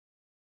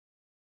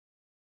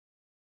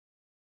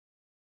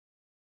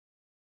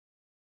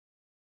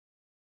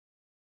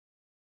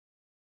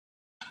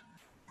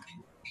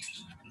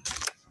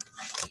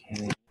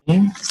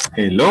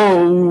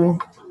Hello.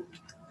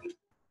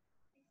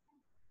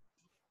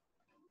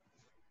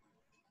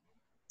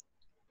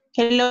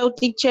 Hello,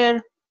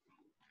 teacher.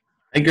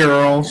 Hi,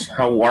 girls.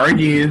 How are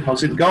you?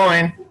 How's it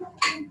going?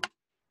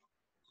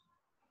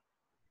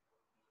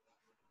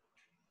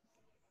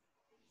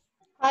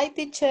 Hi,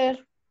 teacher.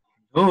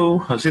 Oh,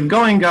 how's it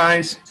going,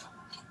 guys?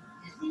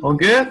 All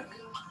good?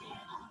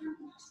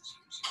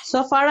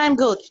 So far, I'm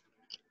good.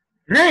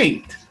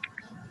 Great.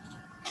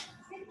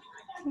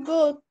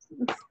 Good.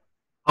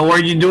 How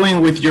are you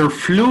doing with your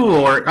flu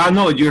or,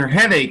 no, your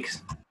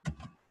headaches?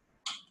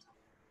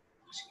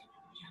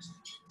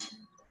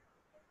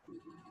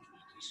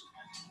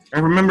 I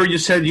remember you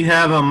said you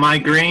have a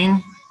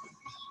migraine.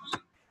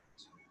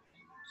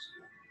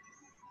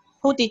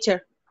 Who,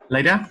 teacher?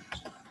 Later?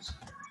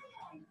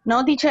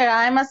 No, teacher,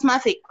 I'm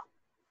asthmatic.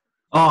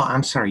 Oh,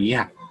 I'm sorry.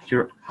 Yeah.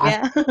 You're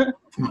Yeah.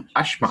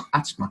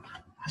 asthma.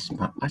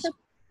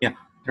 Yeah,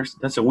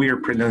 that's a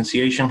weird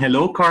pronunciation.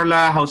 Hello,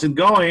 Carla. How's it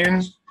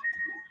going?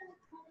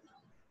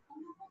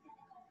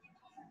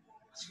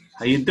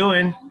 How you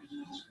doing?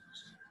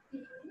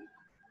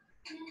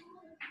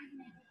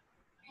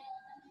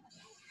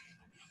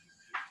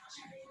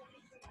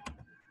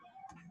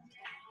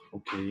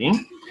 Okay.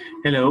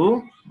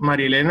 Hello,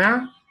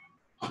 Marilena.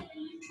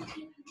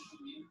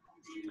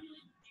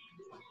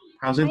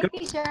 How's it going?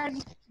 Teacher.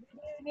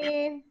 Good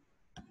evening.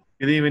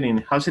 Good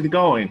evening. How's it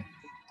going?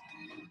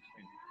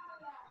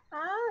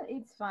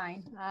 It's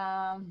fine.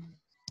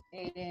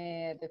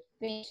 The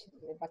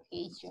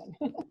vacation.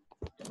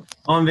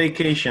 On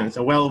vacations.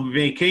 Well,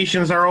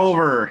 vacations are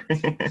over.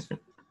 Okay.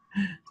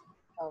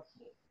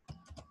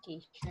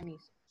 Vacation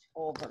is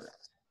over.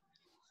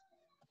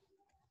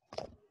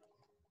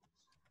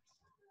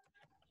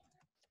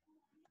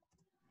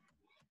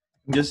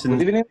 Just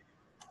Good evening.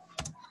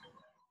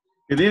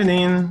 Good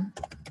evening.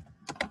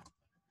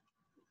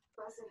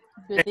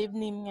 Good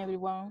evening,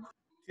 everyone.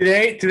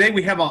 Today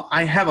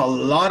I have a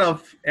lot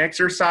of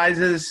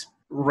exercises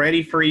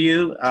ready for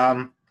you,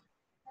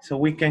 so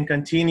we can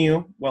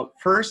continue. Well,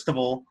 first of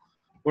all,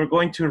 we're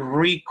going to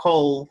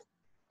recall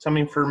some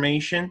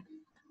information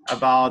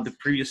about the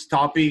previous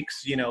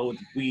topics.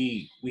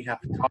 We have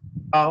talked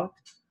about.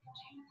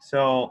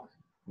 So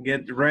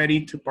get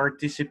ready to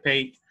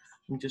participate.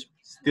 I'm just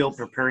still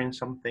preparing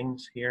some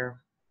things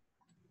here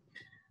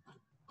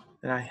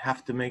that I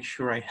have to make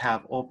sure I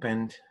have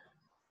opened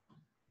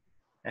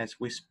as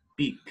we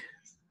speak.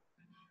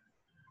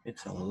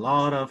 It's a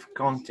lot of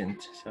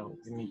content, so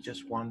give me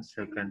just 1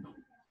 second.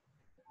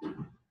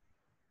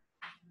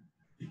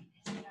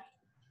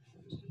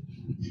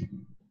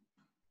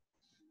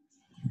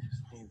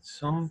 Need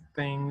some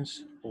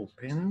things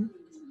open.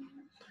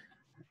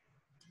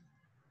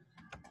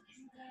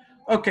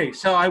 Okay,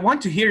 so I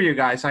want to hear you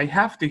guys. I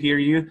have to hear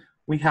you.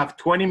 We have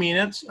 20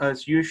 minutes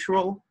as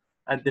usual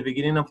at the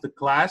beginning of the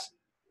class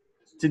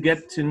to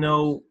get to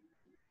know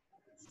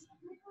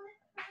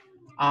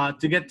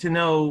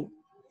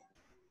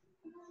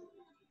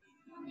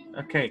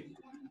okay,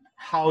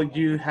 how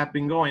you have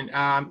been going.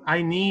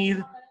 I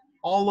need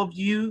all of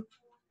you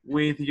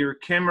with your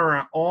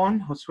camera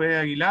on. Josue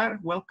Aguilar,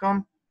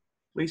 welcome.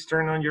 Please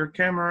turn on your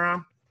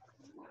camera.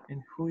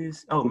 And who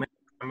is, oh,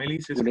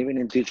 Melissa. Good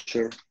evening,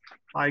 teacher.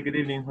 Hi, good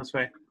evening,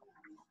 Josue.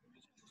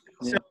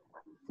 Yeah.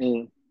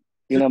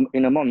 So,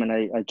 in a moment,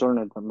 I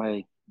turned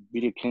my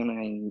video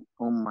camera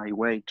on my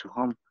way to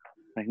home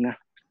right now.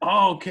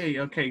 Oh,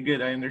 okay,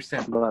 good, I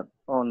understand. But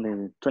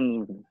only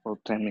 20 or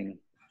 10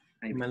 minutes.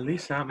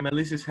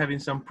 Melissa's having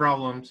some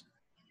problems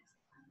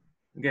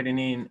getting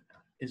in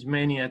as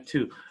many at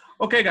 2.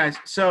 Okay, guys,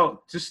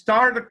 so to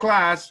start the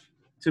class,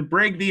 to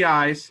break the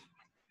ice,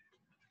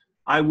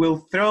 I will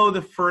throw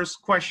the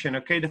first question,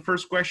 okay? The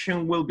first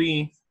question will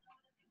be,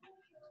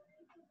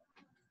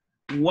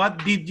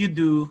 what did you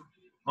do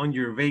on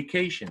your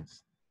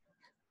vacations?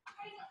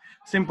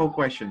 Simple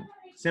question,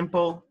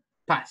 simple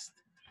past.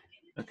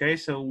 Okay,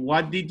 so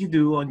what did you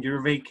do on your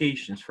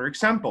vacations? For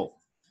example,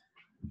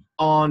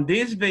 on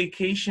this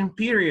vacation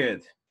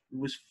period, it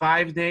was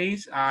 5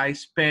 days, I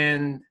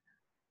spent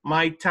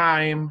my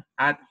time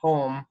at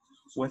home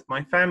with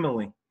my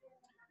family.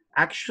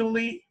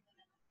 Actually,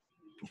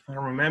 if I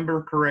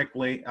remember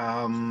correctly,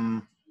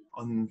 on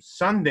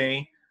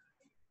Sunday,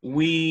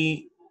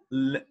 we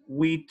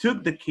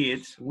took the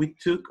kids, we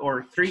took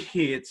our 3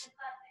 kids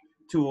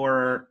to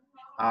our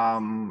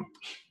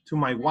to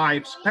my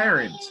wife's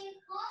parents.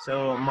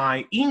 So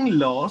my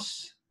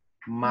in-laws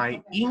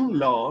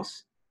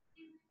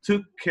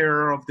took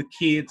care of the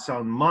kids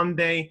on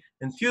Monday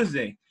and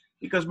Tuesday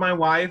because my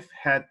wife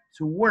had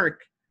to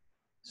work.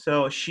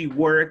 So she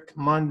worked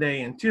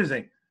Monday and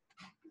Tuesday.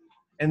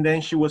 And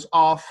then she was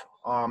off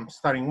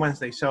starting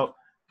Wednesday. So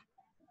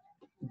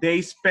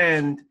they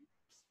spent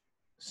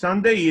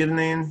Sunday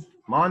evening,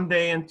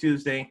 Monday and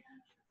Tuesday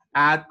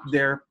at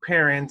their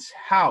parents'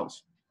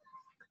 house,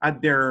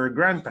 at their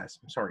grandpa's,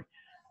 I'm sorry.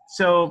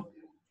 So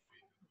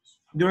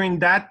during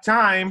that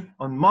time,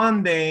 on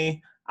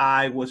Monday,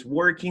 I was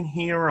working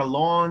here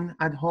alone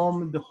at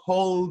home the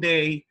whole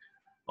day.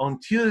 On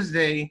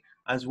Tuesday,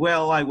 as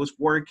well. I was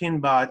working,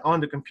 but on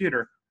the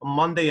computer. On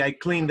Monday, I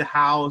cleaned the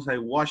house, I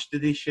washed the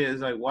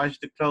dishes, I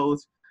washed the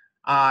clothes.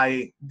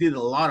 I did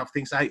a lot of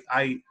things.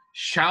 I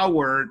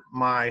showered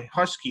my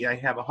husky. I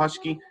have a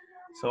husky,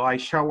 so I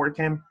showered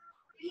him.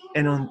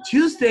 And on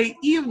Tuesday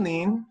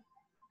evening,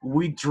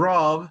 we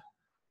drove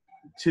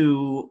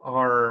to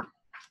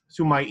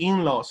my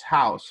in-laws'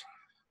 house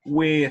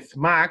with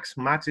Max.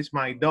 Max is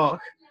my dog.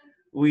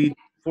 We,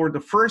 for the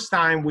first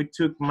time, we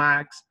took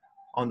Max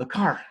on the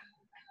car.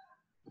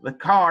 The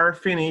car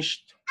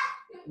finished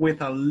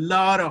with a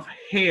lot of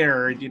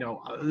hair, you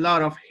know, a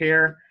lot of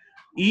hair.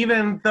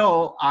 Even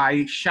though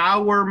I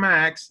shower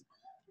Max,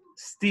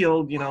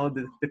 still, you know,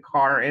 the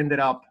car ended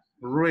up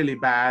really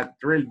bad,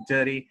 really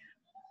dirty.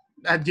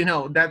 You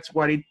know, that's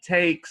what it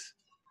takes.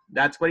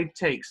 That's what it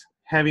takes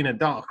having a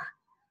dog.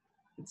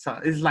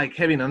 It's like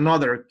having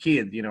another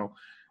kid, you know.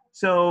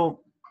 So,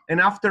 and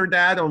after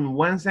that,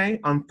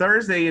 on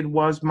Thursday, it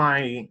was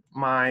my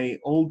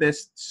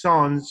oldest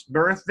son's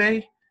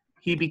birthday.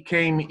 He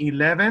became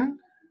 11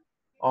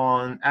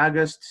 on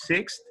August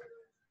 6th,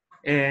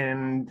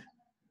 and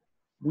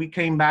we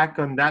came back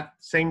on that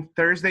same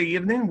Thursday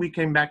evening. We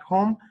came back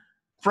home.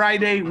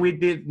 Friday, we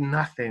did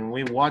nothing.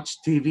 We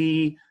watched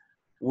TV.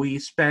 We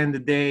spent the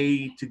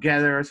day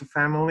together as a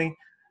family.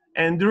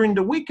 And during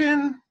the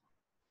weekend,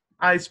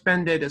 I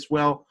spent it as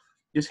well,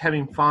 just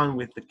having fun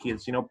with the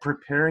kids, you know,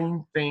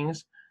 preparing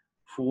things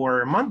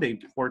for Monday,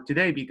 for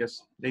today,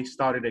 because they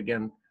started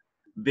again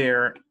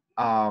their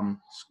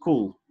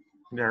school,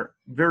 their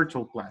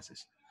virtual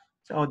classes.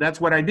 So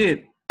that's what I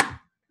did.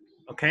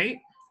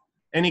 Okay.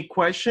 Any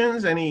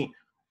questions? Any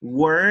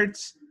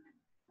words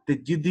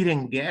that you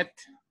didn't get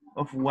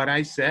of what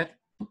I said?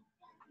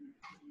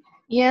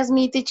 Yes,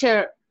 me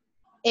teacher.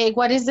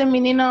 What is the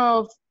meaning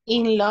of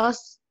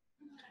in-laws?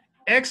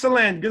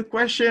 Excellent. Good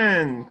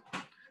question.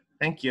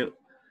 Thank you,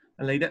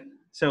 Aleida.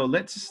 So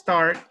let's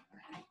start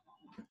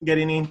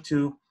getting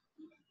into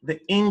the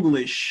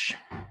English.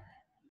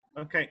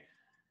 Okay.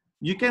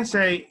 You can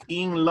say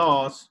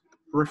in-laws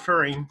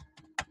referring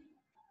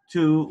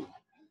to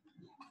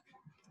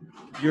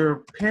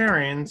your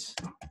parents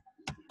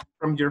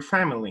from your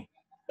family.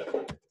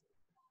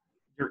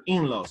 Your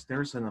in-laws.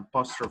 There's an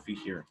apostrophe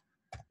here.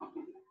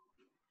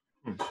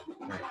 There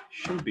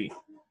should be.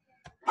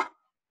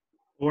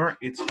 Or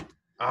it's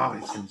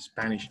in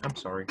Spanish. I'm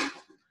sorry.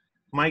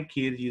 My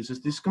kid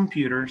uses this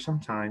computer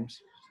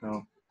sometimes,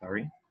 so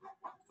sorry.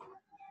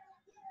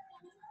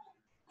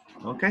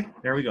 Okay,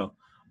 there we go.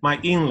 My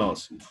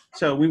in-laws.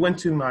 So we went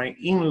to my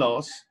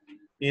in-laws.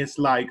 It's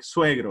like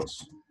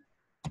suegros.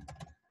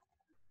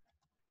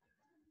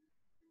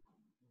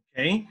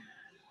 Okay.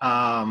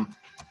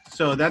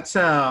 So that's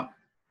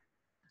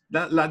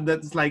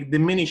that's like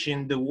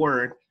diminishing the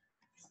word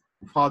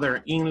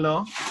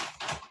father-in-law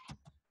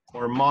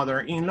or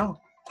mother-in-law.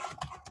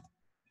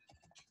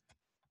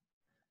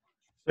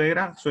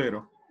 Suegra,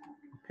 suegro.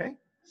 Okay.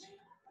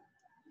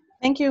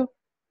 Thank you.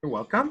 You're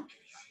welcome.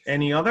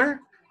 Any other?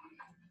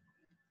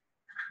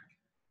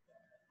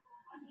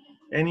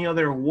 Any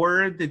other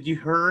word that you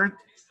heard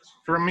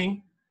from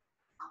me?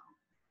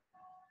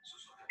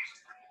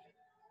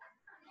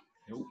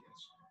 Nope.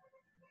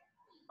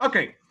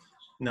 Okay,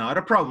 not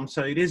a problem.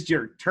 So it is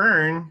your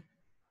turn.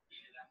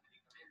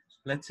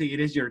 Let's see, it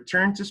is your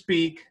turn to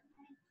speak.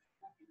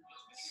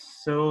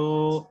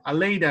 So,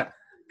 Aleida,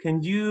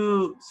 can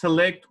you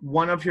select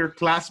one of your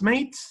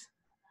classmates?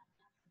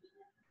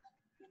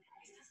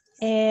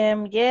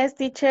 Yes,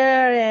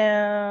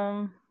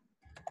 teacher.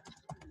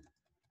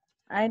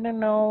 I don't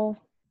know.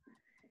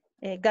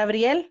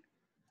 Gabriel.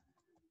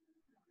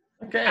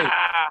 Okay.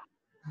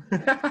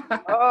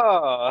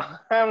 Oh,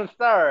 I'm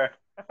sorry.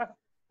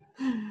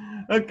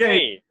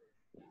 Okay, Hey,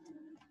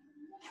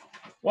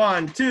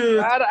 1, 2.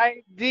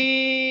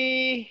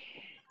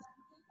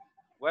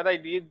 what I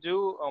did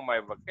do on my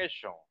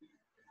vacation.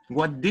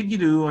 What did you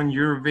do on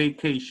your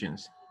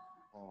vacations?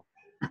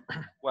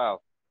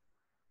 Well,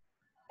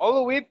 all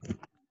the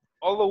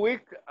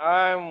week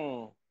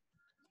I'm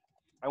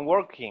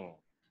working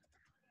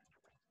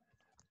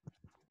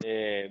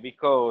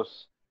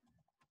because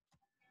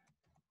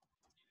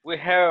we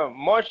have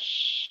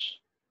much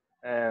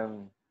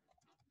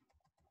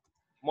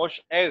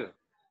egg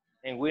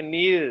and we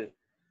need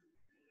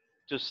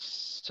to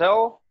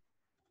sell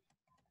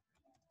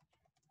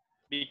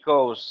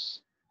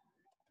because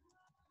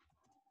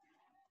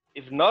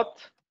if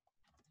not,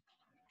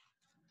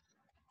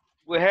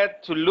 we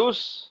had to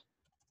lose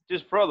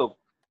this product.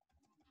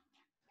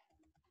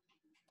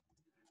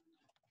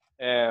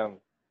 And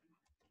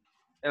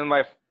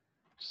my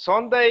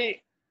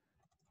Sunday,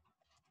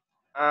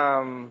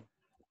 I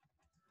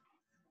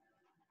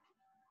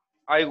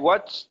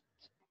watched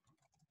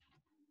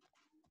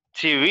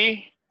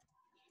TV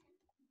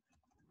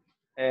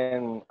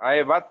and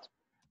I bought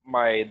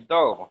my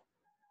dog.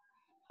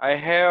 I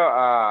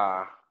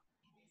have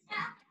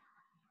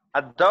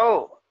a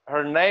dog.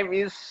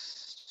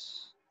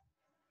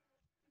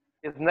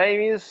 His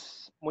name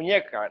is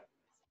Muñeca.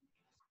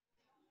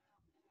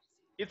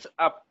 It's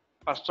a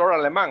pastor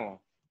alemán.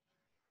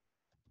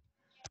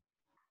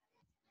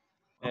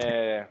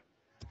 I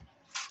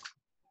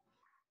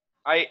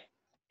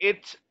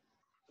eat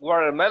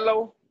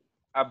watermelon,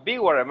 a big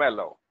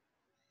watermelon,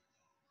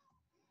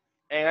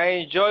 and I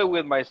enjoy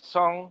with my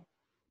son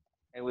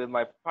and with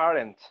my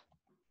parents.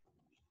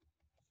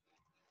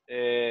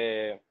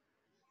 This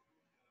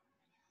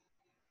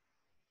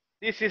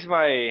was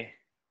my,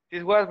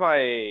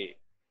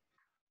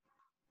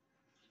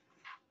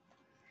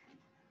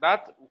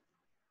 that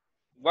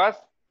was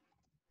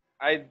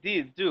I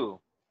did do.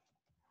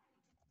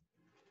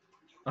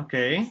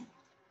 Okay.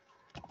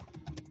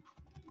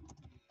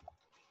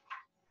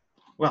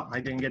 Well, I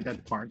didn't get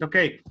that part.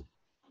 Okay.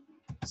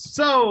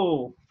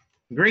 So,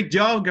 great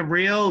job,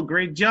 Gabriel.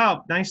 Great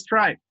job. Nice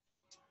try.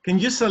 Can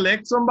you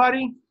select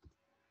somebody?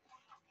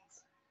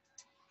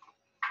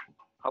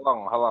 How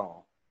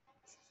long?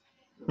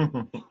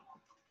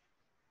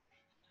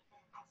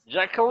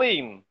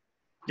 Jacqueline.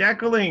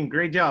 Jacqueline,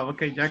 great job.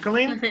 Okay,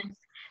 Jacqueline.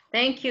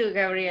 Thank you,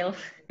 Gabriel.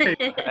 You're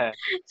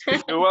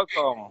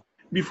welcome.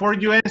 Before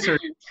you answer,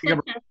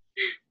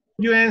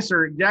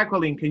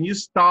 Jacqueline, can you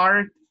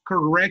start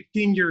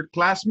correcting your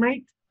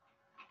classmate?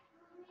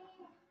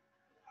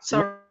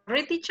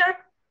 Sorry, teacher?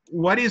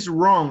 What is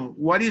wrong?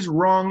 What is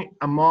wrong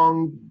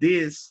among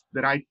this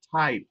that I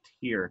typed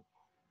here?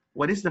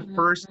 What is the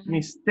first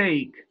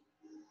mistake?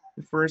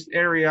 The first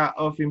area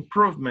of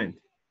improvement?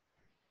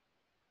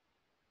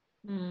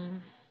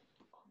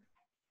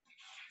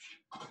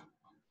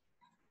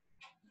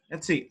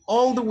 Let's see,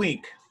 all the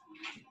week.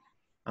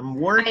 I'm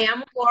working. I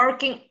am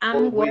working.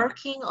 I'm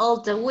working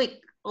all the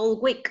week. All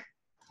week.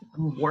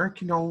 I'm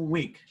working all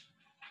week.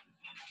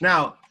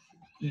 Now,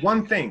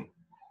 one thing.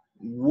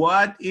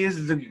 What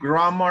is the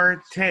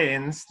grammar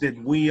tense that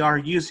we are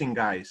using,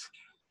 guys?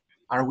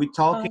 Are we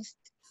talking?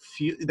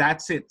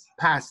 That's it.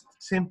 Past.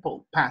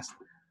 Simple. Past.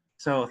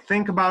 So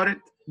think about it.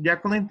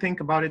 Jacqueline, think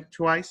about it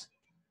twice.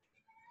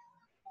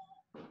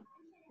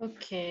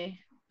 Okay.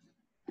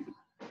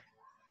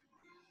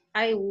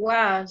 I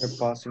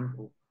was.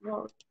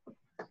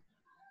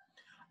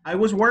 I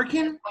was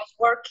working? I was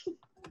working.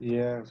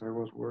 Yes, I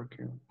was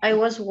working. I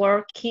was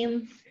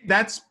working.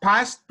 That's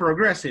past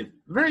progressive.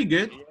 Very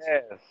good.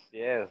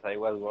 Yes, I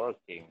was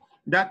working.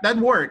 That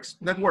works.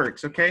 That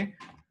works, okay?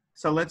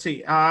 So let's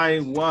see. I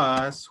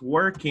was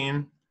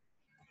working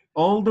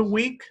all the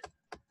week.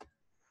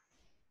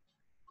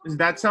 Does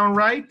that sound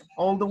right?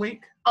 All the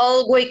week?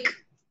 All week.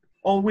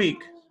 All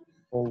week.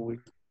 All week.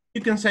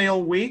 You can say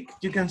all week.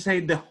 You can say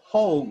the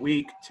whole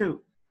week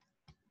too.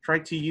 Try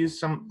to use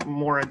some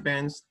more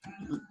advanced,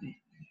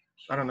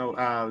 I don't know,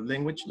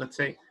 language. Let's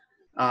say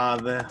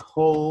the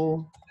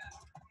whole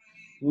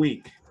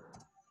week.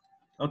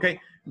 Okay,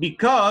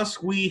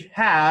 because we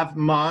have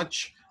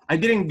much. I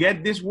didn't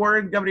get this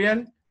word,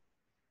 Gabriel.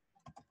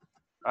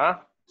 Huh?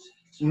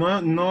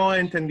 No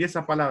entendí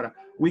esa palabra.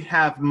 We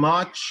have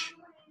much.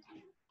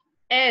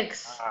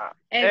 Eggs.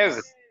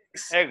 Eggs.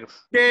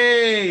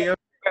 Okay.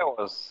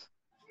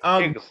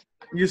 Eggs.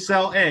 You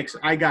sell eggs.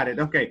 I got it.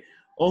 Okay.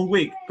 All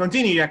week.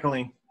 Continue,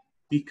 Jacqueline.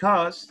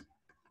 Because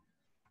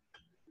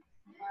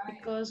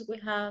we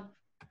have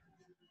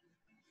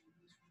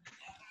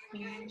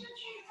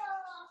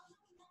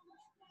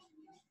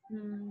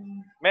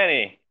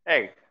many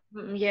eggs.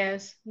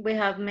 Yes, we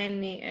have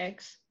many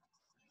eggs.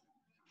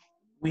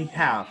 We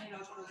have.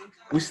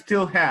 We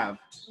still have.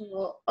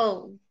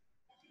 Oh.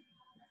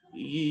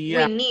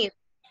 Yeah. We need.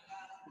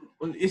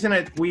 Isn't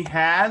it we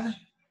had?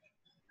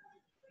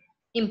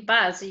 In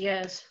past,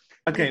 yes.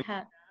 Okay.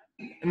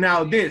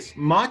 Now this,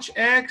 much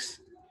eggs?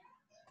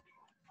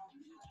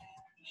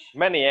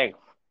 Many eggs.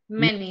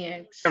 Many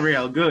eggs.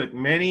 Real good,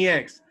 many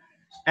eggs.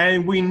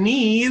 And we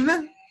need?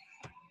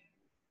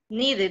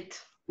 Needed.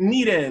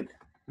 Needed,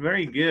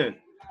 very good.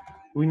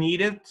 We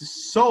needed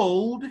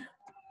sold.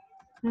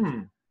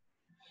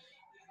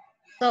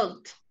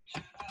 Sold.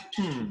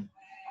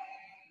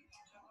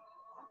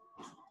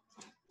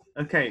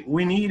 Okay,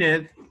 we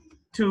needed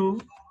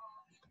to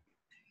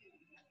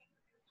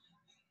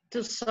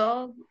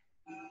sell.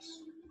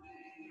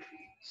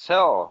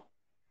 Sell.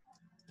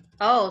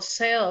 Oh,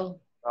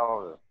 sell.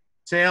 Oh.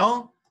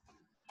 Sell.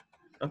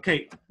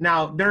 Okay,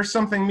 now there's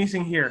something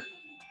missing here.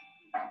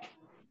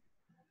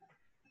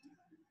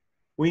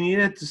 We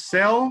needed to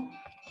sell.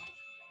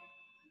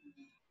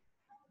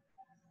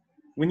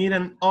 We need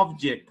an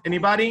object.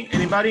 Anybody?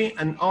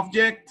 An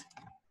object?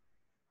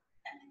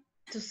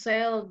 To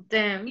sell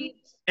them.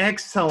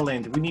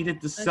 Excellent. We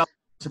needed to sell.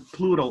 It's a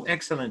plural.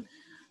 Excellent.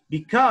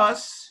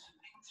 Because,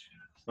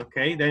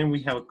 okay, then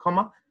we have a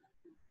comma.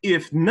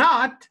 If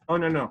not, oh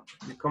no,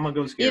 the comma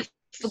goes here.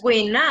 If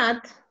we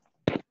not.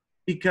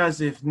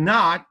 Because if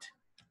not,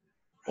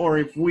 or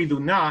if we do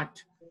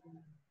not.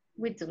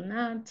 We do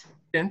not.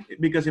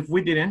 Because if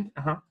we didn't,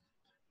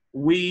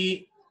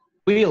 we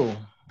will.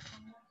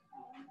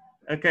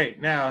 Okay,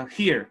 now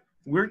here,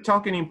 we're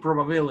talking in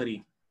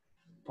probability,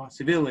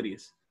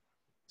 possibilities.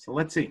 So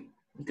let's see,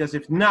 because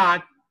if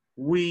not,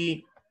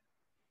 we,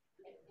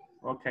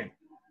 okay,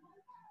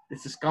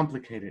 this is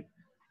complicated.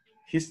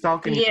 He's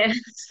talking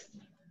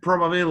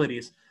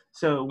probabilities.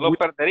 So Lo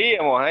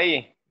perderíamos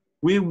ahí.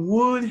 We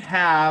would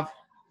have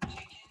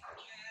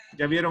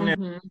Ya vieron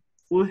el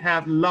would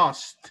have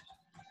lost.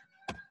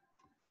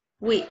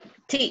 We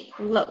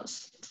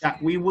lost. Yeah,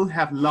 we would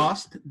have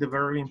lost, the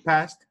verb in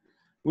past.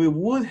 We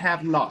would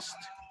have lost.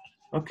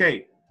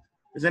 Okay.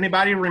 Does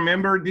anybody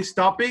remember this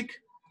topic?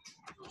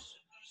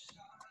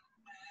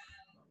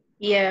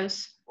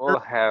 Yes. Will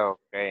have,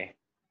 okay.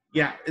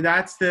 Yeah,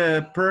 that's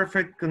the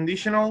perfect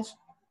conditionals.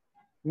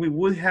 We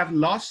would have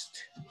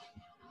lost.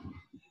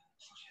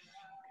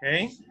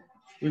 Okay.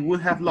 We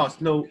would have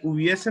lost. Lo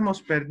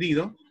hubiésemos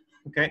perdido.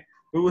 Okay.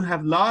 We would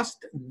have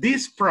lost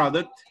this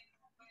product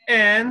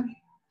and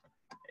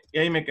y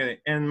ahí me quedé.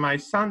 And my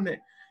Sunday.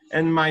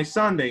 And my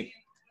Sunday.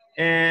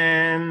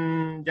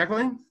 And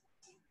Jacqueline?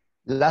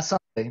 Last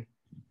Sunday.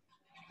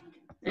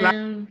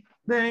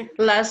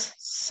 Last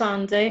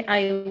Sunday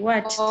I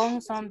watched.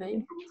 On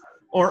Sunday.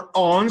 Or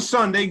on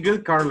Sunday.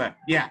 Good, Carla.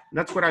 Yeah,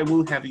 that's what I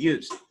would have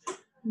used.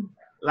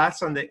 Last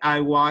Sunday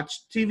I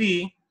watched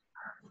TV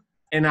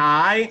and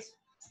I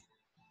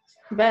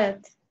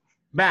Bet.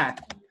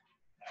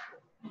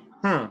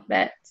 Huh.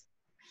 Bet.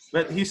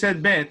 But he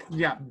said bet.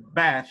 Yeah,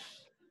 bath.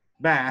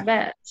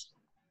 Bet.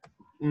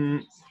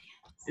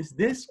 Is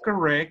this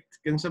correct?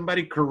 Can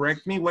somebody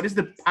correct me? What is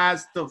the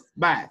past of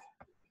bath?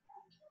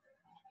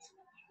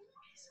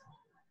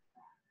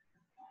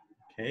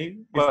 Okay.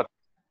 But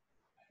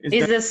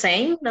Is the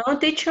same, no,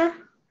 teacher?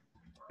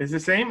 It's the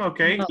same?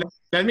 Okay. No.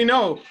 Let me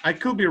know. I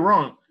could be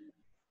wrong.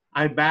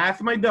 I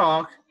bath my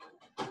dog.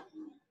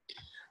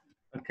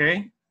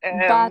 Okay.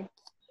 But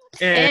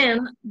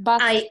And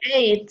I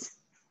ate.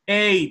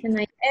 Ate. And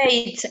I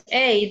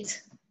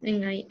ate.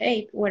 And I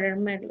ate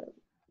watermelon.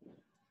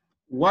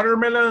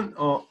 Watermelon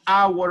or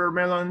a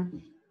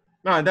watermelon?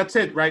 No, that's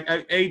it, right?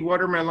 I ate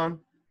watermelon.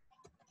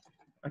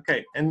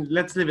 Okay, and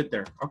let's leave it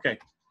there. Okay.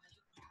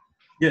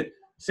 Good.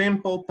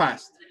 Simple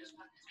past.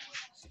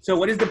 So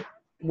what is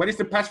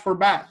the past for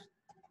bath?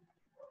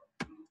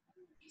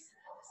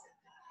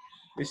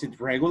 Is it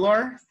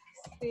regular?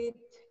 ED?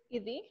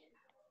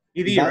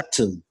 ED, right?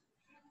 Battle.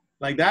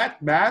 Like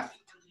that? Bath?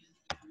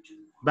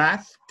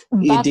 Bath?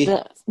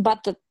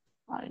 but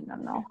I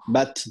don't know.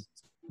 But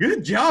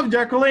Good job,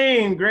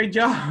 Jacqueline. Great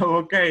job.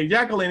 Okay,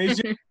 Jacqueline, it's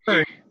your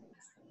turn.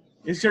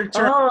 It's your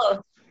turn.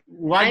 Oh,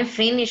 What? I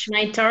finished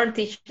my turn,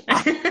 teacher.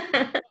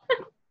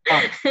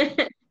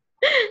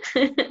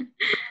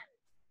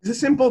 It's a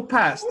simple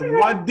past.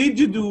 What did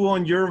you do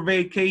on your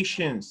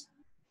vacations?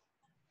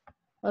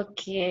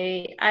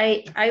 Okay,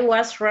 I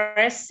was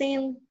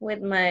resting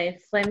with my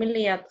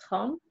family at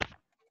home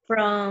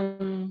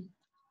from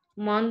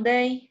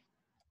Monday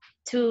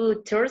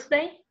to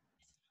Thursday.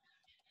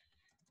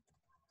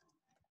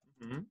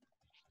 Mhm.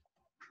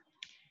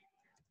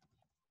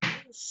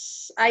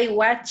 I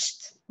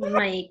watched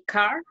my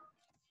car.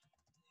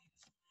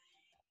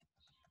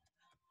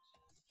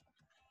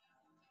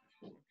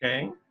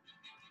 Okay.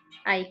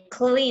 I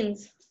cleaned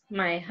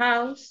my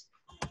house.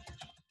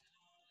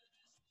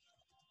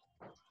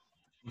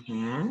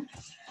 Mhm.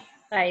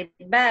 I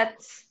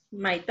bathed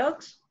my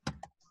dogs.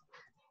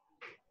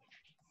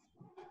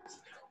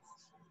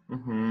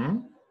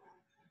 Mhm.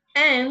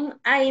 And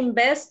I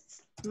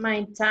invest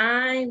my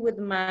time with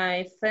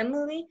my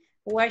family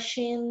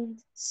watching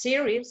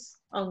series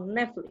on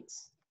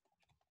Netflix.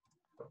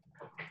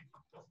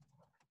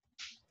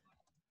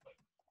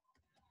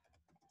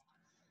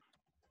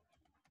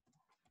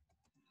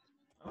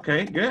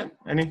 Okay, good.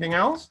 Anything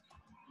else?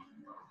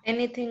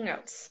 Anything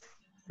else?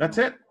 That's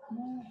it?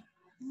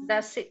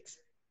 That's it.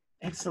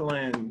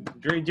 Excellent.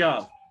 Great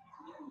job.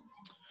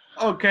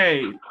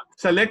 Okay,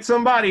 select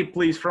somebody,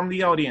 please, from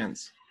the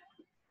audience.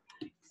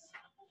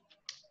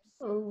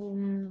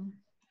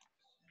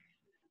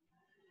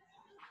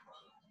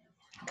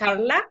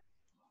 Carla?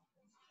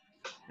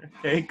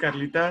 Okay,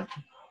 Carlita.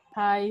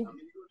 Hi.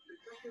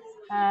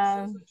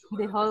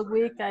 The whole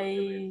week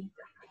I.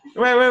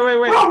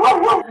 Wait.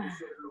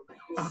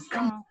 Oh,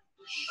 come on.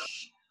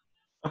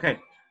 Okay,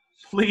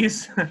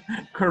 please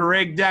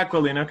correct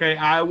Jacqueline, okay?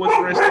 I was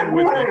resting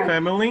with my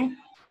family.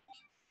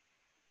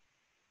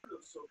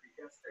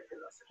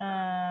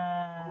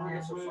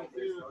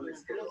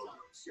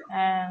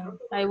 And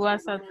I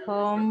was at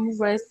home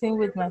resting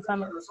with my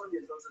family.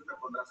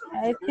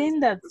 I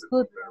think that's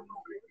good.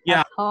 Yeah.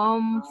 At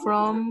home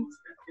from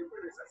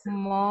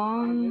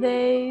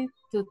Monday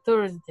to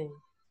Thursday.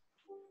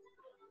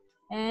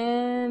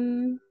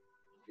 And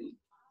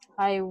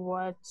I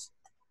watched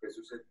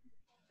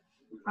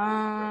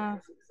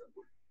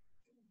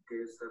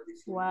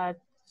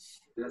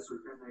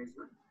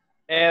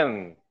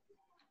and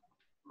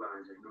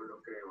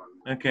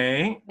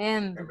Okay.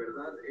 And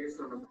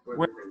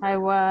I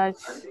watch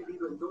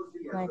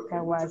like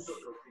I watch.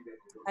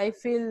 I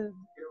feel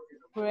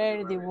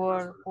where the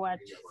word watch.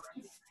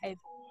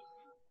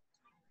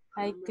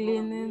 I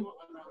cleaned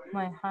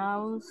my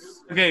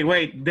house. Okay,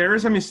 wait, there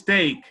is a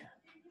mistake.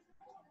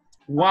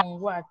 What?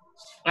 Watch.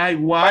 I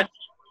watch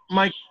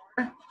my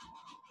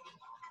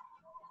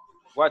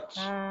watch.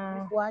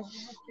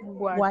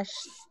 Watch.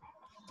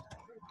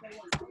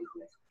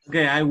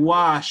 Okay, I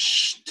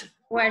washed.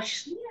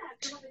 Watch.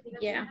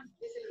 Yeah.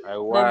 I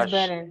That's watch.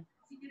 better.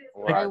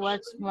 I Wash.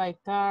 washed my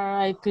car,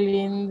 I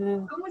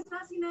cleaned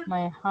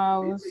my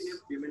house,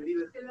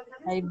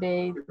 I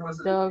bathed my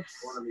dogs,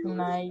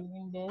 and I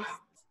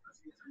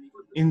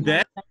In my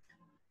that,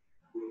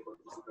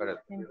 Correct.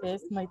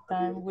 invest my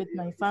time with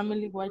my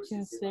family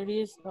watching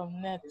series on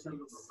Netflix.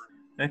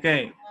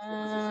 okay.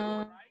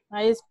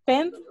 I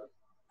spent,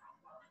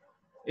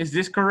 Is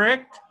this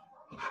correct?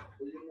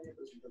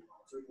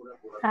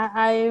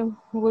 I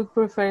would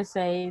prefer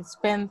say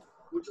spend.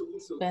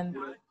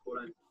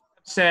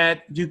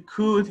 Said you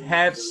could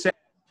have said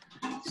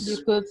You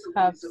could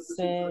have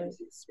said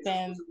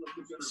spend.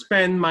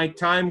 spend my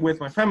time with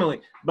my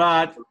family,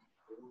 but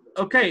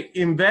okay, It's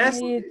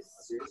invested,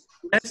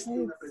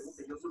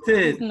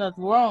 not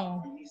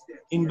wrong.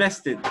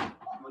 invested,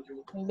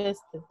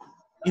 Invested.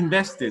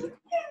 invested.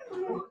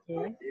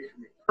 Okay.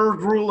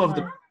 Third rule of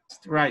the Right.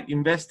 past, right?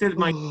 Invested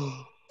my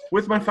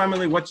with my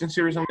family watching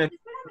series on Netflix.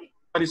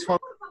 Everybody's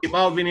falling asleep.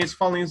 Alvin is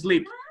falling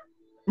asleep.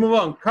 Move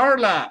on,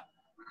 Carla.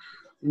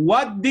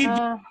 What did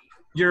you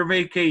your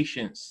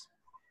vacations?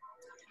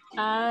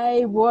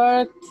 I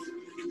worked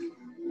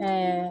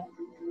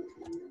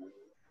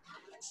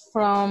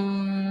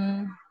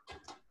from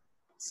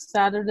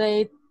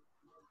Saturday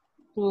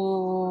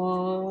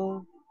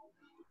to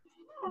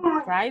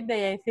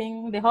Friday, I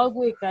think. The whole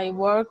week I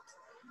worked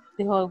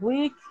the whole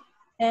week,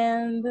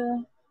 and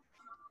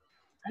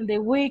the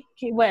week,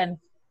 well,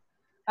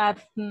 at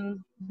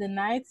the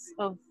nights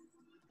of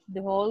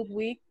the whole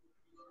week,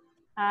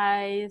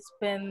 I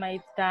spend my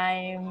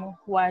time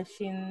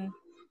watching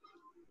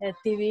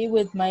TV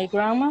with my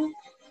grandma,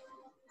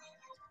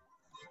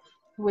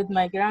 with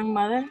my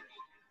grandmother,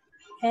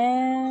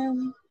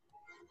 and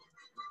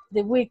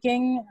the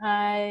weekend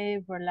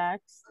I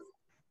relaxed.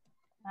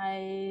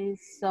 I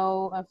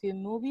saw a few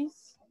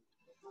movies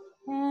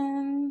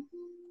and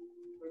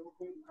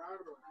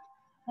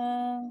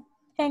uh,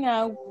 hang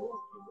out,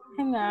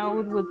 hang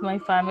out with my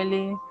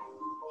family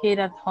here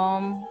at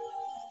home.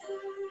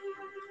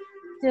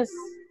 Just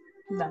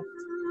that.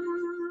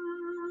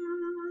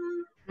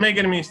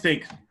 Making a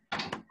mistake.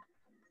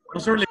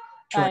 Those are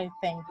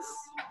Thanks.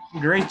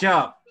 great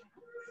job.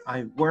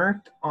 I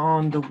worked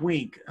on the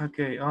week.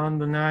 Okay, on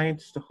the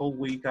nights, the whole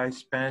week I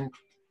spent.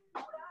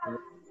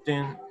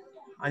 Then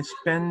I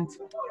spent.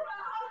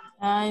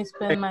 I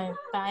spend my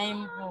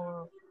time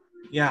or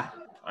Yeah,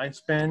 I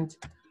spent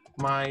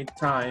my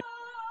time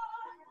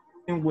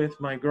with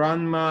my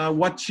grandma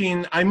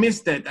watching. I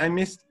missed it. I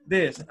missed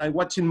this. I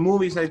watching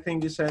movies. I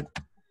think you said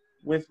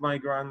with my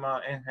grandma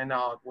and hang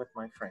out with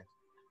my friends.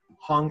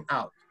 Hung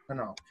out. Hung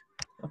out.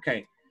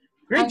 Okay,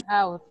 great. hang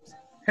out.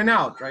 Hang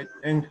out, right?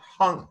 And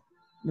hung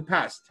in the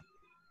past.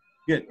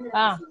 Good.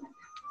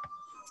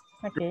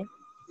 Okay.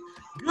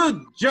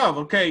 Good job.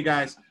 Okay,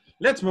 guys,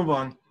 let's move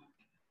on.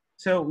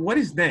 So what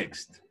is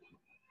next?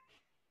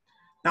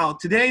 Now,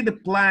 today the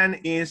plan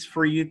is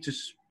for you to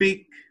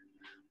speak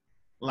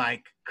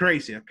like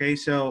crazy, okay?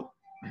 So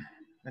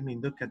let me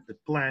look at the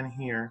plan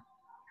here.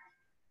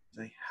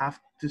 I have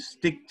to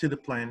stick to the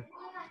plan.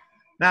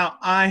 Now,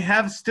 I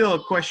have still a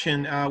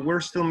question.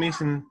 We're still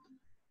missing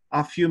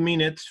a few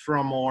minutes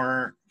from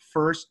our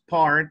first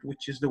part,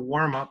 which is the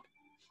warm-up.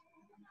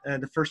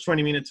 The first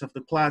 20 minutes of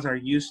the class are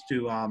used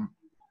to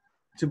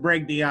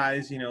break the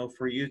ice, you know,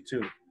 for you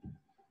to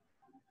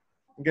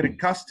get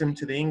accustomed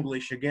to the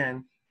English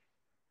again.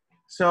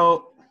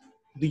 So,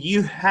 do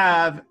you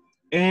have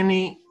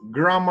any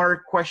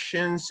grammar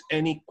questions?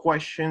 Any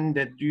question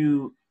that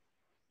you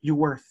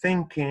were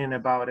thinking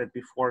about it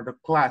before the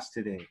class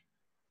today?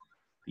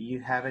 Do you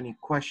have any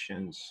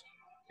questions?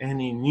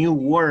 Any new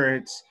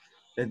words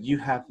that you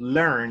have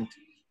learned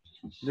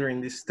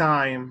during this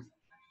time?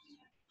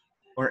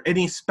 Or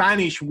any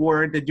Spanish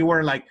word that you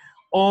were like,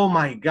 oh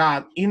my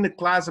God, in the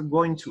class I'm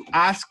going to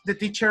ask the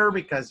teacher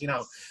because, you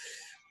know,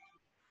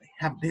 I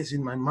have this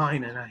in my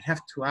mind and I have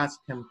to ask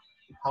him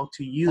how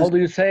to use How do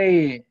you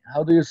say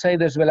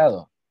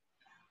desvelado?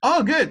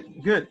 Oh, good,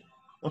 good.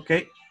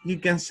 Okay, you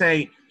can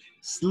say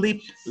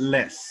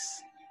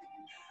sleepless.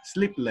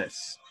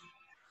 Sleepless.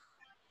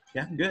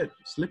 Yeah, good,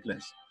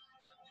 sleepless.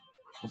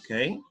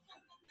 Okay.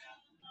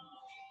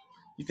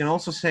 You can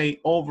also say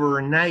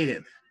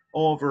overnighted.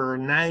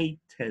 Overnighted.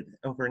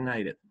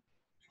 Overnighted.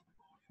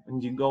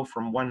 And you go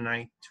from one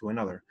night to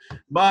another.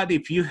 But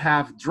if you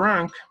have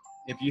drunk,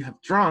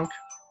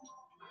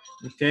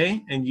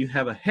 okay, and you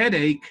have a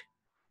headache,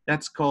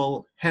 that's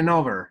called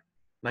hangover,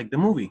 like the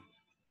movie,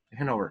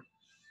 hangover.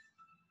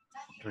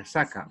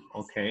 Resaca,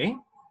 okay.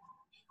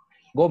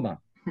 Goma.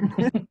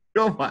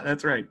 Goma,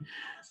 that's right.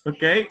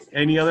 Okay,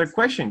 any other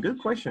question? Good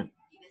question.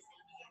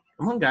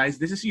 Come on, guys,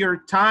 this is your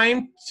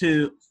time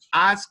to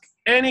ask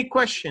any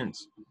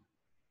questions.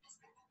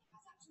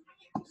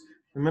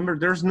 Remember,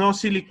 there's no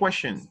silly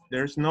question.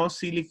 There's no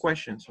silly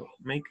question, so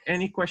make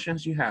any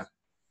questions you have.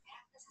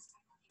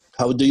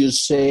 How do you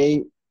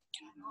say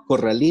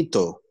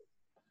corralito?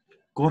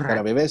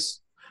 Para bebés.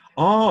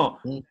 Oh,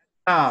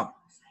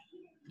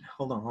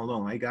 hold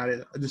on. I got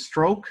it. The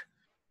stroke.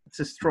 It's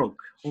a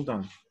stroke. Hold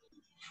on.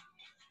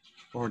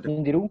 Or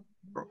the,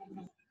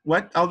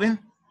 what, Alvin?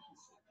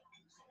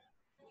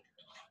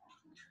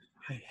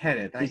 I had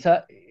it.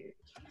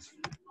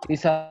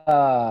 It's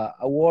a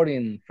word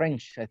in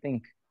French, I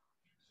think.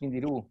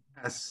 Indiru.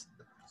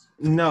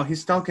 No,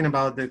 he's talking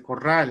about the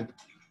corral.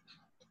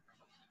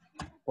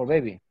 For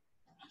baby.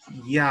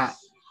 Yeah.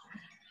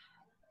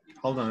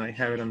 Hold on, I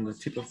have it on the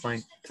tip of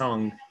my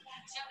tongue.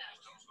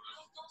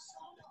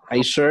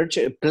 I search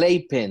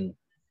playpen.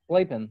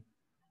 Playpen.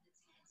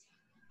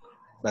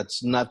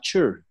 That's not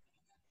sure.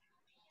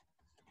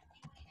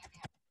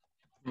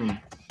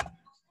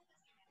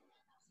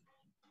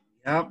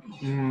 Yep,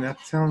 that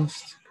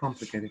sounds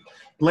complicated.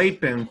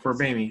 Playpen for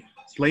baby.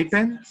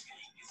 Playpen?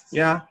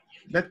 Yeah,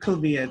 that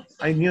could be it.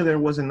 I knew there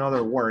was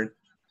another word.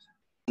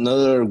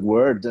 Another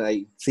word,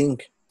 I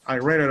think. I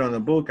read it on a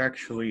book,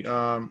 actually.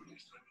 Playpen.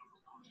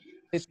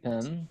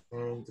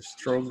 The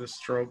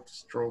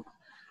stroke.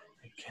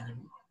 I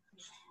can't.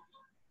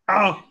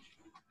 Oh!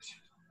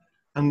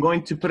 I'm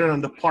going to put it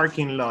on the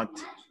parking lot.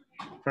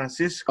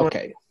 Francisco,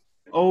 okay.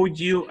 owe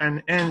you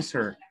an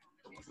answer.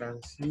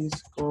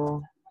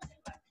 Francisco,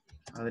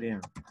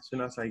 Adrian. As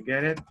soon as I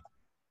get it.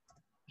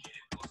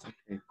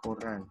 Okay,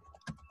 corral.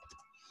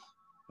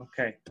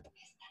 Okay.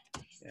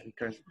 Yeah,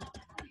 because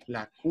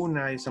la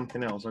cuna is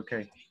something else.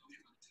 Okay.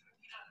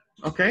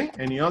 Okay,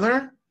 any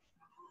other?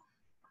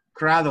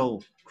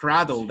 Cradle.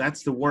 Cradle,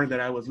 that's the word that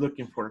I was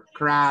looking for.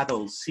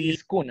 Cradle. See?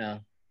 It's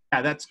cuna.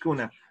 Yeah, that's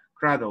cuna.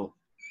 Cradle.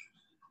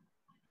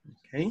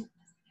 Okay.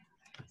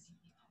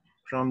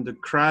 From the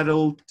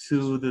cradle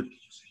to the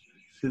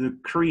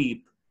crib,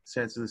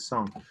 says the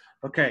song.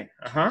 Okay.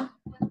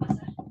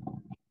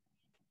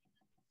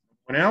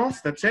 What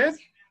else? That's it?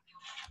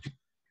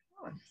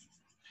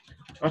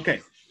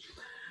 Okay.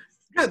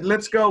 Good.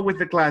 Let's go with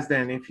the class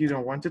then. If you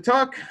don't want to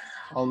talk,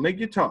 I'll make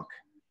you talk.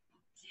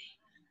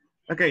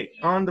 Okay.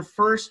 On the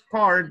first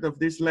part of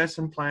this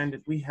lesson plan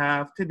that we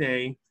have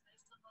today,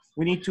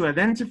 we need to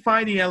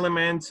identify the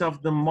elements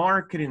of the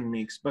marketing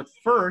mix. But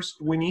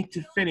first, we need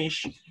to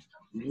finish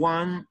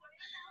one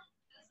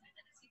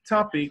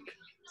topic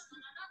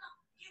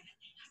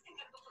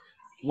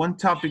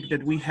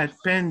that we had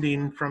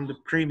pending from the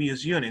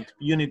previous unit,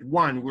 Unit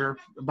 1. We're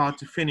about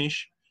to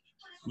finish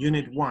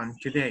Unit 1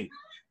 today,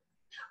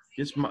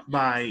 just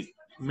by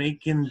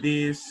making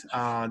this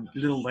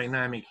little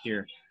dynamic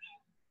here.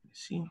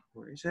 See,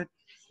 where is it?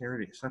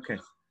 Here it is. Okay.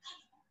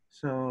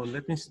 So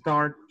let me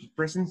start the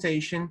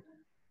presentation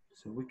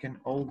so we can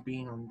all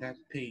be on that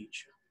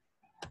page.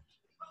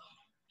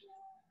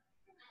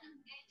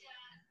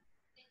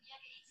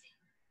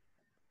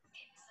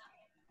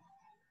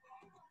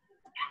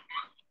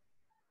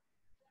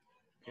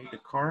 Okay, the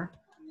car.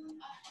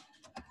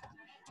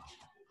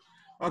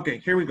 Okay,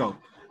 here we go.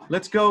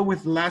 Let's go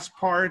with the last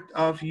part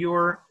of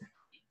your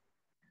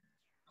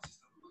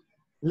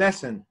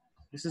lesson.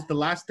 This is the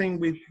last thing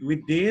we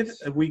did.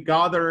 We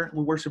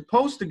were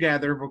supposed to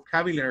gather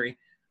vocabulary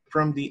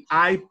from the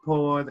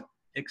iPod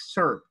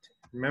excerpt,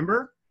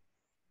 remember?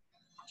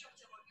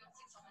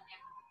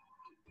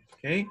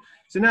 Okay,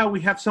 so now we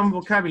have some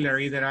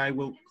vocabulary that I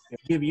will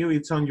give you.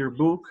 It's on your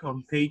book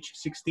on page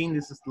 16.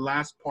 This is the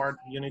last part,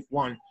 Unit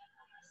 1.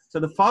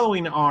 So the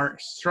following are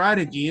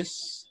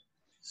strategies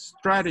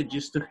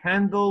to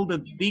handle the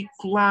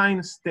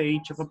decline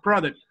stage of a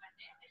product.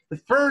 The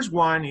first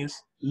one is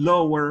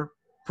lower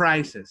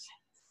prices.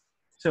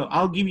 So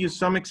I'll give you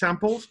some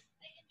examples.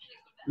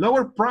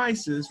 Lower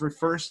prices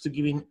refers to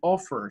giving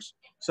offers.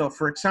 So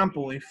for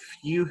example, if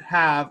you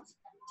have,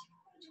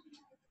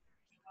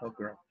 oh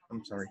girl,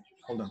 I'm sorry,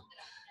 hold on.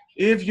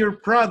 If your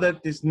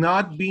product is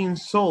not being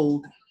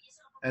sold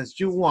as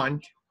you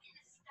want,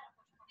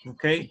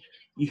 okay,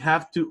 you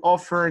have to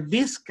offer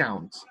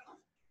discounts.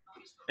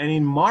 And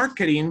in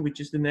marketing, which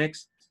is the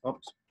next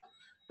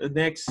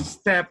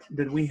step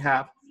that we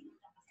have,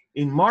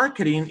 in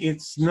marketing,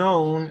 it's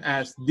known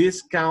as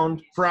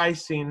discount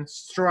pricing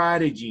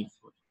strategy.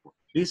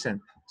 Listen,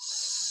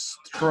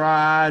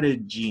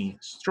 strategy.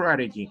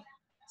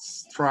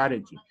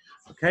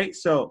 Okay,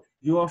 so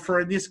you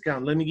offer a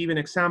discount. Let me give you an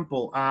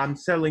example. I'm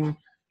selling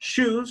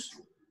shoes.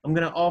 I'm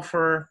gonna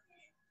offer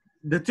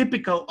the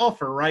typical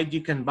offer, right?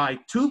 You can buy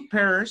two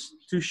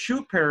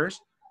shoe pairs,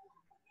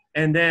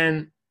 and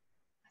then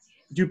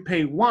you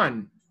pay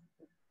one,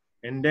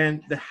 and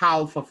then the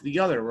half of the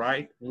other,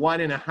 right?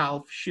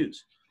 1.5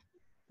 shoes.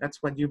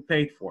 That's what you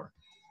paid for.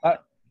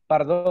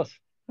 Par dos.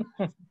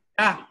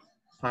 Ah,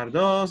 par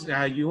dos.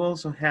 You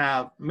also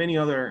have many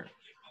other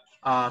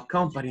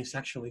companies,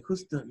 actually.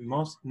 Who's the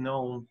most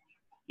known?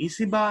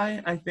 Easy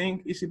Buy, I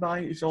think. Easy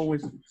Buy is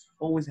always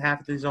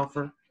have this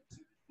offer.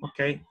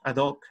 Okay, ad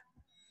hoc.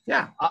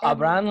 Yeah. A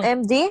brand.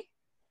 MD?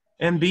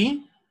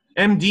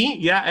 MD,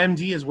 yeah,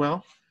 MD as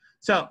well.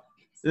 So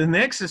the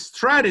next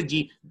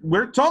strategy,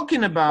 we're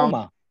talking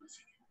about,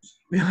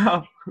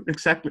 yeah,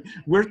 exactly.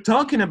 We're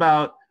talking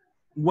about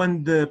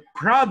when the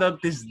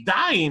product is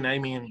dying. I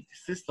mean,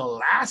 this is the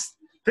last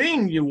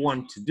thing you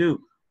want to do.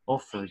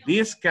 Offer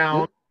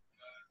discount.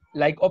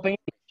 Like open.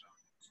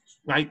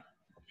 Right,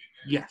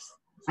 yes.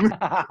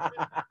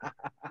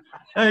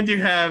 And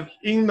you have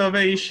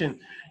innovation,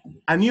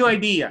 a new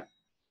idea,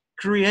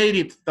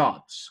 creative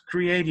thoughts,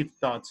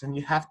 and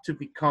you have to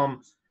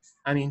become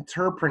an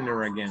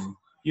entrepreneur again.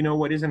 You know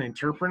what is an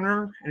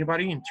entrepreneur?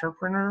 Anybody?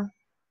 Entrepreneur?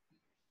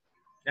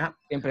 Yeah.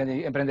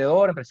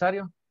 Emprendedor,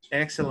 empresario.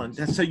 Excellent.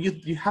 And so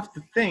you have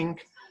to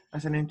think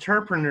as an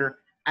entrepreneur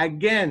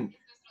again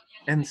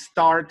and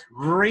start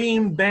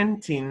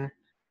reinventing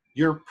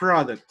your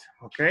product,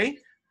 okay?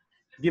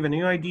 Give a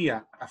new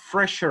idea, a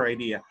fresher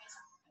idea.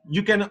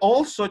 You can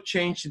also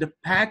change the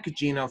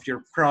packaging of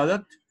your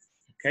product,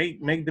 okay?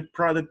 Make the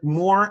product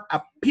more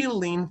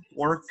appealing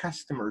for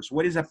customers.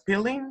 What is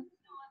appealing?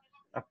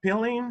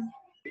 Appealing?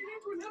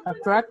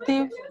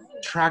 Attractive.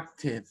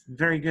 Attractive,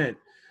 very good.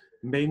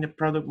 Making the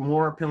product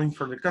more appealing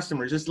for the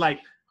customers. It's like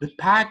the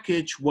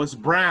package was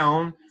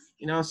brown,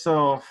 you know,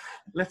 so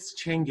let's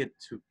change it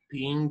to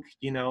pink,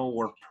 you know,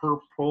 or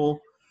purple,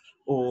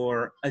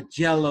 or a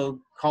yellow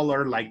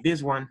color like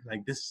this one,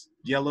 like this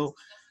yellow,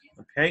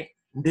 okay?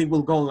 They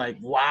will go like,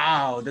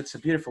 wow, that's a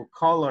beautiful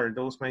color.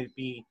 Those might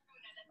be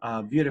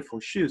beautiful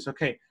shoes,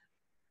 okay?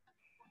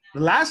 The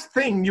last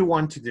thing you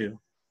want to do,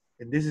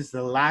 and this is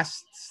the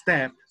last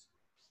step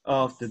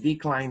of the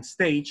decline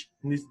stage,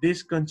 is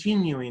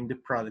discontinuing the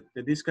product,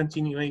 the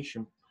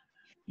discontinuation.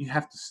 You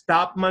have to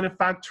stop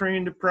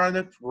manufacturing the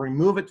product,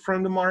 remove it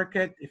from the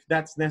market if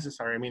that's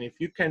necessary. I mean, if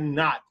you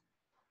cannot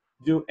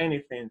do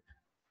anything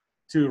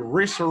to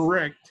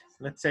resurrect,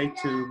 let's say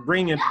to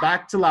bring it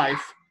back to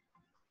life,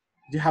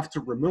 you have to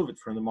remove it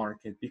from the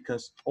market,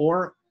 because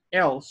or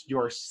else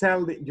you're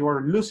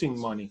losing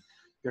money.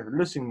 You're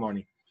losing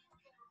money.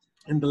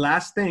 And the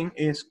last thing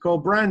is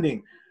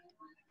co-branding,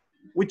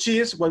 which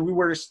is what we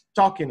were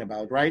talking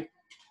about, right?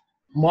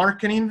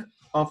 Marketing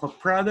of a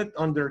product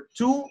under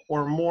 2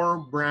 or more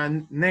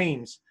brand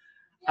names.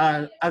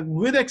 A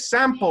good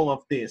example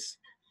of this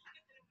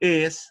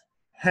is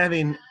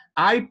having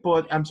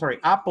Apple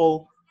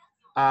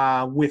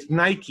with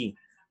Nike.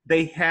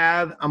 They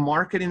had a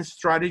marketing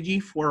strategy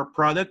for a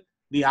product,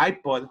 the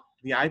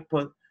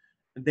iPod.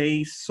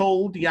 They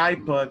sold the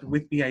iPod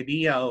with the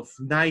idea of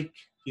Nike,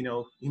 you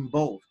know,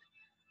 involved.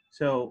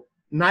 So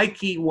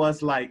Nike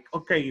was like,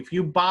 okay, if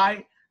you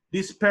buy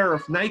this pair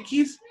of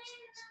Nikes,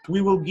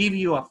 we will give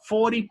you a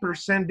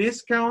 40%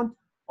 discount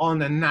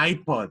on an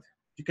iPod.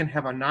 You can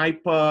have an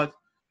iPod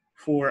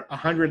for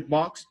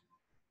 $100,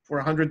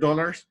 for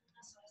 $100,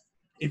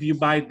 if you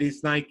buy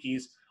these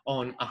Nikes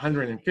on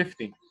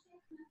 150.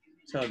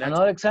 So that's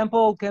another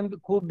example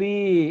could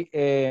be,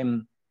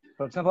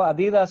 for example,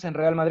 Adidas and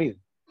Real Madrid.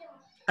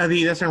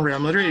 Adidas and Real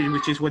Madrid,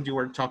 which is what you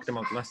were talking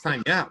about last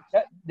time. Yeah.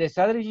 The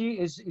strategy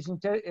is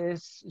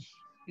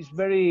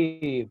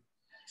very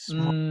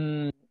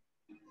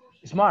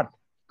smart,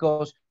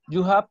 because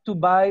you have to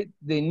buy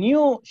the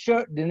new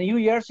shirt, the new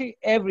jersey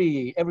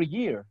every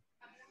year.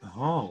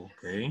 Oh,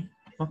 okay.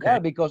 Okay. Yeah,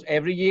 because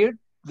every year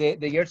the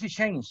jersey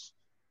changes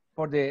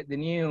for the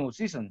new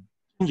season.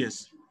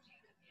 Changes.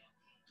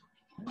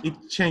 It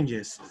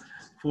changes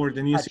for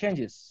the new season.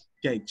 Changes.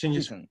 Yeah, it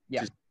changes. Season.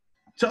 Yeah.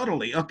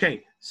 Totally.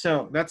 Okay.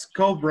 So that's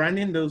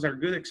co-branding. Those are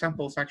good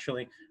examples,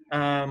 actually.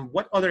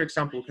 What other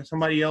example? Can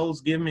somebody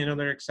else give me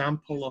another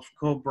example of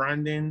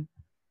co-branding?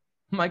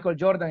 Michael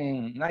Jordan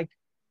in Nike.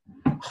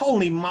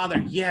 Holy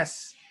mother,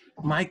 yes.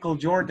 Michael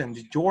Jordan,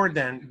 the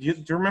Jordan. Do you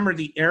remember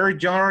the Air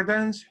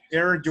Jordans?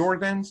 Air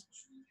Jordans?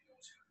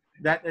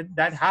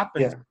 That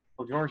happened to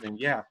Michael Jordan,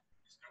 yeah.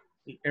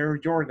 The Air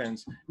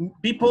Jordans.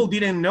 People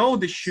didn't know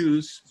the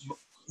shoes.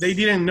 They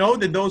didn't know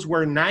that those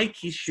were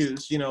Nike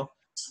shoes, you know.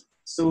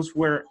 Those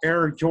were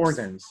Air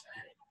Jordans.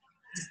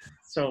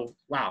 So,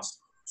 wow.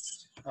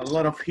 A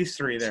lot of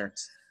history there.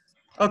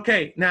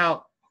 Okay,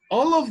 now,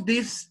 all of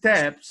these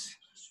steps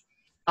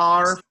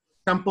are, for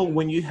example,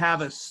 when you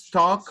have a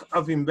stock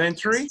of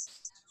inventory.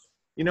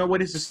 You know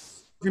what is a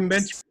stock of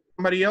inventory?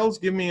 Somebody else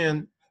give me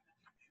an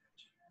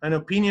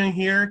opinion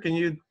here. Can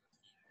you?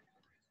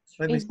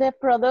 Is the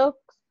products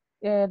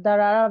that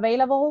are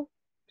available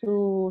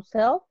to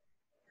sell?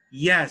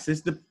 Yes,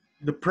 it's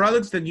the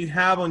products that you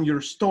have on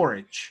your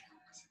storage,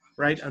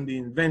 right, on the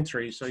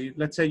inventory. So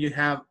let's say you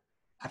have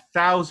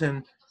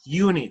 1,000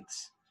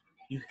 units.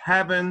 You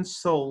haven't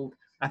sold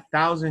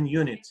 1,000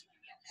 units.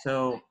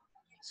 So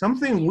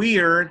something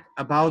weird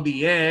about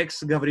the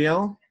eggs,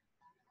 Gabriel.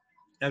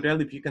 Gabriel,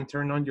 if you can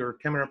turn on your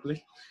camera,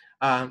 please.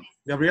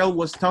 Gabriel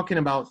was talking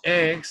about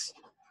eggs,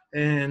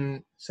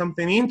 and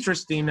something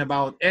interesting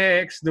about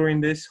eggs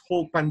during this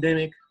whole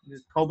pandemic, the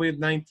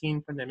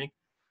COVID-19 pandemic,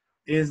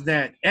 is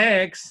that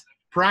eggs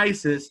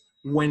prices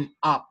went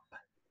up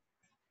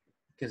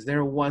because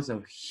there was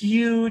a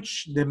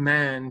huge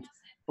demand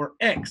for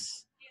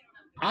eggs.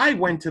 I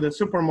went to the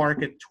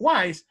supermarket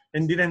twice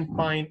and didn't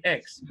find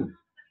eggs.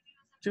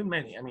 Too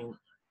many. I mean,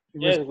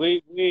 yes,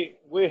 we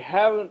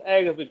have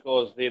eggs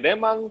because the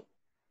demand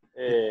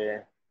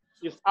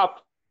is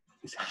up.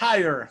 It's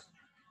higher.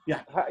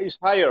 Yeah. It's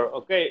higher.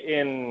 Okay,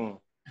 and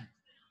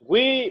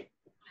we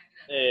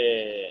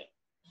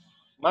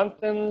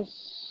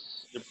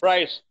maintains the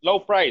price, low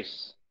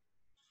price.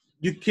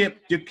 You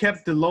kept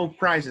the low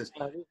prices.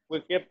 We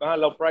kept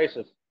low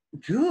prices.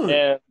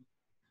 Good.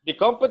 The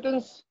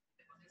competence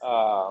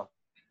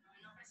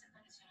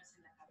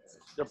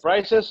the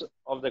prices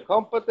of the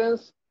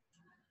competence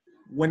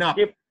Went up.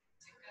 keep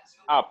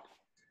up.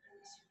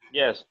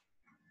 Yes.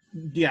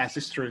 Yes,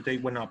 it's true. They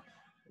went up.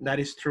 That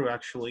is true,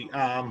 actually.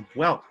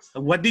 Well,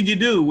 what did you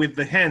do with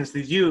the hens?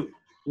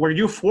 Were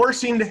you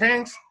forcing the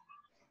hens?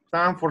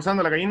 ¿Estaban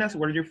forzando las gallinas?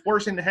 Were you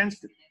forcing the hens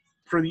to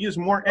produce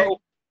more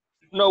eggs?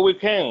 No, we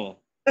can.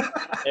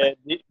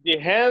 The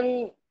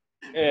hen,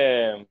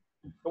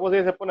 ¿cómo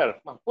se dice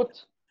poner?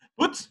 Put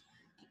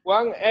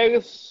one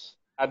eggs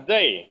a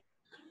day.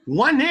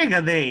 One egg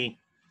a day?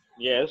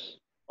 Yes,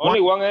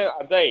 only one egg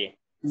a day.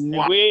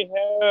 Wow. And we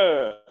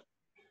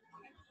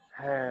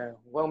have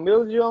 1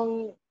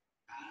 million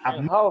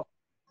and a half.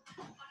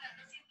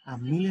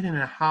 1.5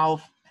 million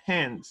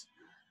hens.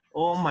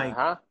 Oh my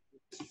God.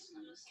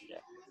 Yeah.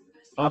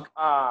 Okay.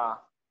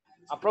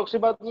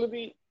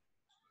 Approximately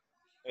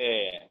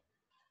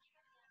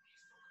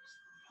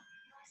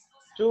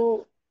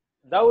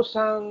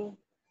 2,000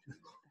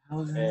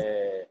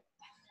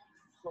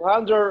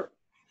 200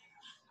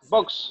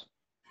 box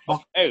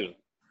of egg.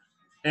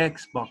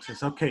 Eggs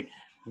boxes. Okay.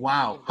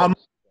 Wow.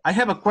 I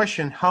have a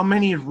question. How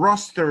many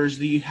roosters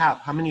do you have?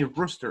 How many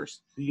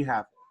roosters do you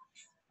have?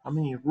 How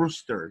many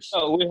roosters?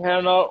 No, we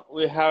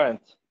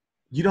haven't.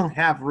 You don't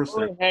have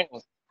roosters? Only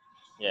hens.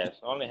 Yes,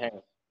 only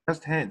hens.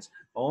 Just hens.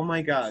 Oh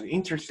my God.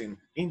 Interesting.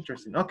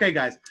 Interesting. Okay,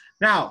 guys.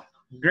 Now,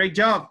 great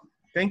job.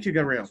 Thank you,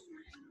 Gabriel.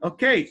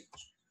 Okay.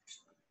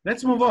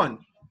 Let's move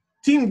on.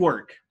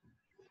 Teamwork.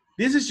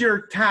 This is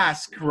your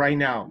task right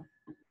now.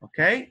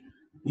 Okay?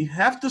 You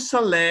have to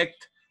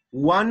select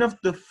one of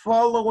the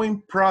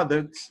following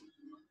products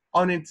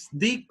on its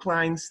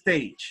decline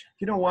stage.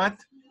 You know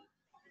what?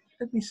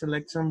 Let me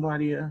select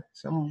somebody,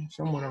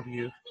 someone of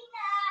you.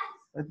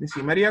 Let me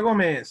see. Maria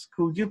Gomez,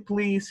 could you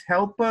please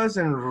help us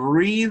and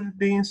read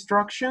the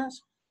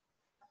instructions?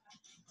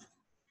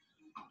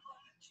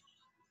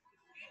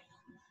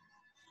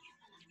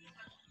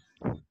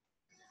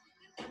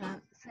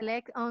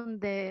 Select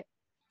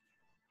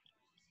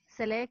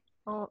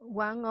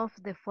one of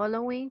the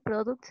following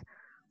products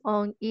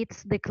on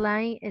its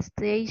decline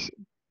stage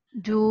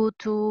due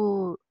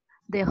to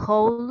the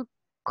whole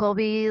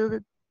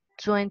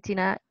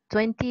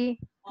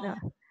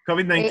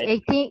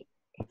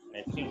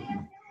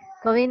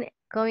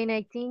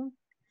COVID-19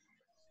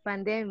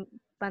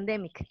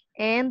 pandemic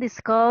and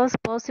discuss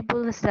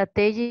possible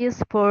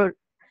strategies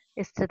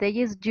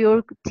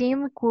your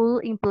team could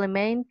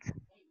implement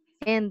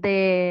and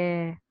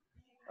the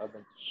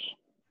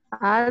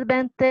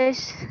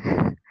advantage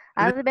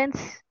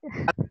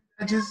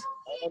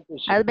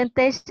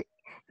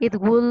it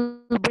will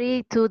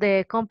bring to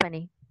the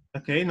company.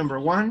 Okay, number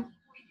one.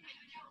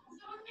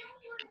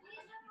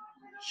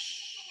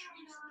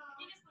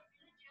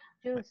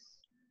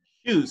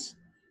 Shoes.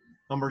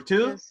 Number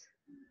two.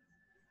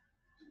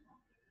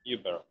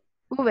 Uber.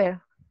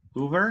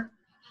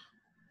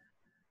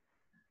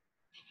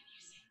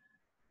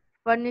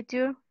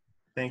 Furniture.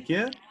 Thank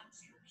you.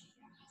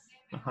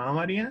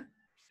 Maria.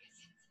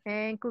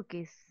 And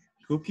cookies.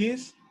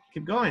 Cookies.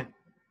 Keep going.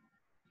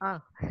 Oh.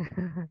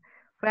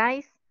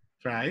 Fries.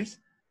 Fries.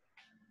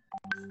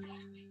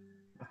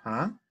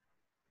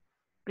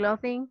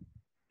 Clothing.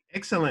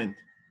 Excellent.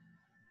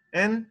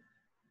 And?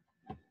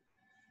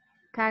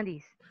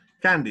 Candies.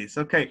 Candies.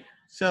 Okay.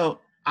 So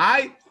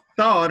I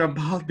thought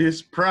about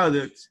these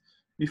products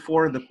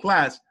before the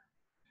class.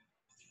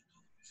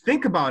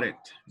 Think about it.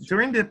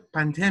 During the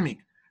pandemic,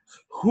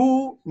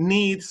 who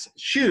needs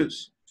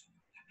shoes?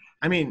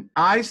 I mean,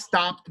 I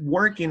stopped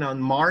working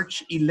on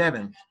March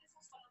 11th.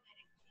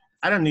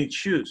 I don't need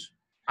shoes.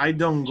 I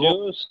don't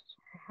go.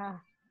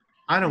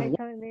 I don't.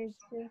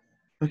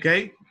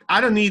 Okay.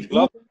 I don't need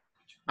Uber.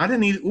 I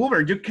don't need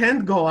Uber. You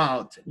can't go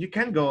out. You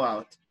can't go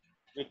out.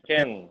 You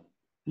can.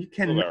 You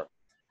can.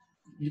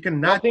 You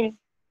cannot. Clothing.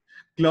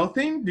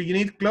 Clothing? Do you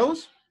need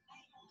clothes?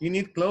 You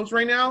need clothes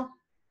right now?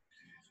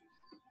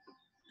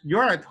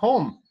 You're at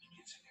home.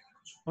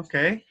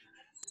 Okay.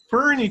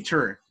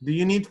 Furniture. Do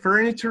you need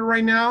furniture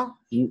right now?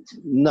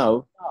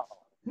 No.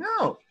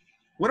 No.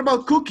 What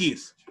about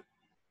cookies?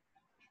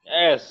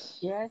 Yes.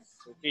 Yes.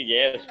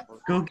 Yes.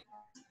 Cookies.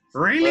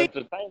 Really?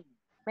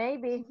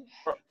 Maybe.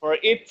 For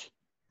it.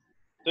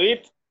 To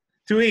eat.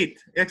 To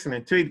eat.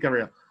 Excellent. To eat,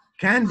 Gabriel.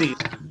 Candies.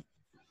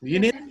 You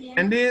need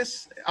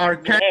candies? Or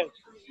candies?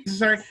 Yes.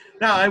 Sorry.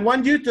 Now, I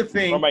want you to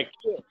think. For my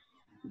kids.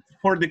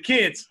 For the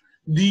kids.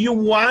 Do you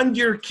want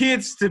your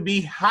kids to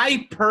be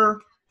hyper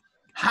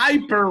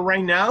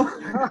right now?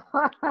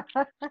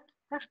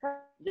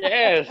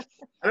 Yes.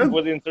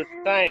 With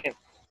entertain.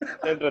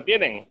 Se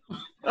entretienen.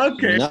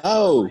 Okay.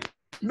 No.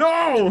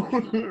 No.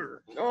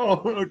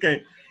 Oh,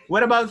 okay.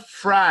 What about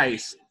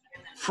fries?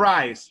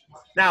 Fries.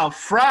 Now,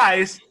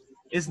 fries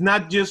is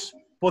not just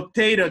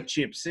potato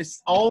chips.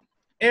 It's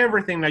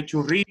everything like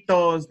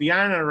churritos,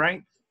 Diana,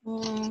 right?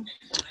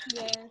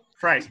 Yes.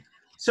 Fries.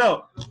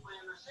 So,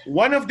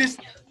 one of these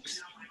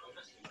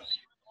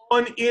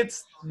on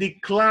its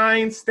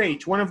decline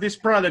stage, one of these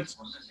products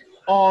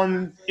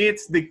on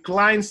its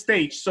decline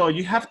stage. So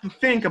you have to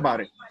think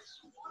about it.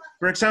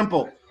 For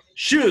example,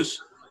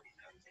 shoes.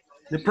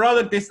 The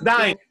product is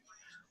dying.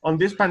 on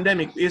this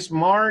pandemic is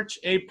March,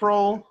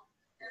 April.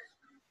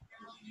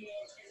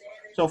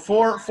 So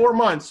four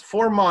months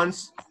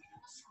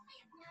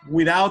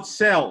without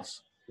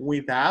sales,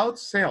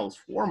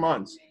 4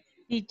 months.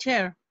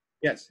 Teacher,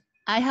 Yes.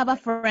 I have a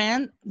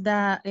friend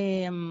that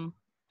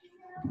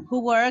who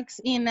works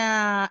in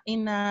a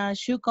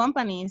shoe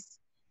companies,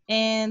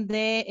 and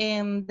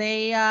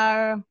they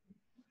are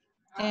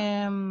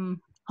home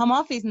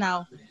office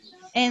now,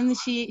 and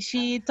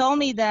she told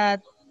me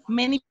that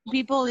many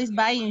people is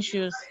buying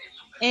shoes,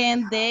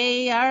 and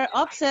they are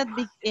upset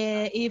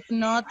if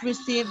not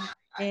receive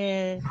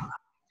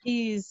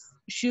his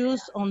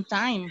shoes on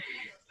time.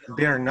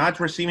 They're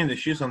not receiving the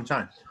shoes on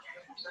time.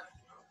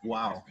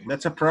 Wow,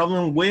 that's a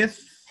problem with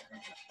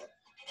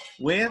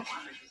But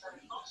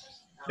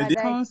I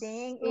think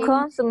it's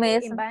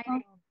Consumism.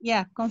 environment.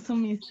 Yeah,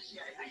 consumism.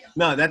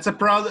 no, that's a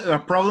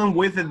problem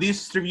with the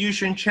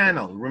distribution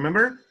channel.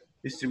 Remember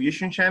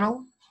distribution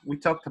channel? We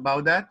talked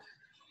about that.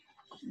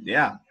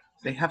 Yeah,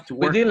 they have to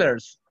With work.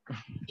 dealers.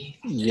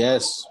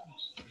 Yes.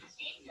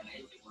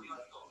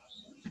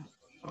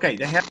 Okay,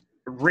 they have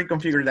to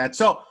reconfigure that.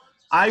 So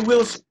I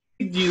will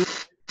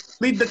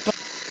split the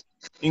class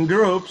in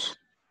groups,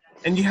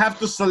 and you have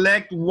to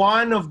select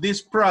one of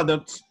these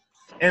products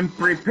and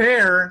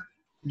prepare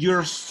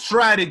your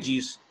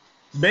strategies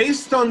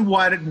based on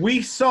what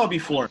we saw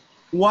before.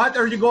 What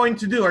are you going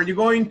to do? Are you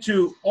going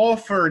to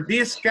offer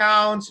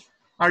discounts?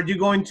 Are you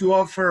going to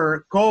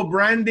offer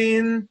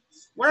co-branding?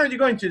 What are you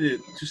going to do?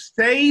 To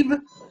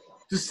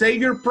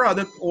save your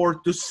product, or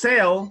to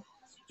sell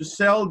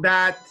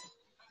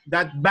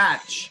that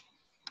batch.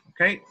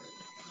 Okay,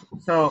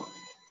 so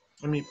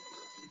let me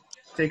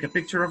take a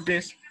picture of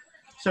this.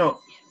 So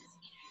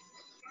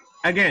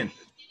again,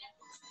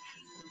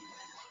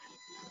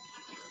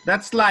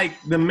 that's like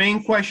the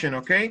main question.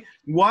 Okay,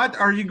 what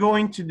are you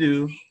going to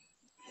do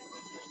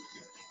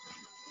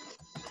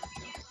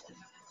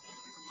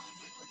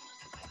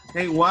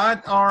okay,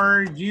 what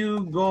are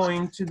you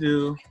going to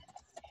do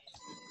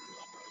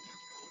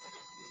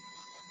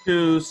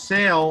to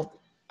sell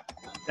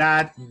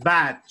that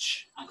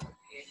batch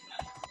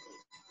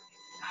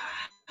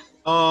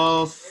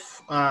of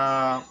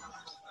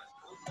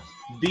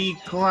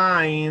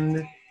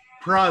declined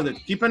product?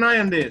 Keep an eye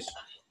on this.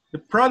 The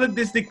product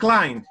is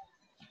declined.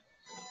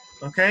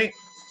 Okay,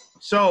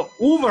 so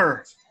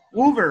Uber,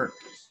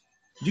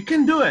 you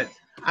can do it.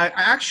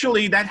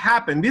 Actually, that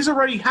happened. This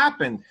already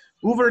happened.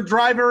 Uber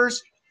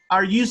drivers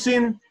are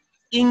using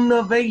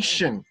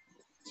innovation.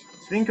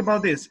 Think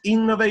about this: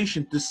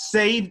 innovation to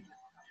save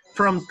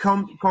from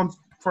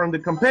the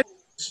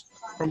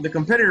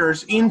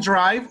competitors.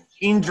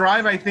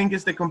 InDrive, I think,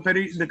 is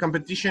the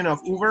competition of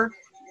Uber.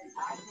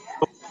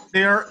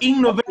 They are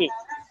innovating.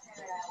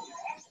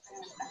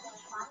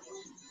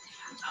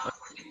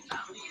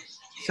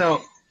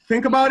 So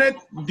think about it.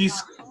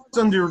 Discuss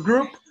on your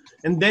group,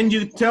 and then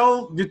you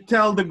tell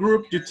the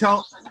group. You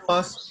tell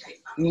us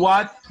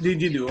what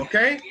did you do.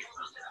 Okay.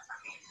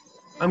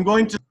 I'm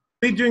going to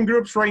split you in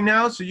groups right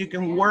now so you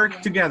can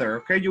work together.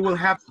 Okay. You will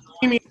have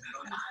 3 minutes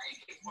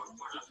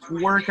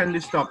to work on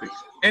this topic.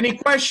 Any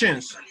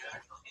questions?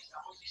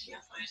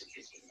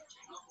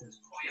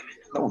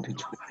 No,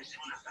 teacher.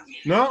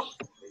 No?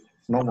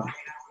 No more.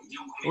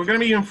 We're going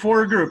to be in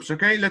 4 groups.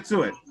 Okay. Let's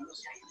do it.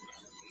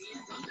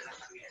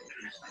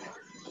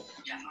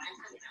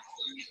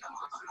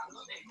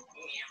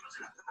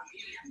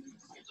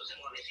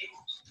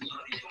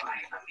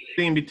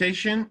 The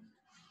invitation.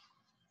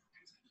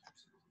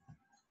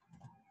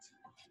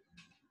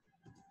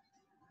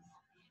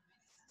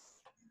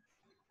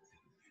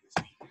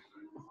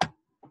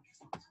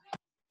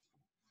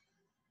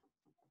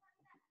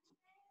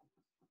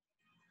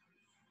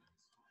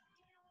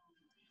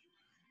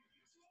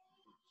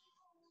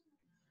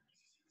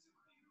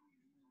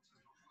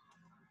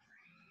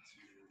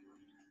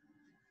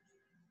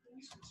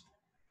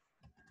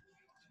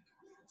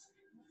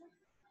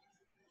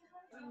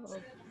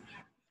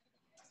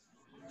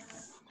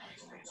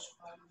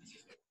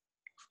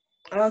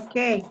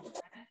 Okay.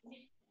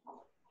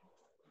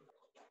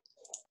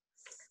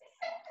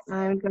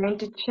 I'm going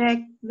to check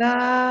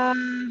the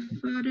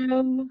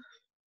photo.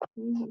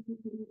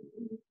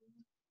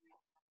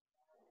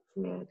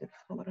 No, the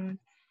photo.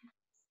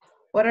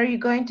 What are you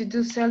going to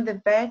do? Sell the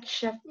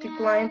batch of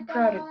declined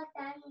product.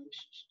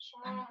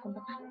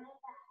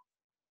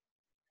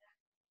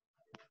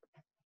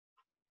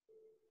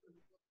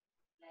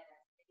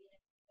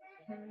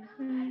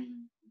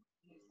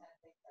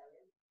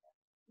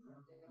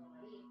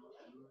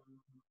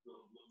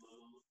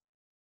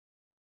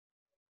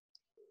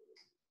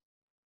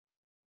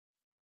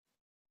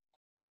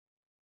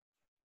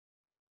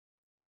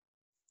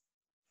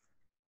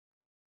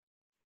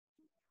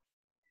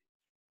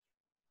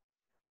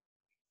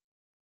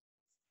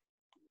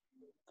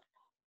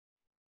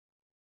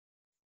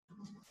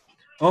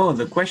 Oh,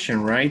 the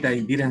question, right? I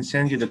didn't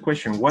send you the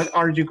question. What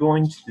are you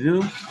going to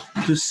do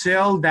to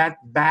sell that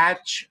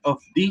batch of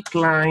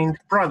declined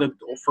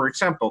product? For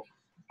example,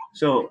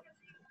 so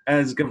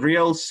as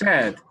Gabriel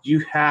said,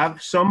 you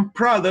have some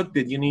product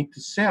that you need to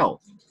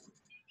sell.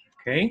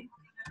 Okay.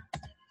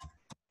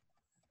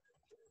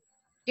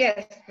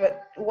 Yes,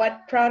 but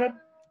what product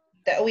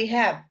that we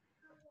have?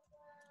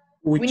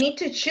 We need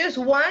to choose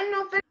one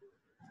of it.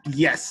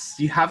 Yes,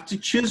 you have to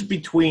choose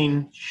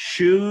between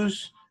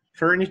shoes,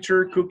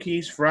 furniture,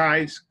 cookies,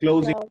 fries,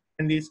 clothing,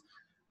 candies,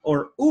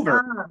 or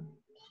Uber.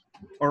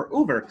 Or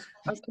Uber.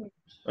 Okay.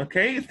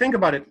 Okay, think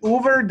about it.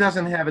 Uber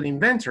doesn't have an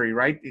inventory,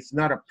 right? It's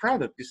not a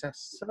product, it's a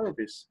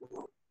service.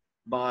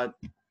 But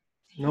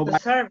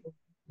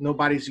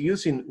nobody's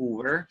using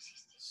Uber.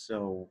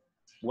 So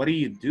what do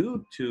you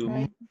do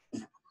to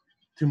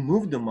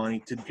move the money,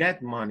 to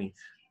get money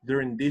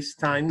during this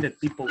time that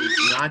people is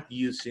not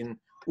using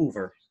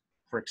Uber,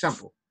 for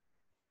example?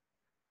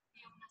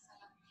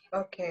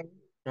 Okay.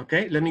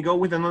 Okay, let me go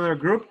with another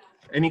group.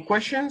 Any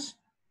questions?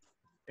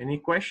 Any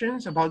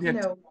questions about the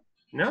activity?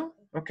 No?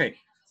 Okay,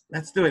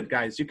 let's do it,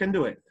 guys. You can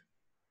do it.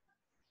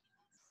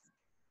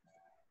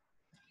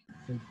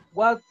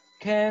 What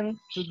can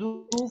to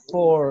do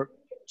for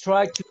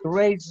try to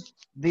raise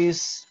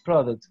this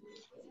product?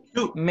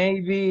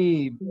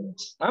 Maybe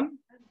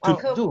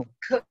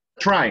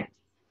try.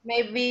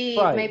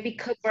 Maybe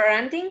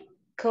co-branding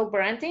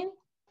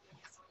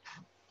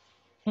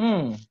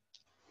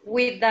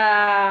with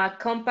the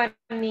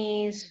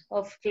companies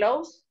of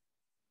clothes.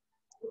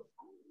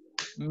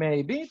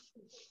 Maybe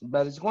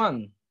that is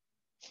one.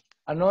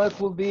 Another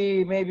could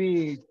be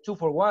maybe 2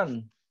 for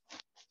 1.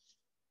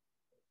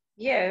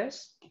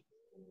 Yes.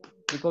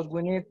 Because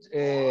we need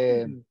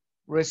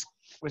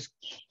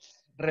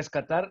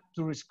rescatar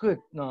to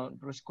rescue. No,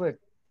 rescue.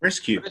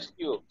 Rescue.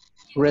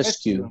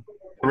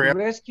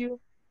 Rescue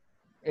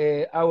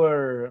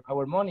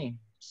our money.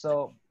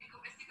 So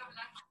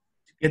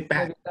get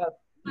back.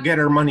 Get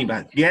our money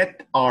back.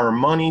 Get our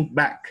money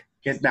back.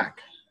 Get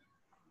back.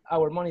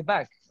 Our money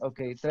back.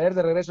 Okay. Traer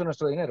de regreso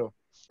nuestro dinero.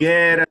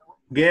 Get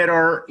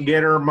our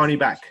money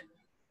back.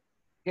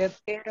 Get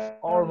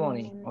our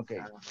money. Okay.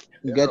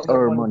 Get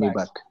our money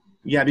back.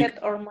 Yeah.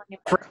 Get our money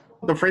back.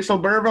 The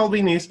phrasal verb,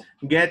 Alvin, is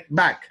get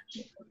back.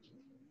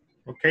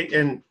 Okay,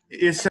 and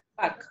it's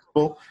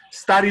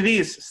study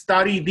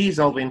this,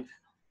 Alvin.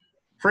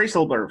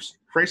 Phrasal verbs.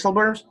 Phrasal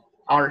verbs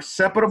are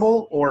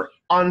separable or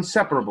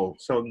unseparable.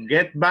 So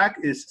get back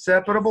is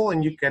separable,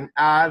 and you can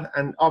add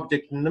an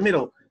object in the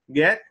middle.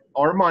 Get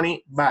our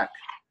money back.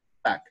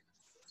 Back.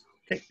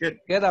 Okay, good.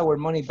 Get our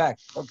money back.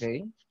 Okay.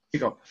 Here you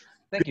go.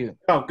 Thank you.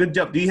 Oh, good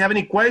job. Do you have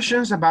any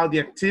questions about the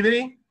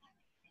activity?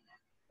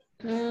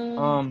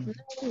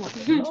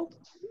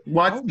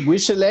 What? We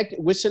select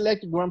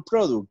one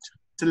product.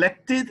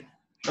 Selected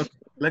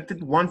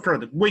one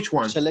product. Which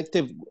one?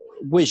 Selected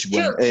which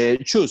one?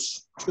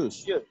 Choose.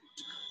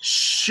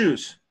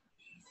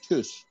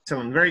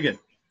 Excellent. Very good.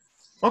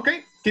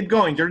 Okay, keep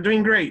going. You're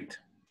doing great.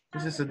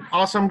 This is an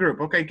awesome group.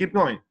 Okay, keep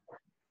going.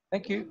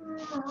 Thank you.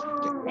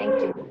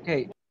 Thank you.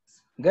 Okay,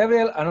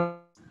 Gabriel.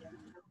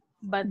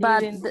 But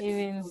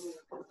even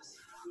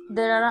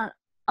there are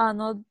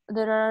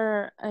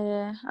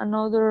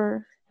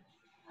another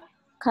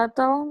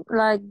catalog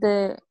like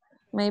the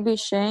maybe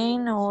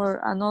Shane or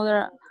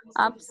another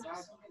apps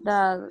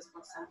that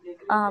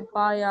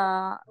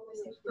buy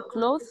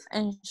clothes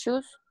and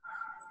shoes.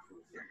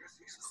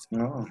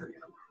 No.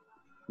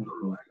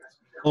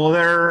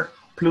 Other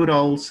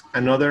plurals,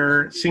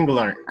 another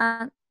singular.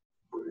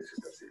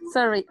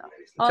 Sorry,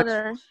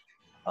 other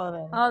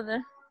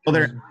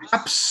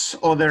apps,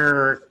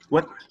 other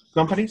what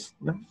companies?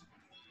 No?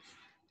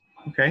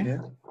 Okay.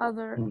 Yeah.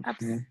 Other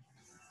apps.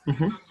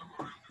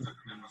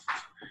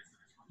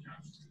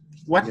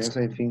 Yes,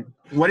 I think.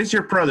 What is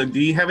your product? Do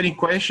you have any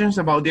questions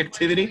about the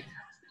activity?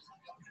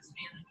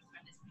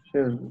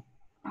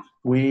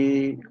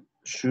 We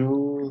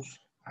choose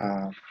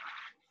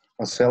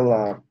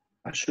sell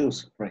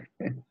shoes, right?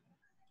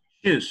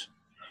 Shoes.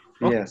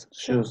 Yes,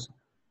 shoes.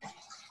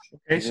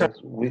 Okay, so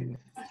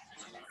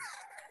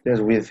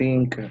we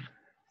think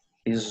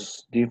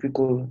it's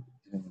difficult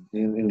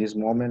in this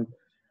moment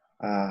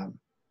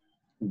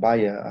buy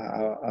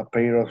a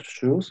pair of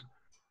shoes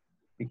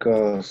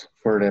because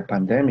for the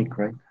pandemic,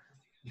 right?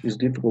 It's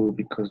difficult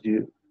because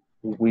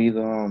we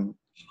don't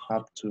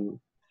have to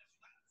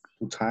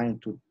time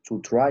to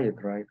try it,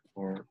 right?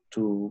 Or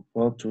to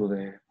go to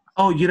the.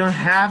 Oh, you don't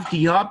have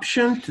the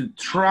option to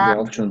try. The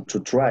option to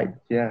try,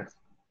 yeah.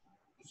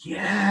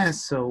 Yeah,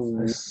 so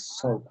it's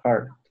so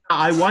hard.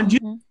 I want you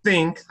to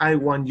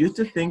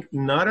think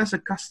not as a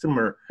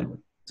customer,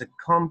 as a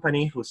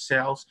company who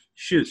sells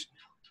shoes.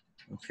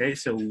 Okay,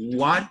 so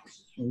what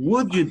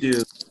would you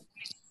do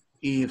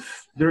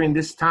if during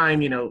this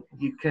time, you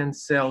can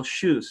sell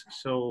shoes?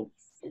 So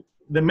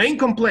the main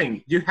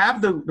complaint, you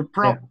have the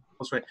problem,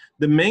 right?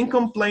 The main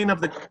complaint of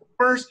the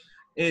customers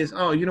is,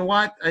 oh, you know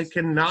what? I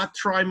cannot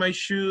try my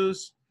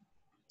shoes.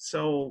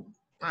 So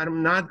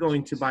I'm not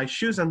going to buy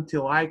shoes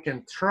until I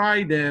can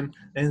try them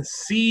and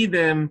see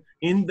them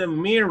in the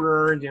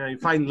mirror.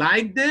 If I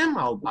like them,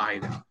 I'll buy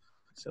them.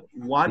 So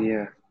what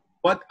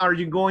are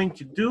you going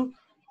to do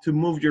to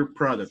move your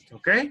product?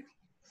 Okay.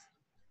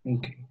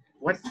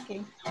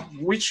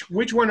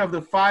 Which one of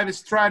the 5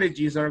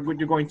 strategies are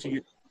you going to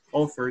use?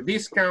 Offer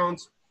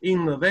discounts,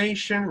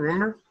 innovation,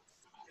 remember?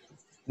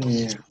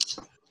 Yeah.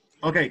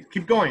 Okay,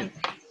 keep going.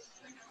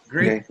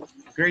 Great, Okay.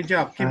 great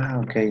job. Keep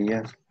Okay,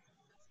 yes.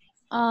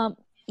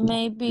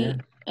 Maybe Yeah.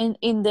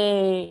 in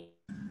the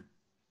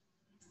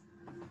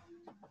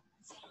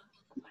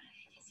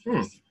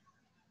Hmm.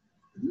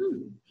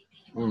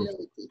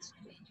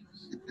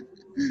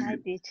 I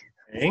teach.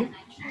 Okay.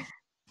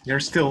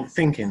 You're still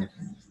thinking.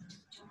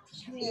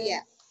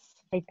 Yeah.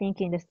 I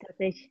think in the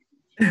strategy.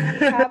 I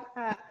have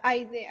an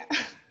idea.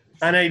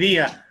 An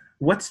idea.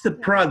 What's the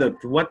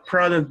product? What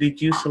product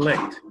did you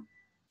select?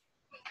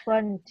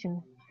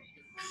 Furniture.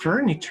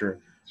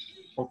 Furniture.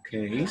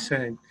 Okay,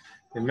 so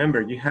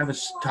remember, you have a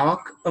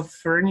stock of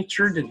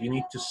furniture that you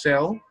need to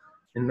sell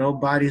and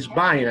nobody's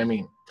buying. I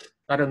mean,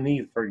 I don't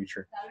need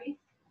furniture.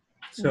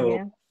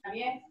 So,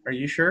 Yeah. are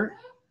you sure?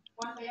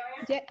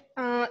 Yeah.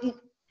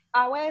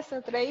 Our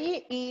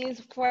strategy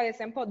is, for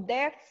example,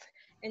 desks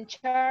and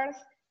chairs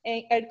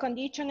and air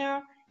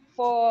conditioner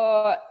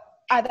for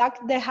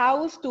adapt the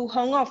house to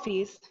home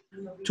office.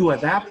 To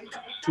adapt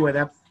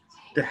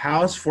the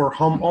house for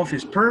home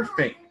office.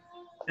 Perfect.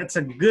 That's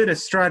a good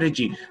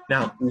strategy.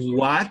 Now,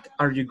 what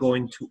are you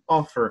going to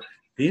offer?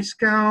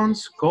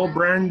 Discounts,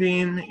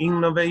 co-branding,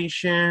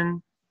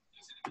 innovation?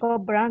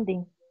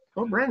 Co-branding.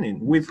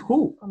 Co-branding with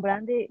who?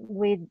 Co-branding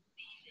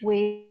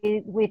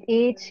with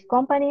each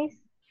companies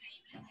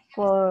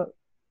for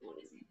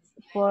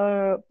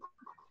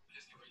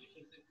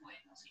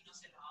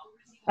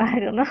I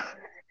don't know.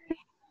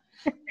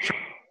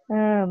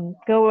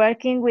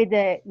 Co-working with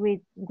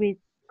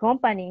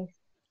companies.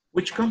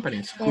 Which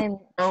companies? And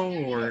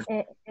Or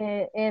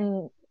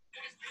and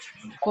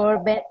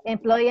for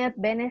employee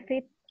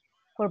benefit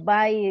for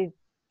buy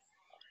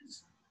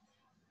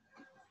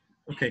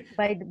okay.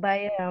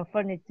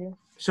 Furniture.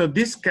 So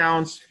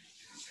discounts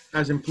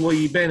as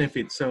employee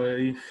benefits. So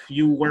if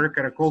you work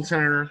at a call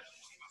center,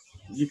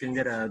 you can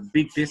get a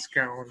big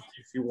discount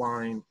if you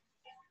want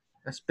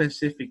a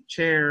specific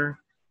chair.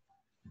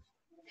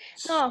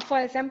 No,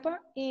 for example,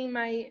 in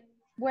my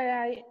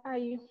where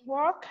I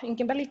work in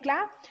Kimberly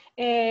Clark,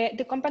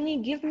 the company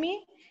gives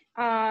me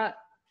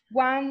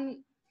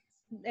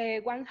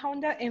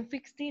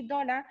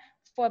 $150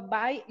 for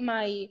buy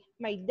my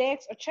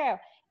desk or chair,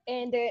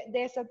 and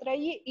the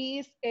strategy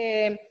is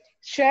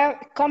share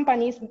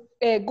companies,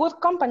 good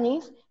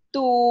companies,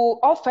 to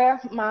offer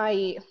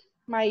my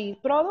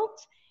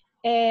products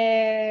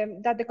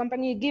that the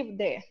company give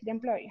the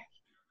employee.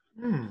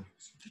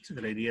 That's a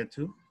good idea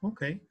too.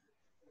 Okay.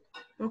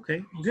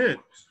 Okay, good.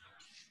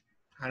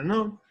 I don't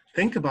know.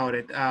 Think about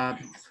it.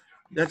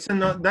 That's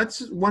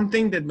one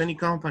thing that many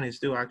companies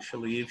do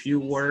actually. If you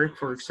work,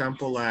 for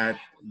example, at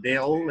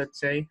Dell, let's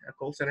say, a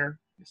call center,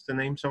 just to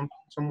name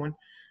someone.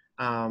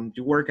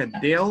 You work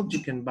at Dell, you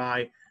can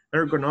buy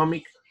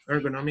ergonomic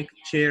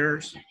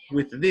chairs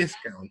with a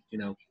discount, you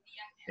know,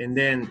 and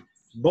then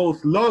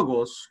both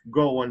logos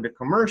go on the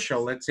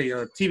commercial. Let's say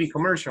a TV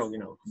commercial, you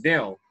know,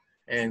 Dell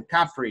and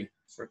Capri,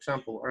 for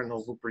example. I don't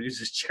know who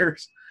produces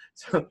chairs,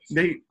 so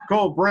they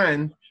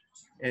co-brand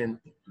and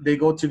they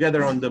go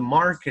together on the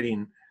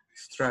marketing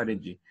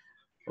strategy.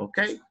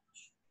 Okay,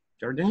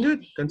 Jordan,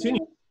 good.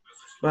 Continue,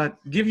 but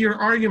give your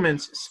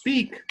arguments.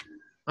 Speak.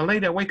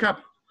 Aleida, wake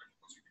up.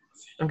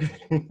 Okay.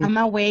 I'm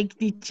awake,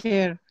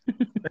 teacher.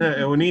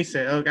 Eunice.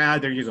 Okay,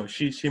 there you go.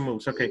 She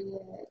moves. Okay.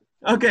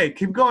 Okay,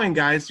 keep going,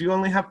 guys. You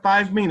only have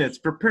 5 minutes.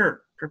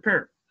 Prepare.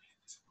 Okay.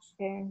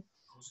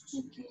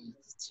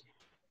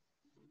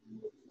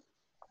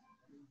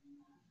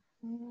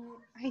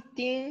 I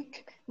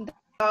think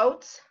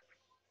doubts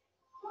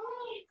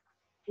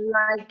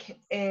like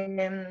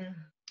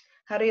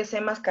how do you say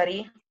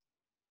mascarilla?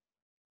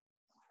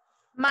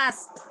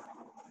 Mask.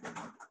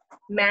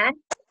 Mask.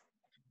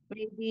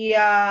 Maybe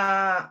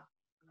a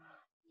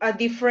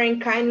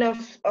different kind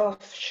of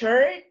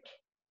shirt,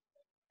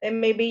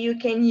 and maybe you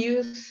can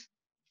use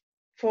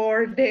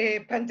for the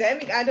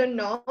pandemic. I don't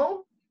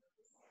know.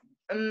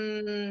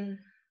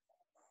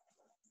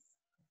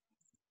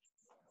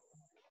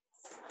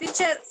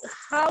 Teacher,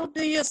 how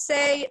do you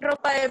say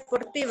ropa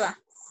deportiva?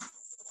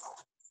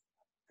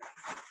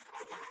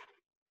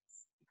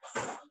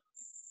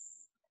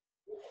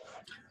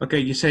 Okay,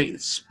 you say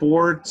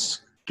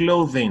sports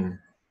clothing.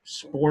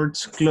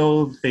 Sports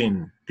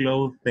clothing.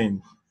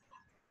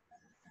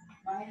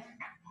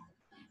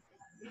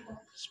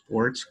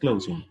 Sports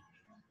clothing.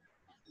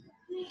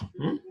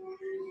 Hmm?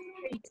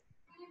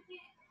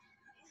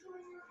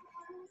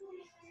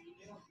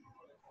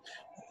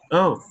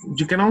 Oh,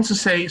 you can also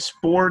say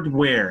sport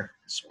wear.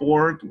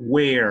 Sport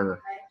wear.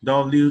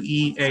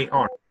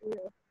 W-E-A-R.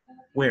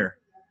 Where?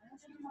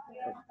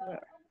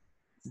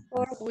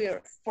 Or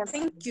wear.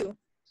 Thank you.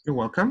 You're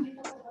welcome.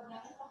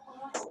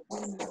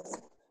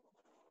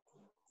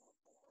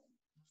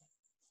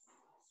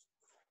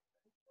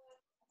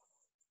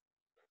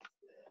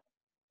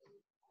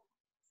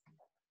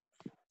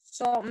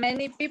 So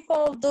many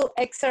people do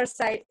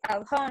exercise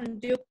at home.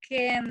 You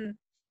can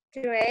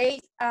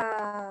create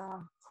a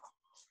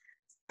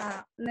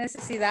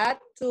necesidad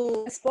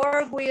to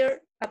sport wear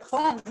at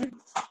home.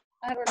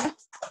 I don't know.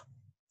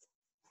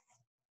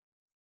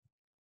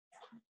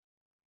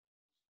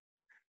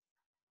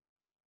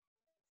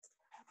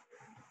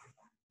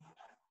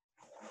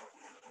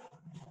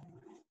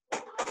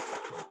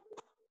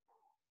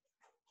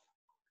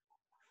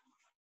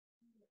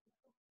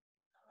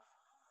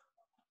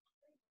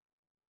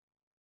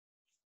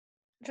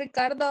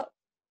 Ricardo.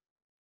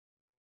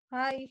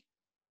 Hi.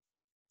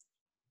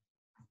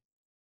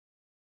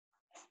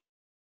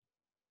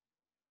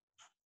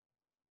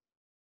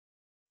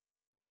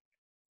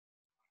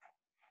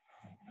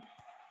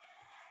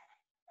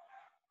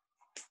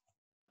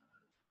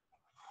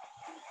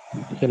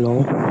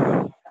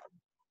 Hello.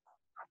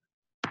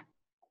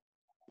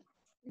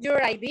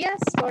 Your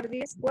ideas for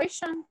this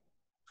question?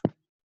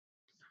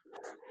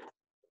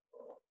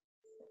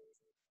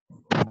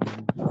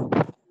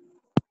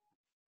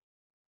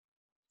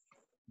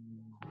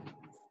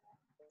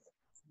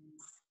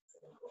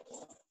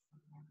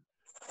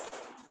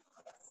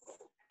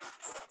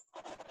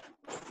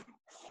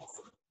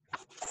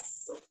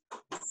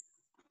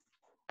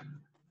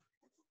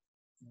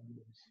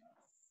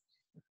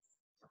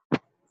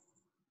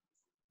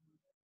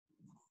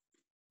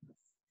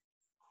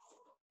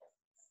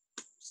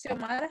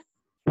 Xiomara?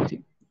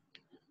 Sí.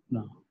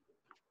 No.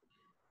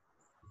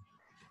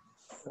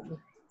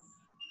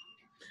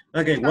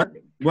 Okay,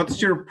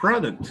 what's your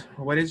product?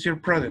 What is your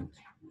product?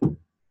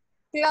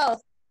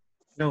 Clothes.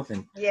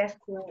 Clothing. Yes.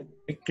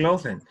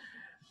 Clothing.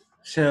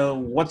 So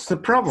what's the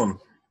problem?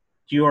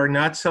 You are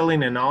not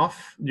selling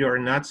enough. You are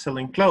not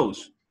selling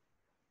clothes.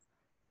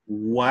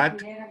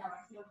 What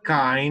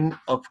kind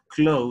of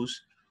clothes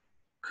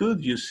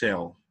could you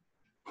sell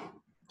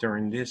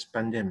during this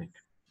pandemic?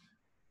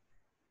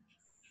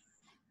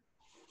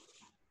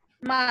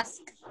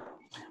 Mask.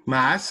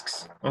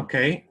 Masks.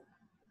 Okay.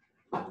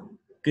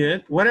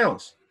 Good. What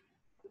else?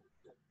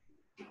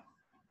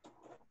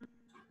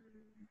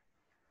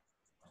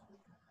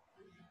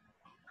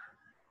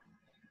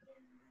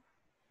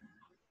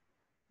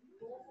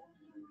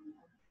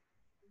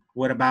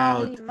 What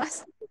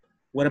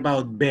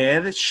about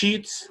bed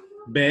sheets?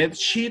 Bed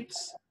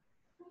sheets?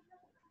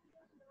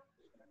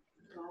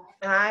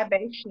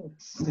 Bed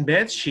sheets.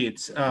 Bed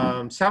sheets,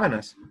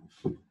 sábanas.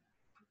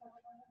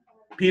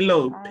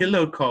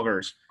 Pillow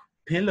covers.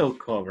 Pillow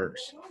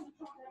covers.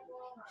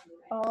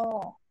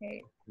 Oh,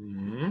 okay.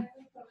 Mm-hmm.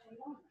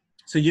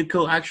 So you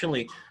could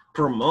actually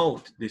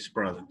promote this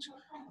product.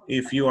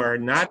 If you are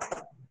not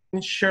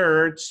selling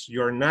shirts,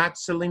 you're not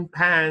selling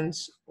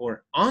pants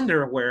or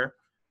underwear,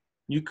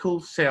 you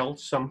could sell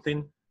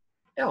something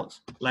else,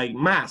 like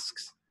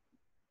masks.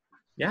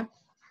 Yeah?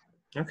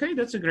 Okay,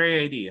 that's a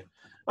great idea.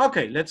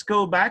 Okay, let's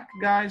go back,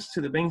 guys,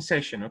 to the main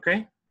session,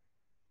 okay?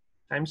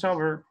 Time's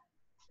over.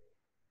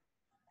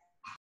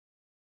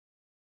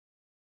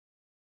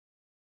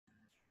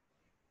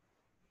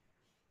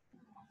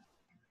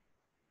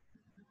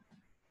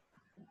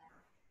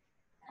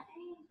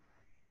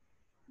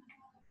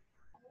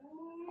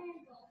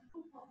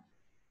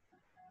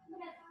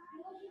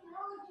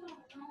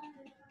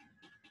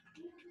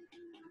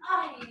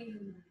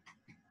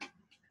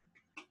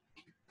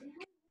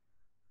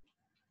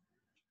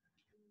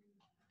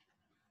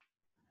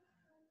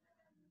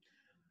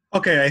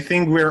 Okay, I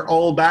think we're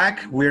all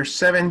back. We're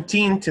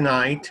 17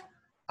 tonight.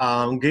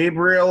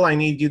 Gabriel, I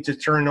need you to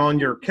turn on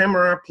your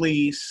camera,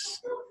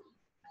 please.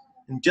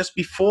 And just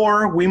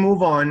before we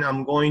move on,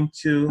 I'm going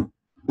to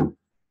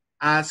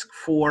ask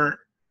for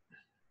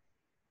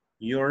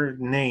your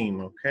name,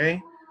 okay?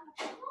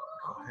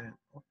 Go ahead and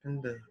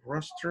open the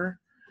roster.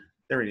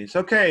 There it is.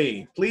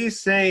 Okay,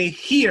 please say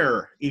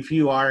here if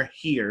you are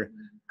here.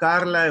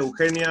 Carla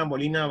Eugenia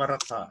Molina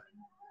Barraza.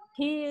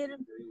 Here.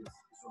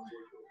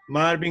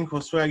 Marvin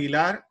Josué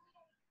Aguilar.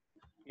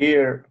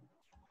 Here.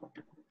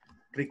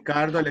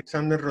 Ricardo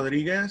Alexander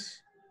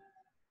Rodríguez.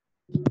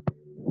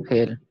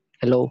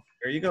 Hello.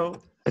 There you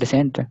go.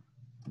 Presente.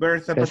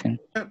 Bertha Present.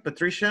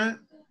 Patricia.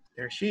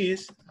 There she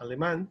is.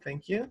 Alemán,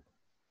 thank you.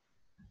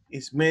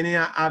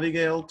 Ismenia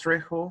Abigail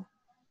Trejo.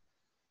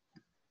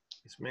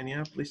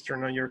 Ismenia, please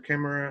turn on your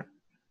camera.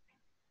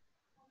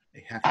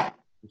 I have to.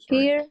 I'm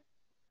sorry. Here.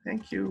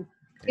 Thank you.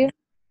 Here.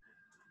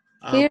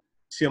 Here.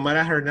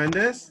 Xiomara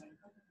Hernandez.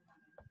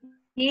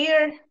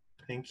 Here.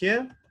 Thank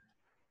you.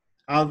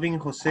 Alvin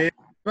Jose.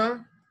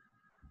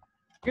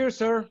 Here,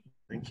 sir.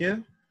 Thank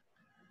you.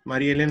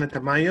 María Elena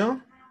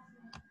Tamayo.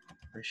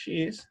 There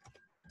she is.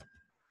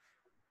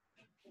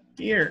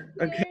 Here.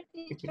 Okay.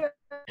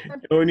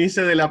 Eunice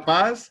de la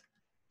Paz.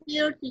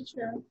 Here,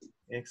 teacher.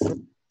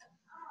 Excellent.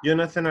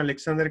 Jonathan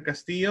Alexander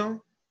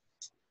Castillo.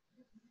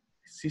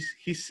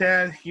 He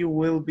said he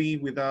will be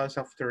with us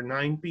after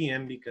 9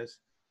 p.m. because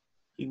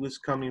he was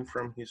coming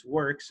from his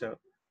work, so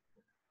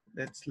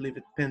let's leave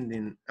it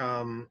pending.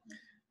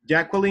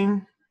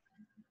 Jacqueline.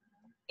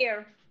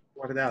 Here.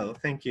 Guardado,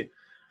 thank you.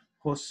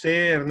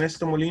 Jose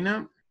Ernesto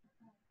Molina.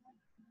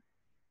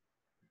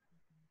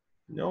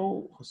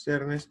 No, Jose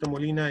Ernesto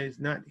Molina is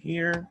not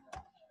here.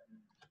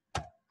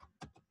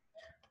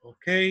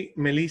 Okay,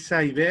 Melissa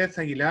Ivez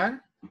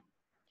Aguilar.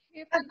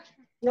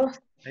 No.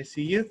 I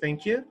see you,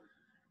 thank you.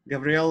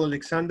 Gabriel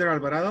Alexander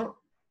Alvarado.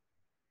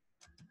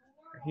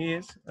 There he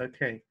is,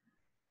 okay.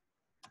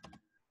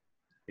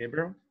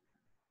 Gabriel.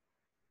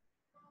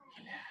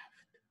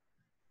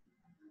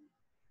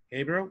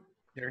 Gabriel,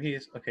 there he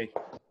is, okay.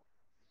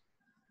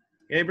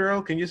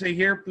 Gabriel, can you say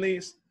here,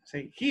 please?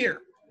 Say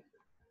here.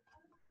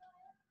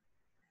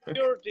 Okay.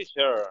 Your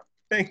teacher.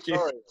 Thank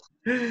you.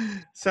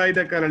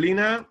 Saida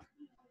Carolina.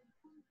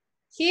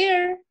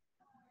 Here.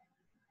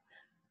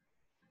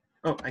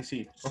 Oh, I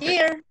see. Okay.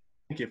 Here.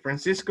 Thank you.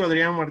 Francisco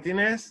Adrián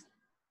Martinez.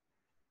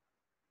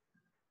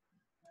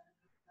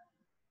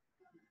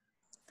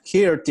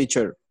 Here,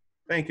 teacher.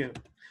 Thank you.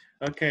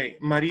 Okay.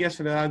 María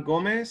Soledad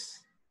Gómez.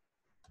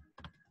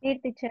 Here,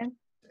 teacher.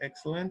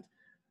 Excellent.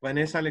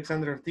 Vanessa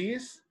Alexandra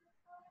Ortiz.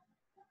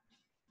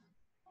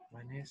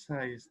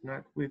 Vanessa is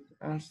not with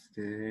us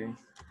today.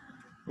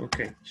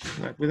 Okay, she's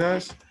not with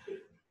us.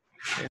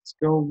 Let's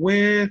go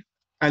with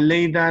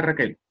Aleida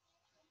Raquel.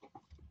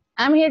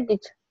 I'm here,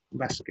 teacher.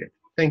 Basket.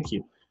 Thank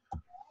you.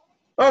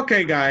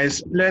 Okay,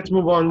 guys, let's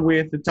move on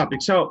with the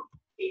topic. So,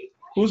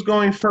 who's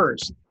going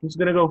first? Who's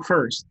gonna go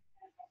first?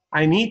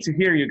 I need to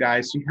hear you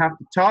guys. You have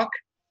to talk.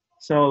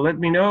 So let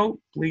me know,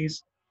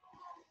 please.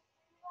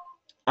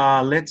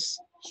 Let's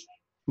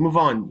move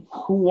on.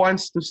 Who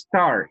wants to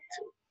start?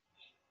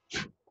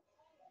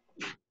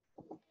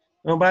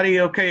 Nobody?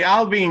 Okay,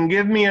 Alvin,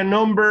 give me a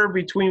number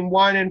between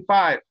 1 and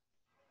 5.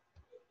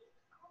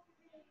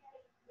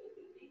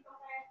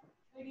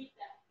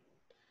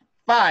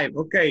 5,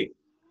 okay,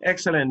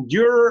 excellent.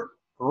 You're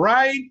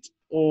right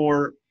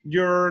or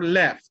your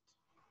left?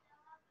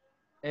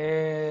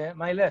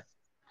 My left.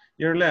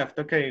 Your left,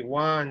 okay.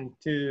 1,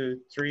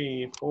 2,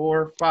 3,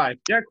 4, 5.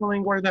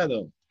 Jacqueline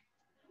Guardado.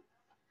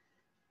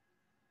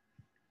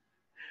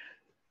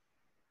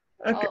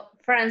 Okay. Oh,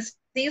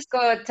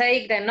 Francisco,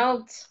 take the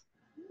notes.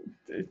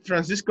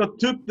 Francisco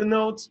took the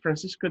notes.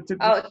 Francisco took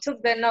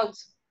took the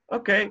notes.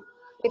 Okay.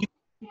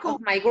 Of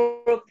my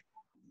group.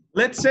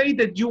 Let's say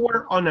that you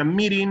were on a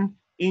meeting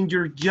in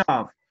your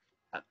job.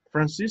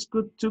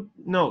 Francisco took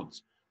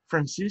notes.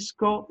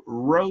 Francisco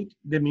wrote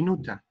the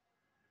minuta.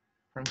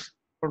 Francisco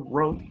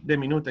wrote the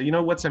minuta. You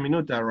know what's a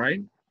minuta,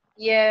 right?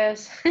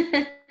 Yes.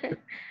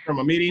 From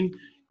a meeting.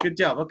 Good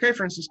job. Okay,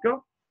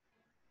 Francisco.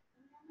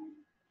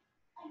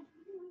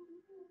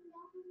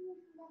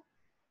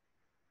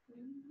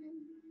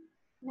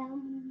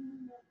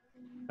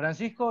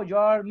 Francisco, you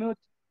are mute.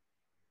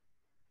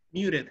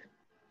 Muted.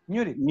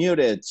 Muted.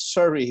 Muted,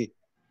 sorry.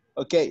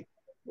 Okay.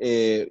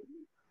 We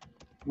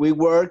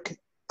work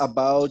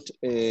about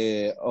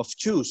of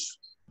shoes.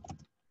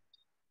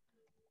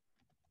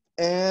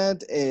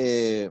 And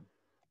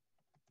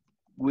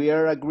we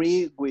are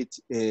agree with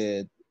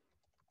the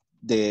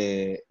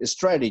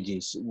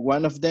strategies.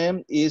 One of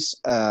them is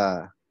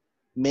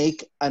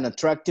make an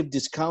attractive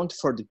discount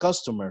for the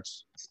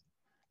customers.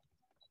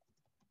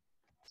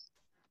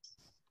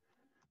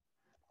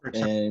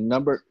 And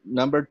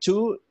number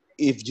 2,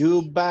 if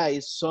you buy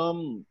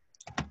some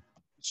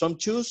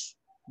shoes,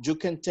 you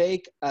can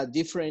take a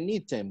different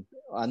item,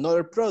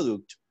 another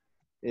product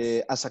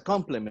as a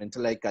complement,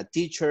 like a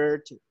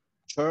t-shirt,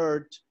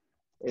 shirt,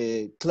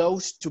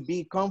 clothes to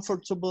be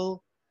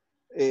comfortable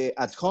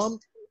at home,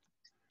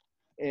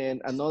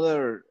 and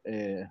another.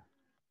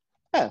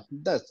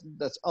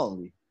 That's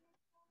only.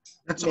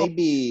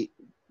 Maybe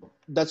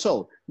that's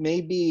all.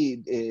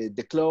 Maybe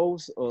the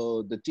clothes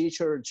or the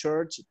t-shirt,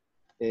 shirts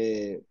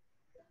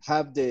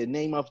have the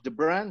name of the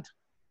brand.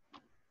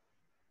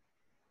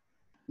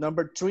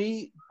 Number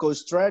 3,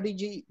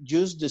 co-strategy,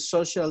 use the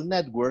social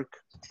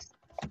network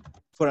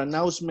for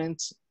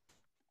announcements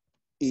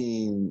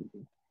in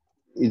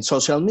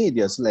social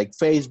medias like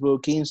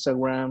Facebook,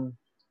 Instagram,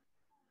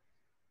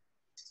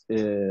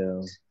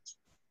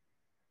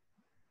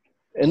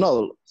 and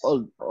all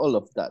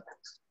of that.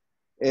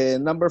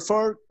 Number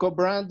 4,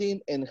 co-branding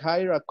and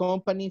hire a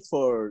company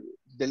for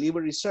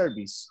delivery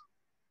service.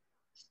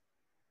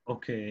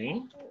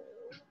 Okay.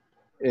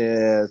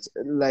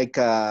 Like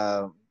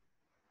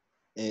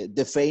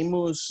the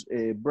famous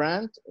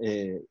brand,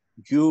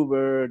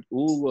 Hubert,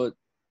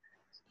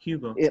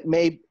 Hugo.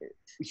 Maybe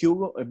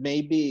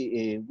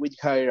we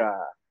hire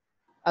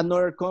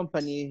another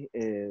company.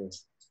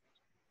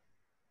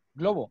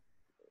 Globo.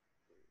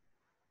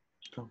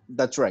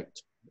 That's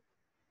right.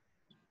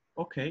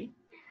 Okay.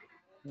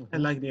 I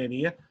like the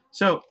idea.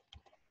 So,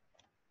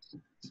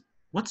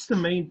 what's the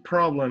main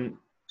problem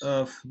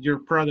of your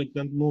product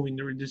not moving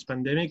during this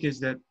pandemic? Is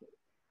that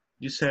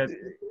you said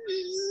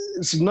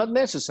it's not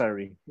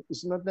necessary.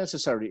 It's not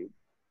necessary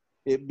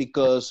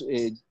because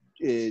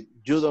you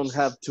don't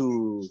have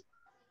to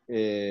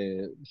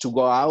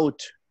go out.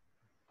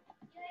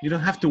 You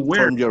don't have to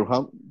wear from your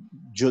home.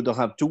 You don't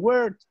have to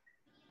wear it.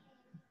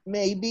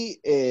 Maybe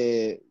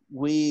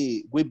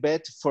we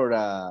bet for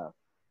a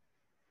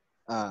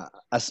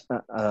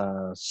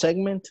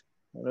segment.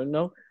 I don't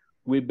know.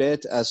 We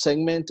bet a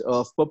segment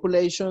of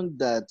population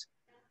that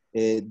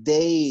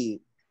they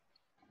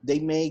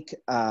make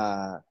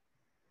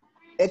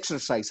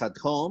exercise at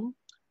home,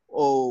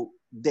 or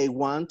they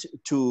want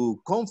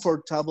to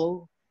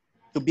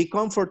be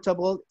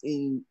comfortable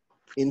in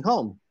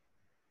home.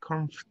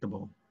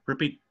 Comfortable.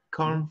 Repeat.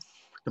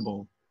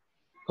 Comfortable.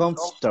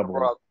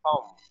 Comfortable.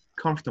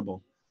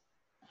 Comfortable.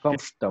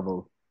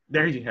 Comfortable.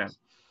 There you have.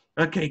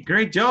 Okay,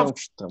 great job.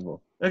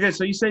 Comfortable. Okay,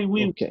 so you say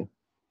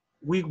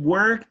we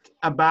worked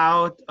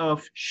about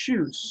of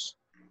shoes.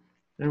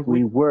 And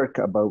we work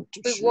about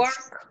we shoes.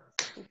 work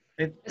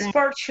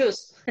Sport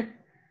shoes.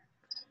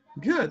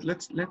 Good.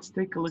 Let's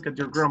take a look at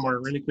your grammar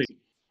really quick.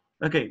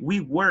 Okay, we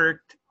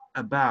worked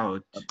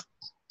about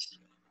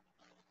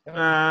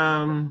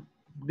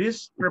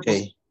this purpose.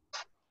 Okay.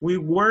 We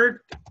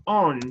worked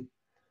on.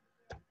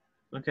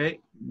 Okay.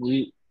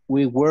 We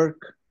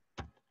work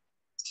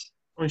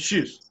on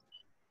shoes.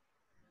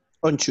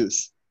 On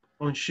shoes.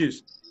 On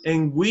shoes.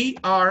 And we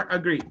are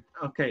agreed.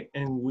 Okay,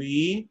 and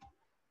we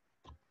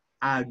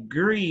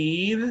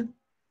agreed.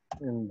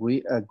 And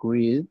we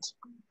agreed.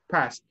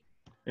 Past.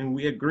 And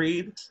we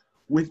agreed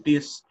with the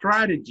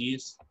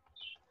strategies.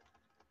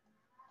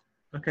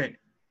 Okay.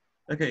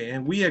 Okay,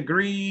 and we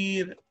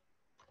agreed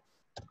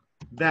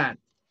that.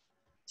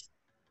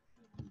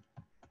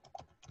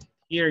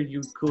 Here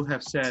you could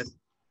have said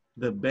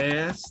the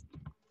best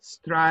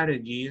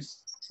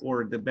strategies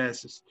or the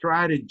best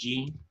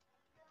strategy.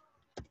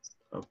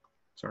 Oh,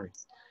 sorry.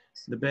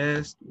 The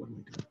best, what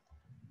am I doing?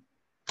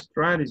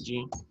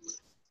 Strategy.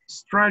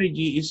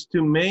 Strategy is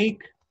to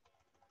make,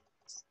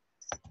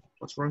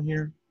 what's wrong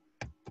here?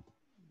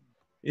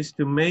 Is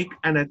to make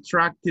an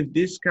attractive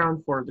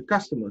discount for the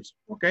customers,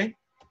 okay?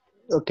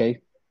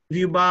 Okay. If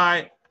you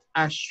buy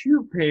a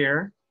shoe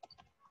pair,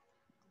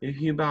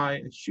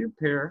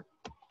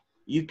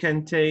 you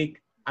can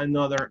take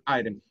another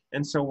item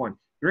and so on.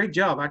 Great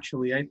job,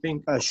 actually. I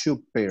think a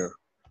shoe pair.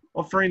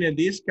 Offering a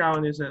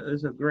discount is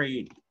a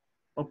great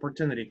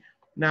opportunity.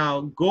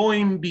 Now,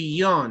 going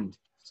beyond.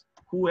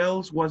 Who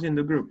else was in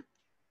the group?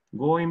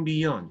 Going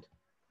beyond.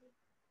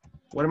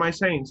 What am I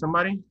saying?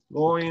 Somebody?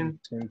 Going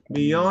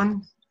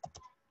beyond.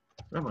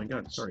 Oh my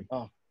God, sorry.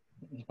 Oh.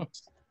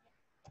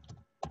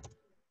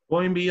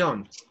 Going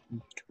beyond.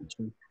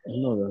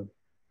 Another.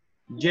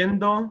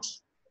 Yendo.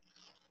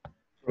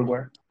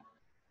 Forward.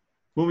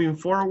 Moving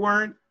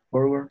forward.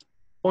 Forward.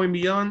 Going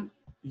beyond.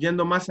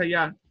 Yendo más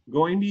allá.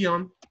 Going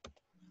beyond.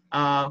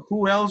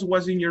 Who else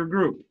was in your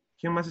group?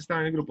 ¿Quién más estaba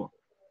en el grupo?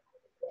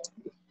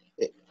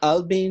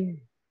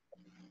 Alvin.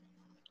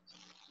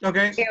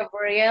 Okay.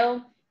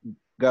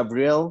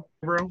 Gabriel.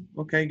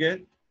 Okay,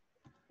 good.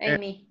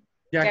 Amy.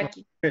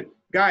 Jackie. Good.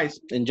 Guys.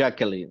 And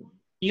Jacqueline.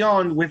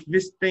 Beyond with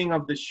this thing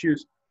of the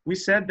shoes. We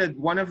said that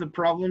one of the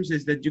problems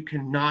is that you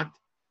cannot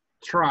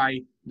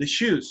try the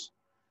shoes.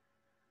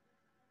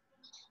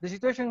 The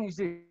situation is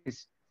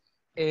this.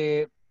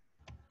 The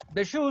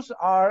shoes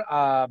are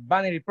a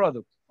vanity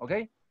product,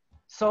 okay?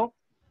 So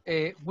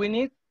we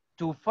need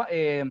to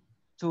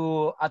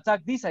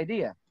attack this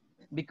idea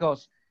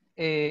because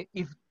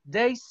if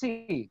they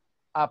see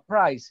a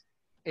price,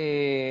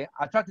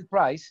 attractive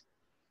price,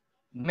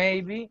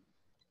 maybe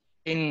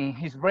in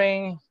his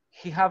brain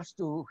he have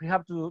to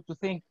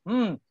think,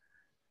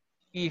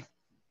 if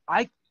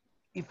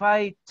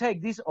I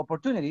take this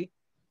opportunity,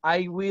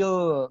 I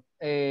will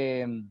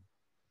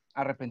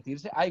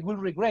arrepentirse. I will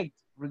regret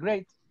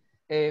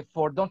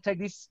for don't take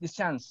this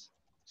chance.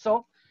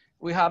 So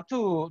we have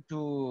to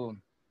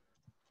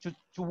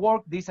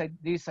work this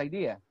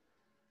idea.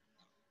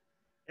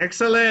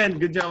 Excellent.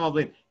 Good job,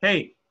 Alvin.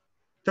 Hey,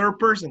 third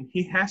person.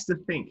 He has to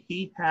think.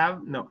 He has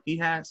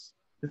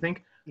to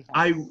think.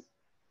 I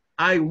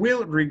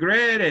will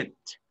regret it.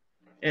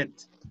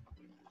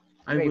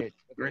 I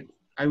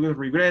will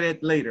regret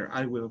it later.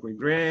 I will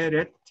regret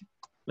it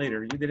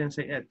later. You didn't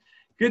say it.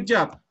 Good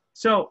job.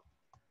 So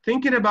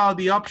thinking about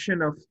the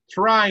option of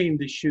trying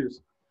the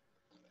shoes,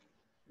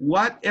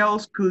 what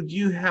else could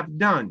you have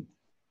done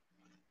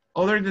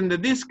other than the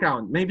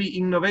discount? Maybe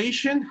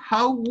innovation.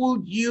 How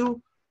would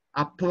you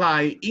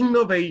apply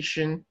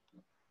innovation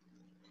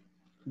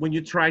when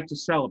you try to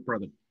sell a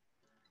product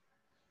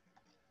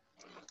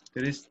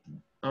that is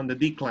on the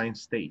decline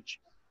stage?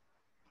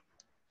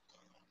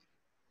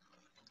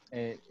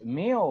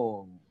 Me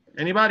or?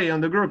 Anybody on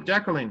the group?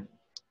 Jacqueline,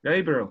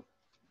 Gabriel,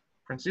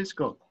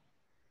 Francisco.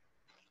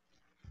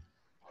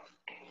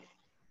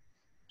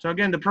 So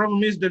again, the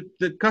problem is that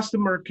the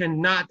customer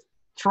cannot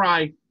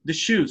try the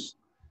shoes.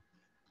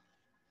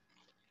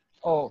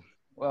 Oh,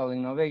 well,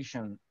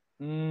 innovation.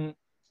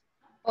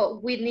 Oh,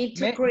 we need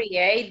to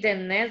create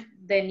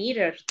the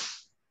needers,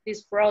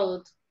 this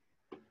product.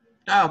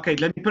 Okay,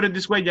 let me put it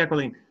this way,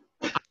 Jacqueline.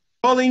 I'm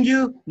calling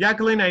you,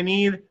 Jacqueline, I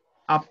need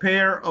a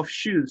pair of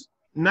shoes.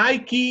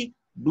 Nike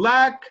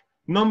black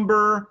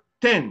number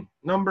 10,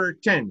 number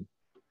 10.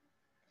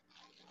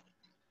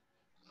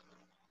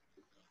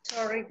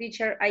 Sorry,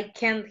 teacher, I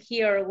can't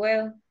hear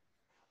well.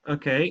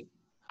 Okay,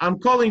 I'm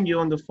calling you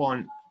on the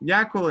phone.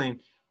 Jacqueline,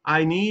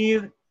 I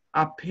need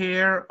a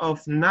pair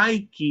of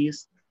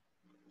Nikes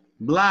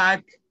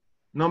black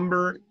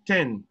number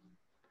 10.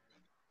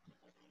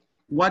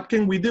 What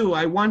can we do?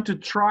 I want to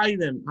try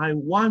them. I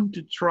want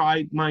to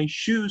try my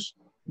shoes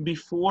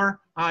before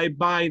I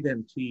buy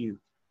them to you.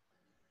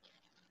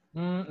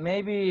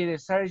 Maybe the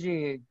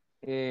strategy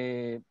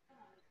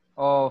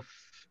of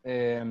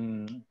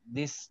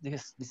this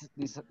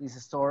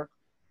store,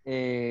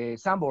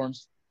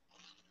 Sanborns,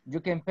 you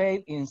can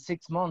pay in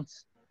 6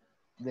 months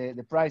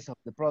the price of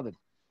the product.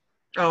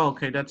 Oh,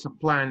 okay, that's a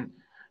plan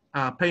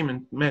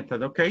payment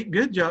method. Okay,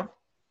 good job.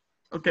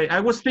 Okay,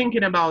 I was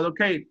thinking about,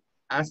 okay,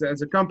 as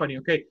a company,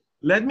 okay,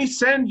 let me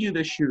send you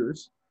the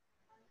shoes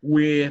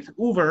with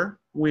Uber,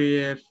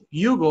 with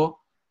Hugo.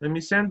 Let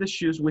me send the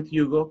shoes with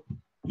Hugo.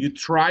 You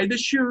try the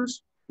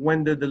shoes.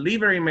 When the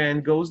delivery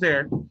man goes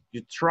there,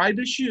 you try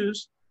the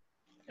shoes.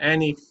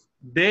 And if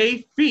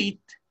they fit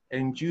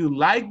and you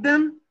like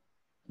them,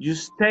 you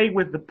stay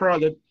with the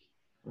product,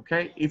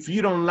 okay? If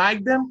you don't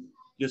like them,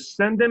 you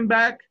send them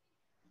back.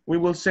 We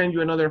will send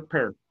you another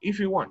pair if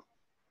you want.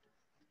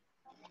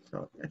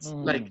 So it's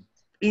like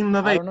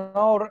innovate.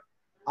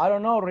 I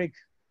don't know, Rick.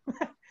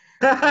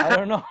 I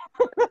don't know.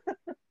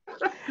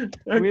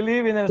 We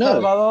live in El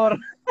Salvador.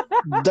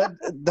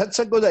 That's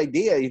a good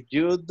idea. If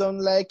you don't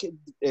like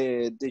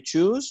the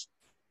shoes,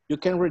 you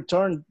can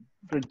return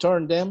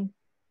them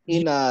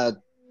in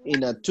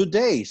 2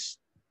 days.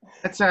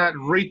 That's a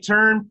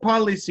return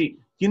policy.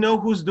 You know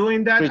who's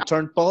doing that?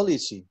 Return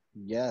policy,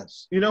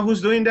 yes. You know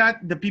who's doing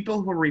that? The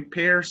people who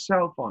repair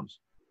cell phones.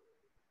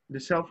 The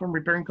cell phone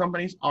repairing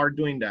companies are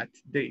doing that.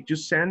 They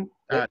just send,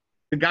 the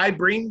guy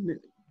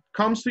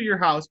comes to your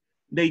house,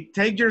 they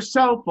take your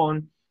cell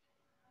phone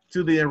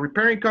to the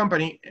repairing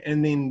company,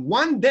 and in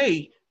 1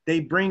 day,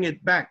 they bring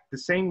it back. The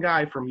same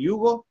guy from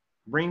Hugo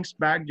brings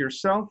back your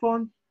cell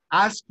phone,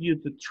 asks you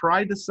to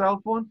try the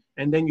cell phone,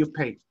 and then you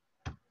pay.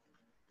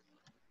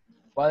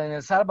 Well, in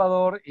El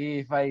Salvador,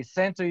 if I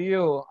send to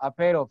you a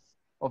pair of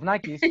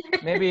Nikes,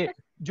 maybe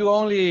you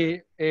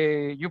only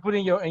you put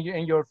in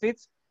your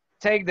feet,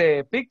 take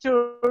the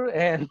picture,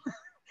 and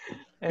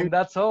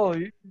that's all.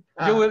 You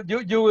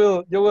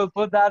will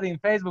put that in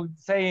Facebook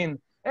saying,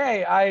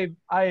 "Hey,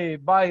 I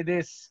buy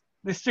this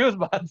shoes,"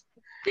 but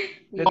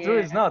the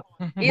truth is not.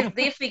 It's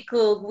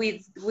difficult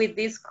with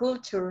this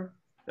culture.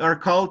 Or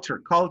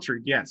culture,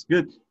 yes,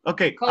 good.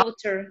 Okay.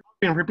 Culture.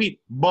 Repeat,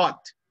 but,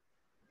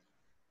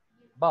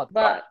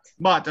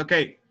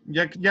 okay,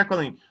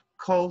 Jacqueline,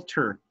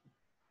 culture.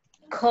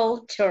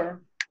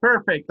 Culture.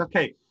 Perfect,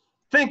 okay.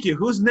 Thank you.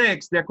 Who's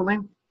next,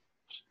 Jacqueline?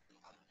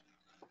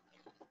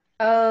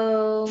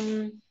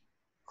 Jose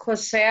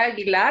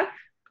Aguilar.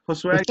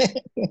 Jose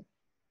Aguilar.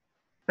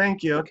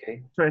 Thank you.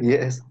 Okay.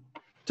 Yes.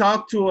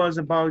 Talk to us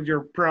about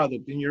your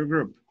product in your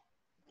group.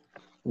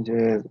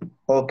 Yes.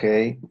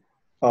 Okay.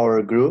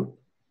 Our group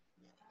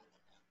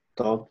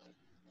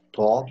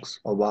talks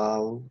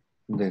about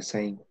the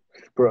same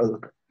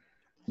product.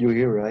 You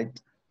hear, right?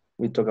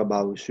 We talk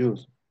about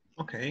shoes.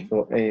 Okay.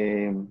 So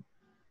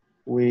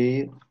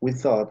we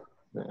thought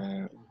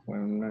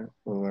when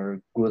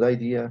our good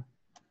idea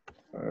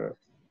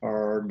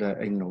are the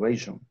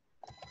innovation,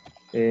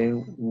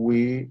 and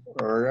we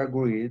are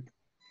agreed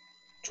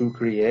to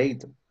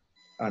create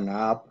an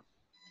app,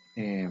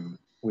 and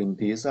with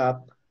this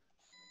app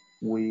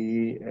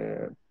we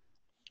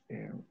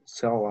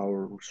sell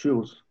our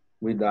shoes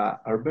with the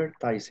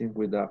advertising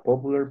with a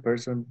popular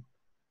person,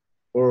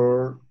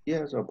 or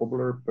yes, a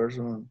popular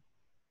person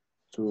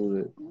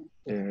to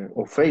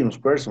or famous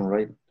person,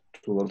 right,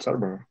 to El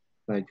Salvador.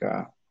 Like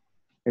I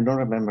don't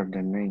remember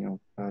the name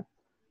of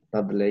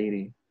that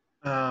lady.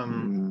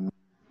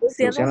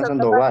 Luciana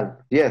Sandoval.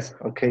 Yes.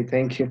 Okay.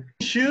 Thank you.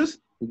 Shoes.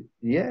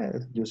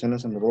 Yes, Luciana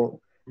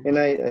Sandoval.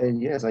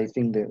 And yes, I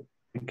think that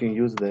we can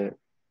use the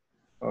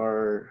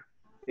our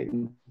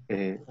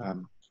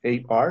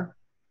AR,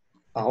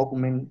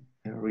 augmented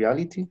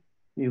reality.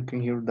 You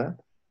can hear that.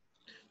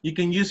 You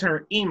can use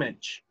her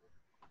image.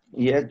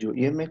 Yes, your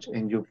image,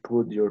 and you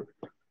put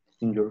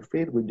in your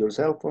feed with your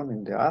cell phone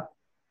in the app,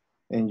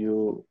 and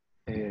you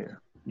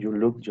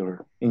look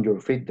in your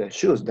feet the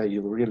shoes that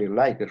you really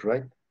like, it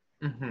right?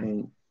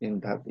 And in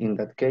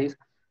that case,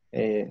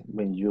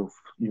 when you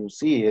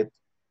see it,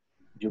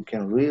 you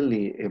can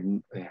really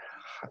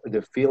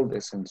feel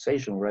the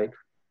sensation, right?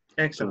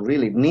 Excellent. To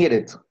really need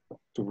it,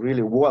 to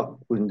really walk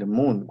in the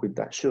moon with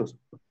that shoes.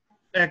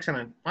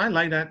 Excellent. I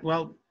like that.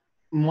 Well,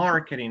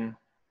 marketing.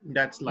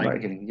 That's like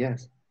marketing.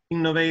 Yes.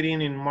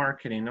 Innovating in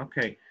marketing.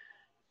 Okay.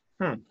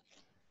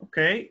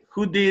 Okay.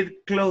 Who did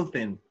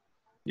clothing?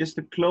 Just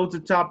to close the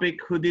topic,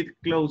 who did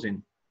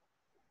clothing?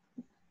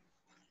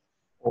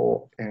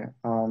 Oh,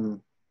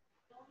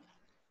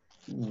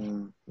 let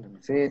me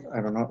see.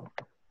 I don't know.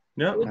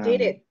 No. Who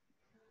did it?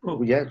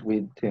 Yes,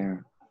 with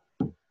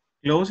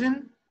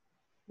closing.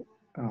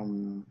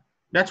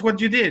 That's what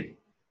you did.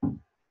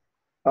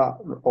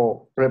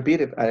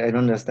 Repeat it. I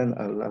don't understand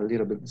a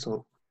little bit.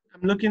 So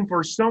I'm looking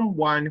for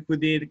someone who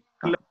did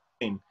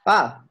clothing.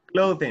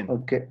 Clothing.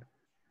 Okay.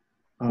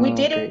 We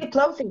did it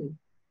clothing.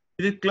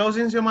 You did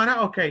clothing, Xiomara?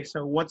 Okay.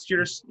 So what's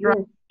your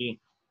strategy?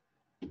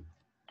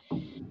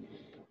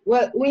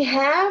 Well, we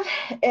have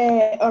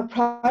our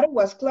product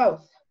was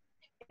clothes.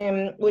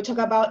 We talk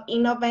about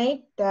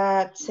innovate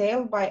that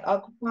sale by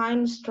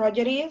occupying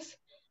strategies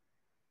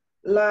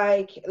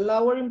like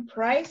lowering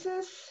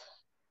prices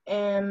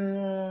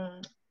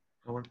and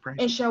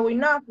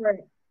showing offer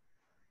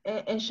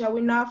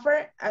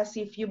as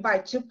if you buy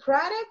 2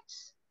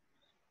 products,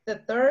 the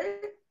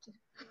third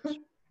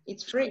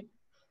it's free.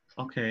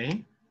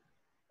 Okay.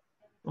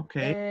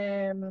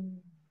 Okay.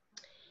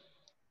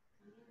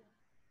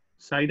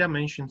 Saida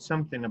mentioned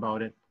something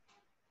about it.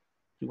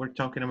 You were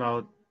talking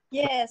about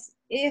Yes,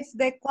 if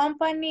the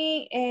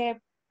company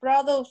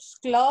produce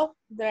clothes,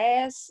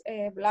 dress,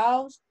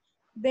 blouse,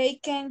 they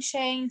can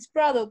change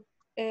product.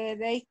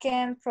 They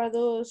can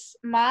produce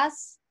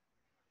mask,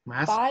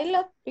 Mask.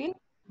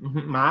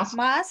 Mask.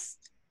 mask,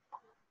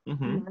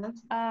 Mm-hmm.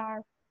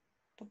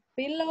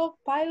 pillow,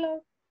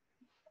 pillow. I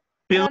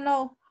Pillow, don't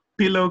know.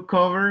 pillow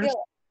covers.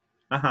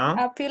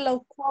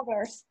 Pillow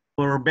covers.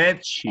 Or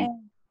bed sheet.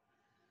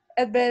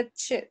 A bed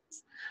sheet.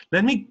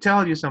 Let me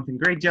tell you something.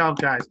 Great job,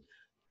 guys.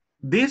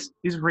 This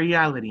is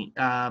reality.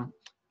 I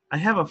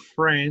have a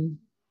friend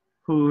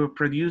who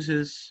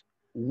produces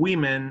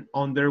women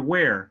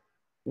underwear.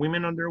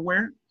 Women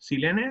underwear?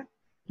 Silene?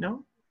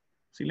 No?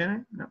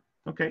 Silene? No.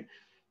 Okay.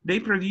 They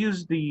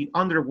produce the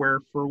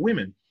underwear for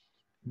women.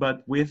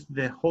 But with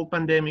the whole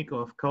pandemic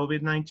of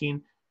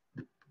COVID-19,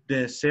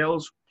 the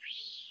sales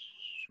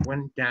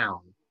went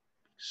down.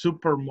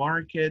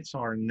 Supermarkets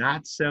are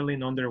not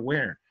selling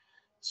underwear.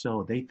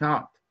 So they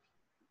thought,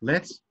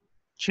 let's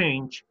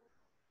change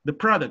the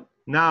product.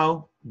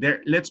 Now,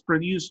 let's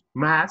produce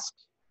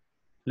masks.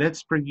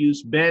 Let's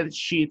produce bed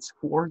sheets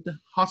for the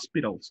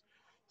hospitals.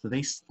 So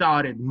they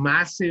started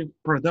massive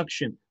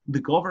production.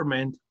 The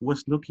government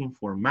was looking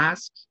for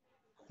masks,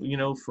 you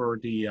know, for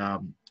the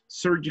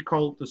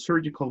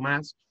surgical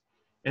masks,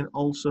 and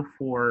also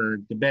for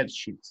the bed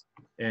sheets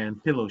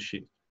and pillow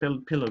sheets,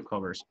 pillow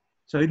covers.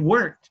 So it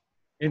worked.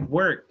 It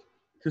worked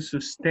to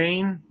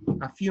sustain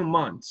a few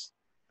months.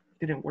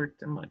 Didn't work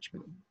that much,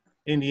 but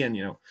in the end,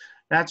 you know,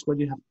 that's what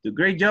you have to do.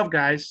 Great job,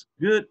 guys.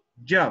 Good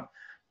job.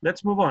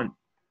 Let's move on.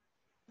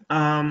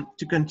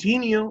 To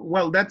continue,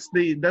 well, that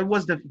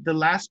was the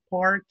last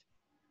part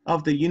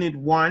of the unit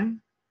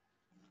 1.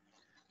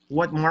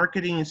 What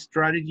marketing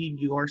strategy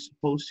you are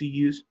supposed to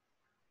use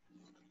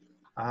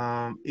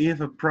if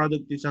a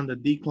product is on the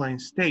decline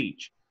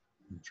stage.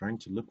 I'm trying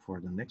to look for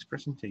the next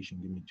presentation.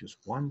 Give me just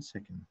 1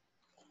 second.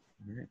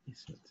 Where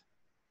is it?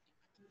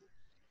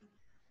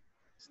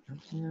 It's not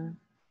here.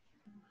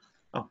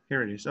 Oh,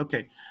 here it is.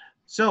 Okay.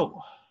 So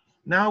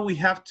now we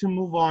have to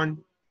move on.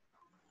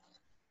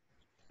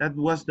 That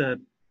was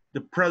the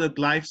product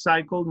life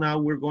cycle. Now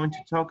we're going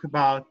to talk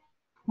about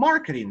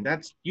marketing.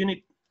 That's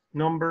unit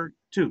number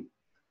 2.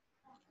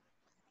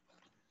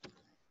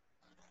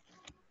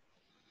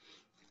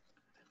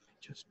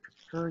 Just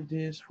prepare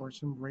this. For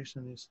some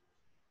reason it's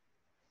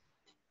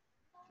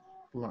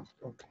locked.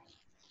 Okay.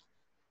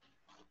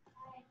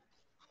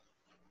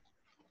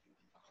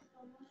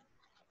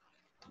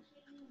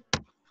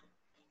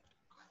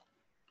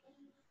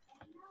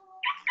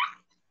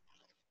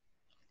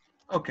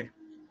 Okay.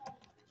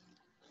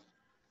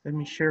 Let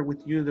me share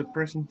with you the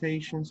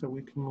presentation so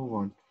we can move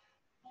on.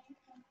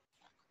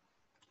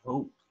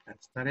 Oh,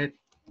 that's not it.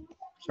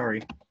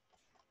 Sorry.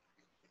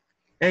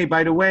 Hey,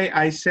 by the way,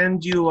 I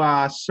send you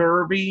a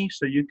survey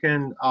so you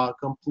can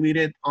complete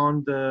it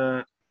on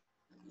the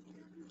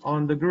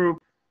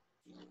group,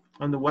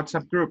 on the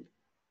WhatsApp group.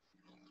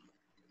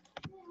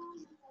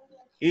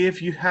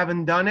 If you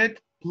haven't done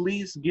it,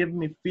 please give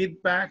me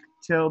feedback.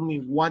 Tell me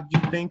what you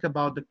think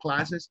about the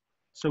classes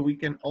so we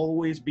can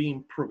always be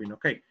improving,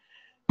 okay?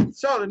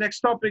 So the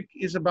next topic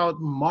is about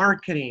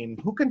marketing.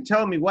 Who can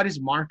tell me what is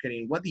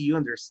marketing? What do you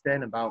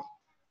understand about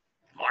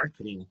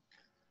marketing?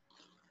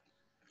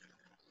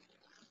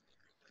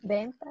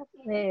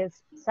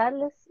 Ventas,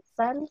 sales.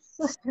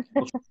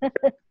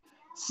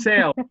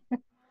 Sales.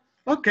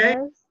 Okay,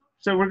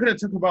 so we're gonna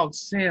talk about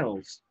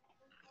sales.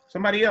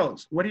 Somebody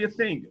else, what do you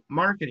think?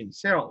 Marketing,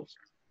 sales.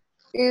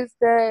 Is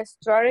the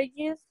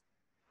strategies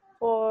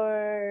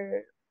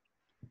for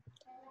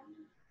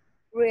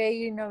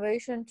create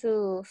innovation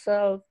to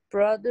sell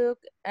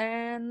product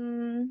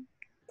and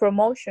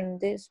promotion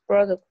this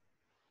product.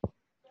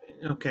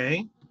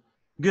 Okay,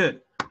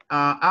 good.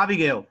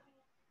 Abigail,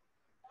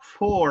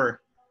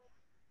 for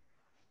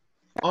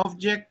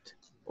object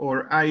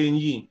or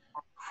ing,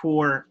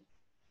 for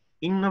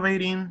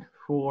innovating,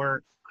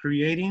 for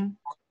creating.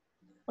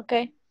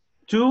 Okay.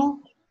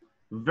 To,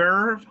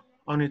 verb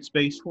on its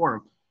base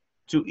form.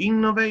 To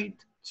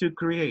innovate, to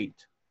create.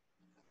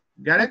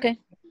 Got it? Okay.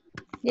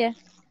 Yeah.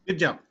 Good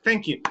job.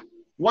 Thank you.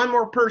 One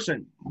more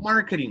person.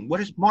 Marketing.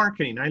 What is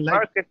marketing? I like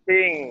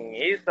marketing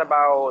is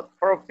about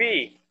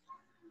profit,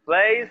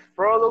 place,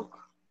 product,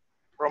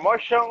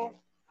 promotion.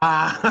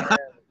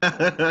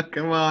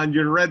 Come on,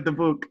 you read the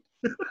book.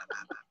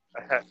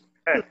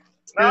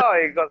 No,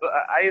 because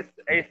I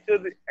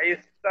studied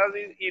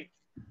it.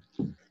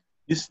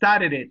 You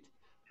studied it.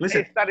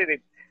 Listen. I studied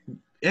it.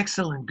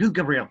 Excellent. Good,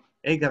 Gabriel.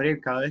 Hey, Gabriel,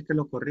 cada vez que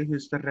lo corrige y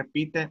usted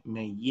repite,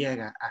 me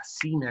llega.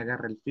 Así me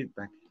agarra el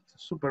feedback.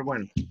 Súper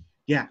bueno.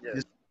 Yeah, yes.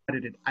 You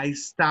studied it. I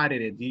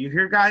studied it. Do you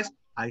hear, guys?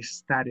 I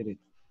studied it.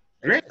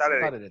 Great.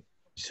 Studied it.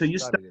 So you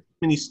studied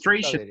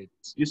administration.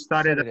 You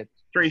studied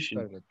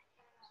administration.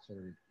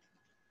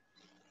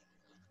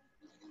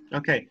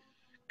 Okay,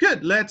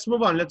 good. Let's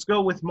move on. Let's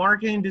go with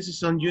marketing. This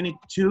is on unit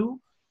 2,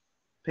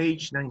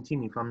 page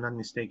 19, if I'm not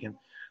mistaken.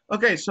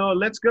 Okay, so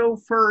let's go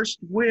first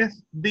with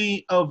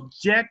the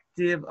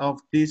objective of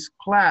this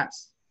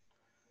class.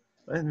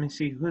 Let me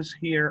see who's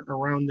here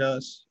around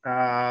us.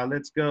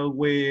 Let's go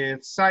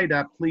with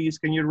Saida, please.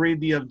 Can you read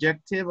the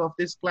objective of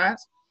this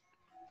class?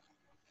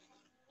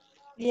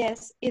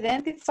 Yes,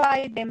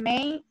 identify the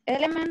main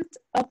element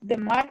of the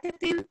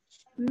marketing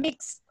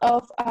mix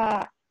of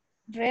a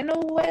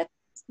renewed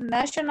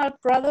national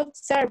product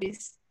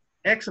service.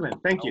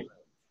 Excellent, thank you.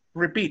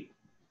 Repeat,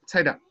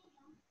 Saida.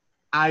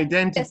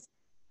 Identify. Yes.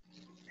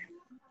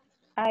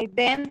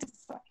 Identify.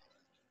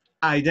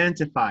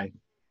 Identify.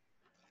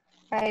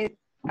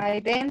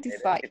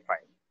 Identify.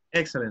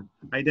 Excellent,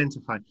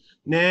 identify.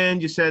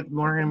 Then you said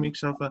marketing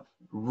mix of a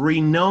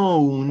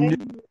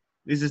renowned.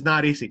 This is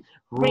not easy.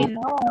 Renowned.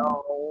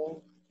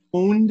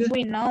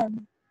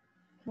 Renowned.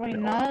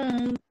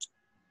 Renowned.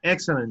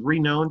 Excellent,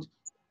 renowned.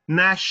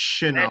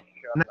 National.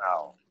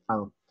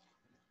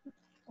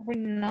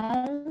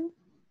 Renowned.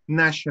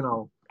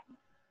 National.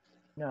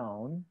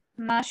 Known.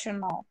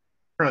 National.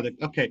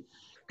 Product, okay.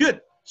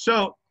 Good,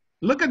 so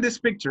look at this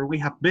picture. We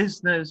have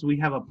business, we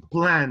have a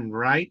plan,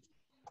 right?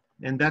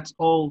 And that's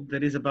all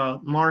that is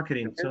about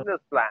marketing. So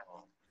Business plan.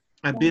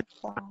 a bit.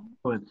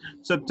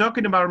 So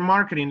talking about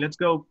marketing, let's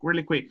go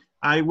really quick.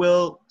 I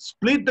will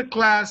split the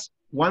class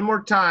one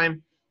more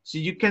time so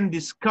you can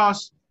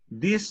discuss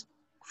these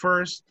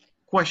first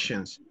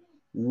questions.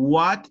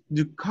 What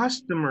do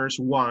customers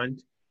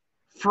want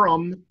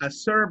from a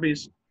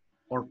service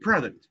or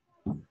product?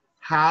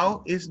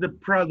 How is the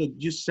product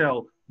you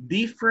sell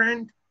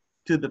different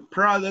to the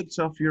products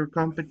of your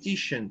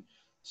competition?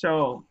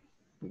 So,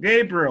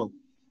 Gabriel,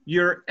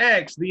 your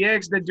eggs, the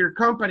eggs that your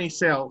company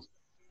sells,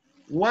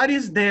 what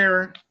is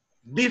there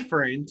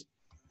different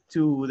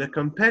to the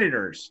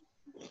competitors?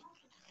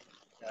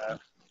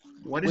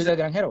 What is With the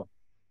granjero.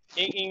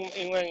 In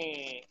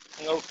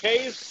our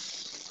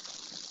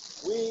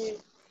case, we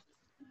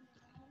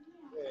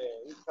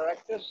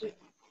characteristics,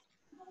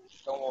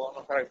 como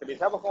nos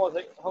caracterizamos,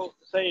 how to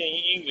say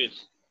in English.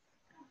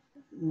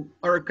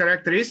 Our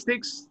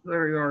characteristics,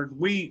 or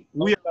we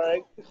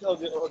characteristics of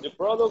the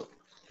product.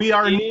 We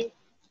are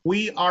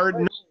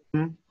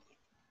known.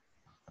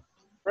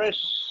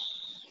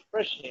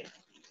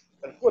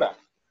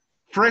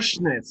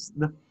 Freshness,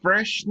 the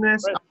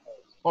freshness of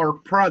our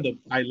product.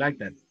 I like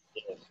that.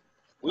 Yes.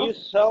 We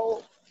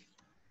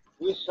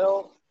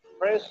sell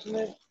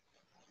freshness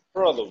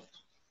product.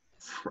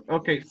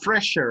 Okay,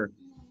 fresher.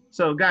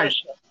 So guys,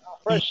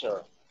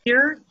 fresher.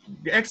 Here,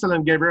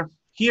 excellent, Gabriel.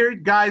 Here,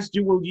 guys,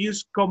 you will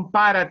use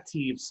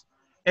comparatives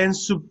and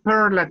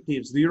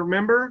superlatives. Do you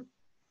remember?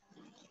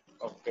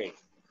 Okay.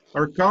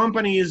 Our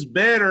company is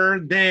better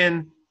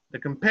than the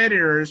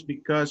competitors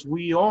because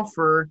we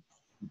offer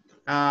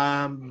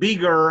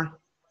bigger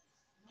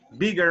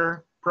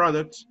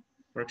products.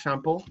 For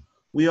example,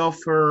 we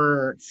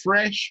offer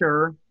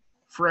fresher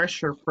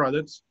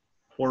products,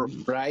 or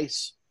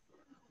price.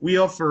 We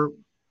offer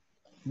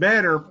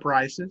better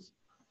prices,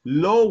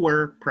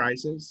 lower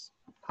prices,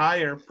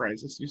 higher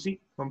prices. You see,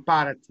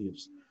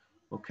 comparatives.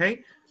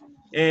 Okay.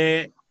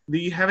 Do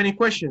you have any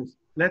questions?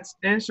 Let's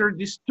answer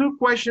these two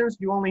questions.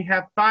 You only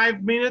have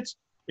 5 minutes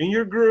in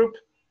your group.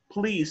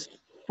 Please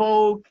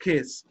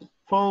focus.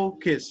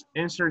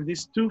 Answer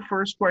these two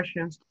first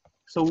questions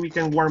so we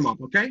can warm up,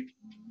 okay?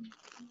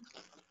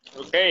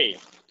 Okay.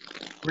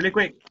 Really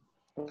quick.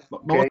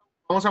 Okay.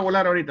 Vamos a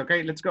volar ahorita,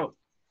 okay? Let's go.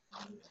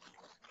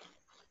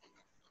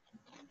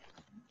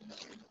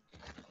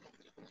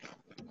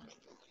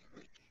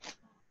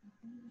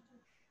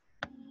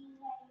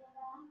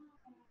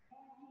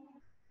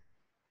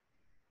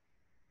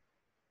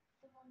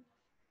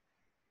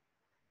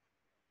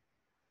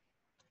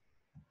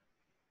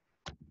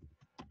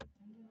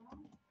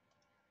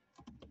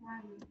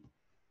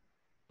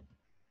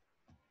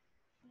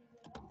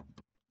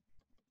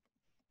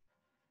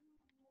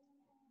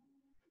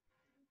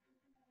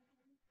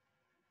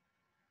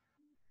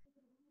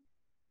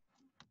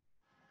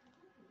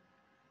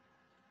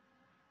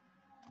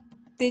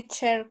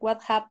 Teacher,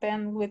 what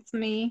happened with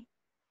me?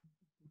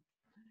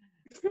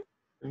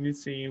 Let me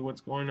see what's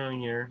going on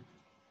here.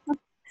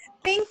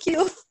 Thank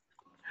you.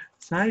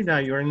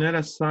 Saida, you're not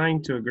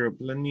assigned to a group.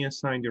 Let me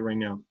assign you right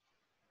now.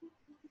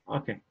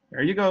 Okay,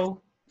 there you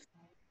go.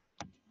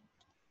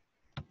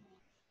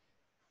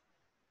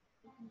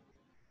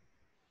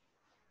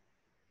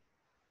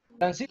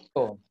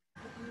 Francisco,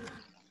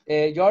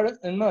 you're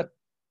not.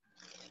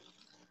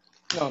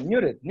 No,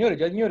 muted,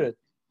 you're muted.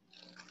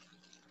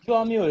 You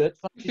are muted,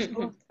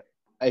 Francisco.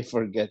 I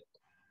forget.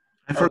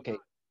 Okay.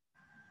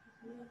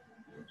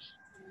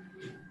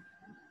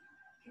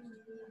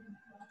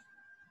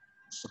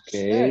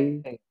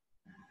 Okay.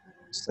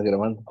 Está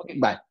grabando. Okay.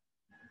 Bye.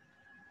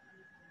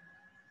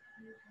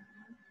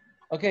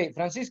 Okay,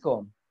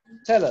 Francisco,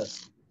 tell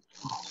us,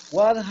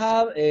 what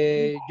have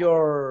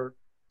your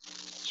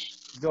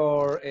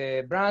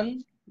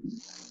brand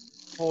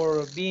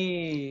for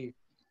being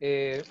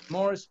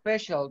more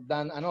special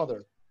than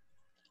another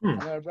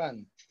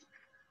brand?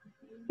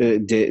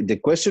 The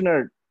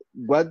questioner,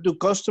 what do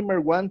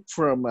customer want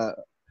from a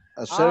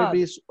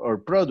service or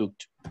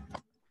product?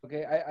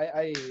 Okay,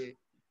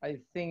 I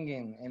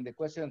thinking in the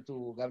question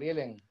to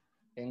Gabrielen.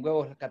 en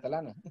huevos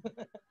catalanes.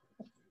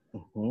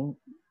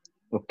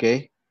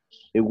 Okay.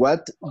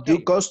 What do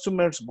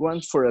customers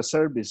want for a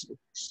service?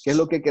 ¿Qué es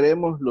lo que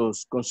queremos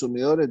los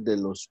consumidores de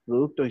los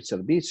productos y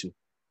servicios?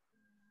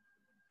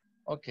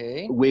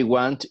 Okay. We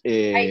want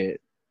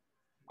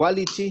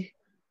quality.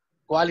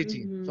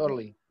 Quality,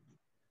 totally.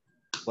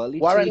 Quality.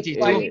 Warranty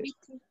too.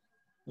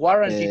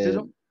 Warranty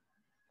too.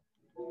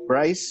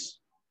 Price.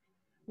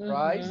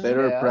 Price.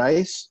 Better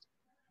price.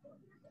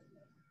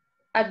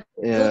 A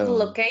good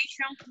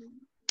location.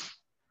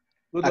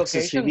 Good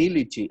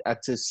accessibility.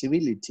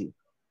 Accessibility.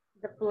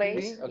 The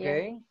place.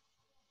 Okay.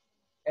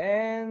 Yeah.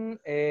 And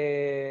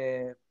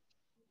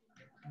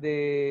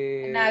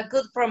And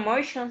good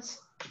promotions.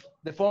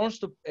 The forms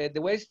to the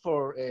ways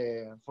for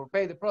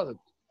pay the product,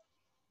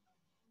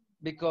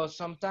 because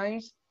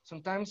sometimes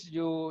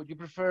you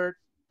prefer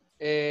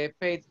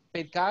paid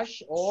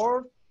cash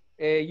or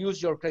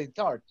use your credit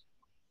card.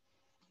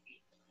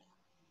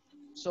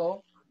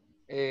 So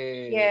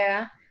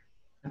yeah,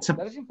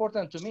 that is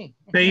important to me.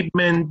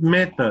 Payment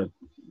method.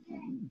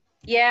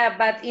 Yeah,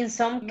 but in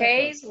some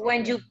case,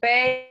 when you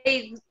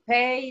pay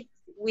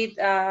with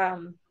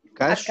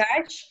cash,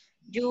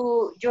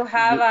 you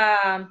have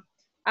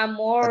a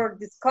more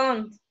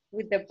discount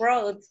with the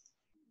product.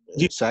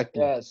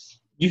 Exactly. Yes.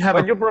 You have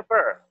What you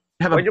prefer?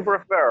 What you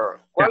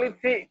prefer?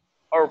 Quality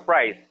or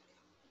price?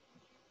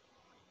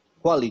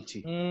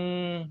 Quality.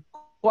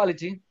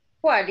 Quality.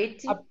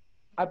 Quality.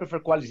 I prefer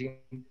quality.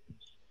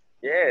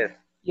 Yes.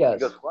 Yes.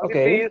 Because quality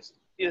Okay.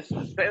 is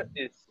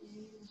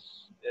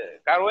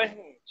caro es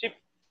cheap.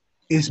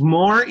 Is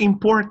more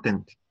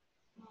important.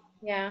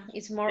 Yeah,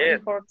 it's more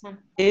important.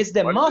 It's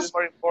the Quality most is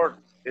more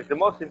important. It's the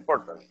most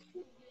important.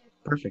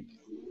 Perfect.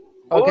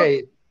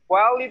 Okay. Good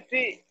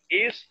quality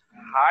is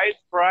high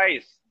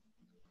price.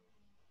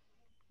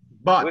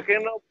 But we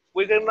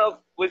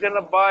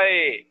cannot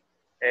buy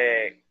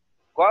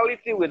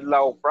quality with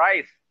low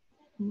price.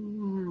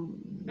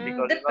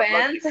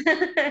 Depends.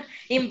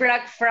 In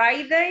Black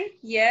Friday,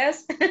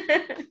 yes.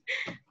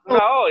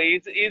 No,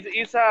 it's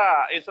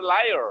a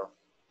liar.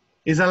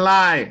 It's a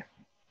lie.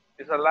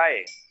 It's a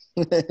lie.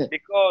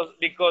 because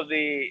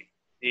the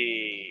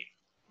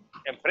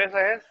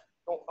empresas,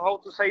 how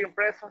to say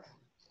empresas?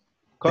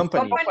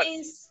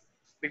 Companies.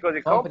 Because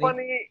the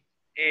company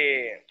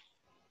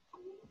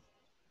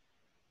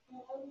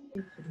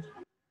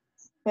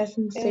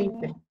Doesn't say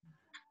that.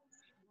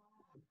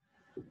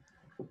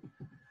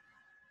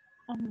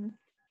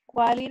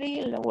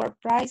 Quality, lower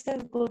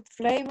prices, good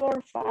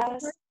flavor,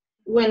 fast.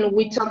 When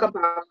we talk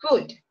about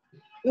food,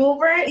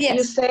 Uber,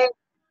 Yes.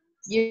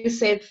 you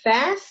said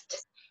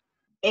fast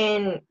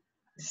and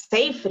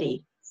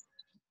safety.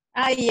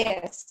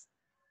 Yes.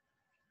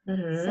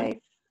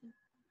 Safe.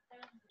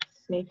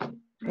 Safety,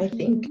 I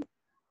think.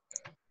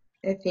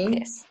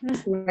 Yes.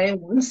 I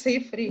want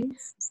safety.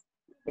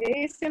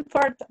 It's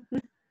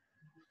important.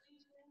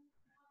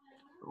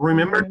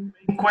 Remember the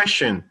main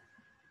question.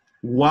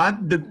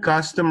 What do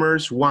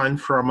customers want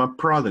from a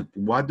product?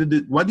 What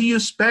do you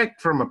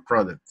expect from a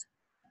product?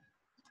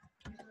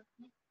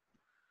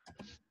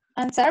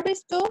 And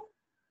service too.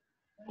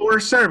 Or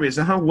service,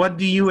 what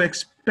do you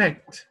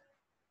expect?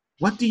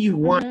 What do you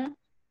want?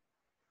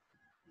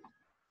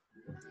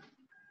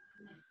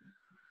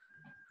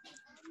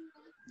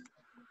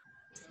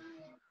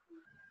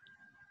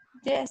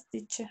 Yes,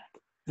 teacher.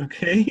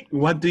 Okay,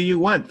 what do you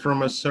want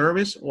from a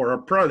service or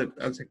a product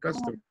as a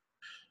customer?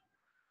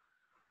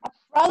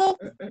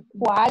 Product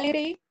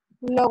quality,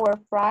 lower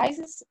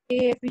prices.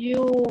 If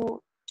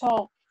you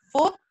talk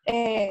food,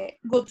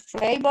 good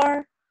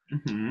flavor.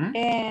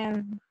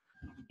 And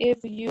if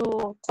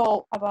you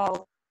talk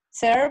about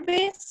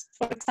service,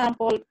 for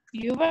example,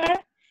 Uber,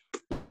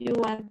 you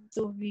want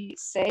to be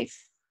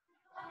safe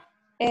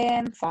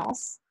and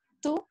fast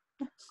too.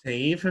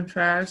 Safe and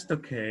fast,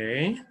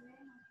 okay.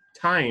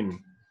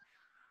 Time.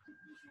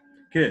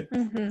 Good.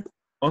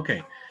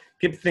 Okay,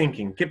 keep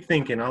thinking.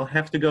 I'll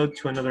have to go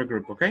to another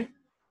group, okay?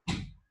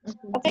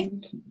 Okay.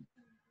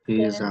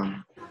 It's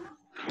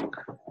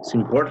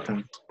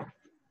important.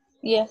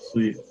 Yes.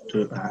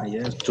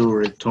 To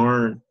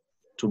return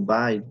to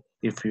buy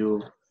if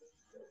you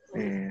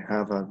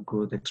have a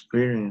good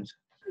experience.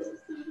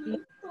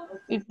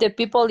 If the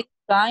people is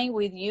fine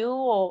with you,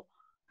 or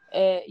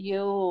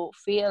you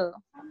feel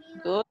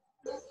good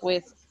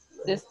with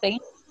this thing.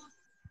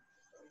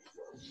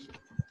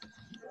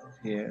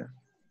 Yeah,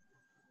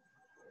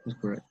 that's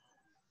correct.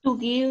 To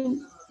give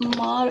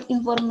more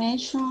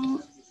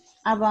information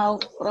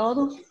about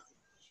product,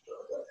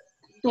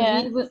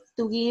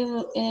 to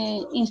give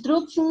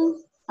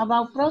instructions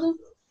about product.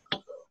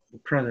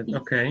 Product,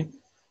 okay.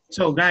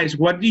 So guys,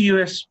 what do you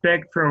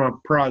expect from a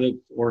product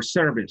or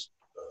service?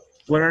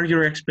 What are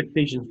your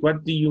expectations?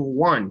 What do you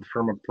want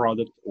from a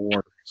product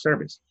or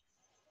service?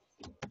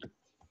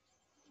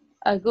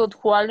 A good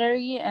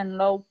quality and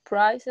low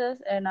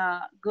prices and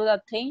a good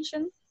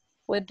attention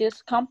with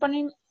this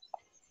company,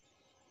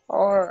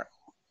 or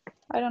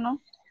I don't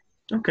know.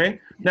 Okay.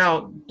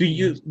 Now, do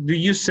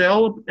you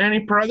sell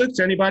any products?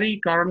 Anybody?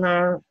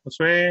 Carla,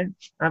 Jose,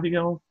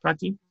 Abigail,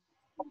 Patti?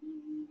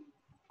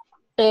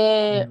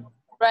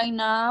 Right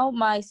now,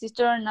 my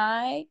sister and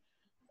I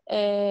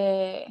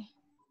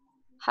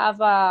have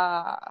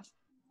a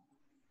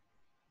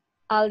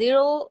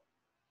little,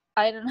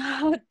 I don't know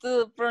how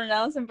to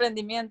pronounce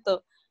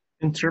emprendimiento.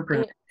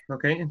 Entrepreneur.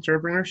 Okay,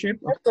 entrepreneurship.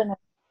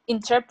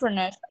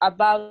 Entrepreneur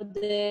about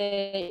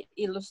the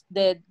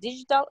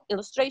digital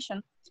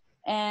illustration,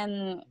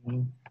 and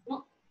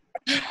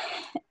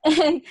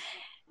and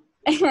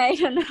I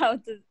don't know how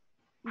to.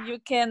 You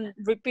can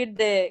repeat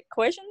the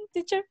question,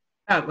 teacher?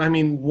 I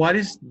mean, what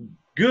is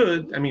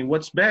good? I mean,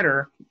 what's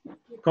better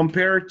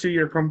compared to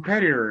your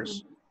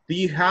competitors? Do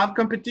you have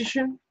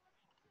competition?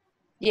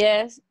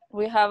 Yes,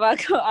 we have a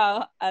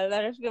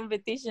lot of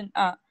competition.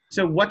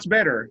 So what's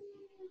better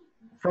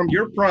from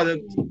your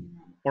product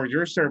or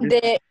your service?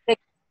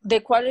 The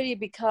quality,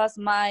 because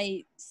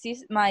my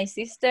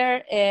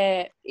sister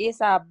is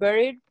a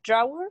very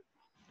drawer,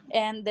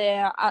 and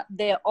the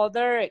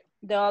other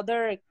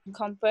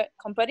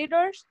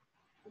competitors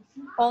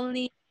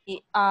only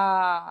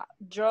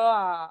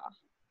draw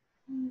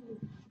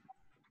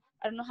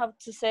I don't know how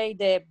to say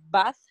the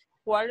bad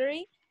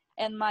quality,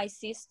 and my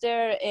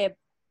sister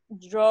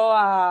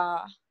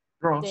draw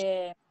Draws.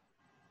 the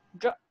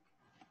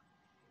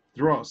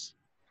Draws.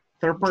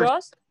 Third person.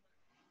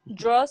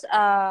 draws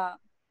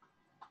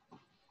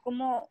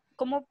como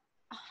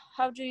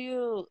how do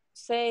you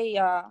say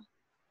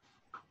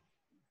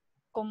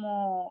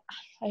como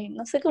ay,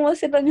 no sé cómo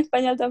decirlo en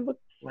español tampoco.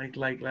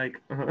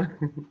 Like.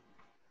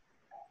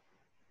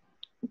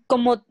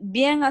 Como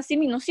bien así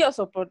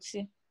minucioso, por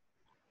decir.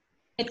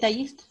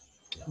 Detallista.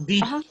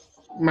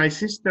 My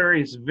sister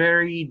is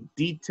very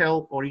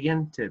detail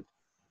oriented.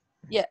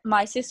 Yeah,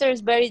 my sister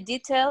is very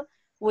detailed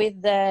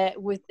with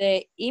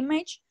the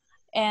image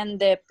and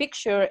the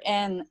picture,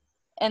 and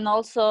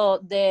also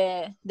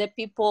the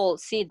people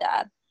see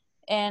that,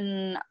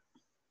 and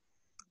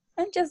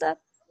just that.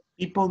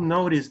 People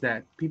notice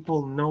that.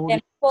 People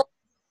notice.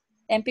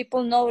 And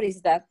people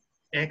notice that.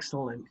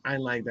 Excellent. I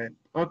like that.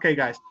 Okay,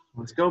 guys,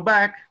 let's go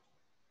back.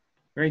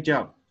 Great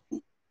job.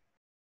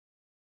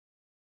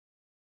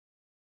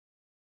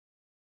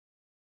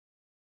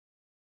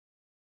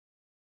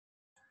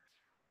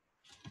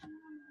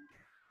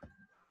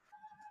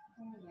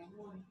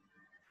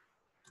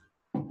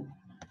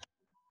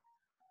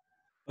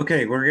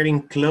 Okay, we're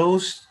getting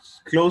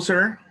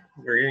closer.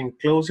 We're getting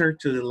closer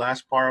to the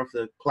last part of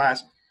the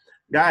class.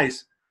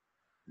 Guys,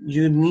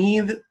 you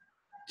need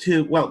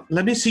to, well,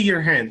 let me see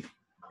your hand.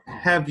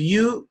 Have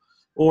you,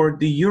 or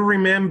do you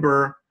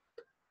remember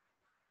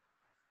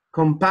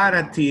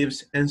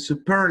comparatives and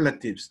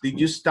superlatives? Did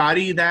you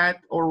study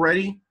that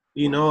already?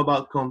 You know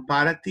about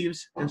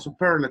comparatives and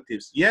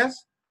superlatives?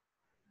 Yes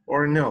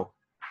or no?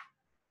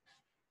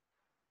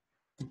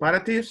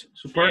 Comparatives,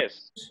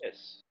 superlatives?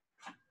 Yes.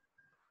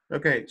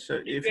 Okay, so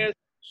biggest,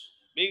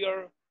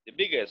 bigger, the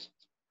biggest.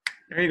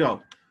 There you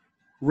go.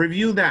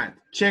 Review that,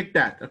 check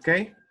that,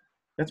 okay?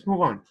 Let's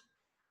move on.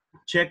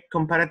 Check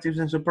comparatives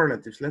and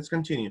superlatives. Let's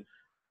continue.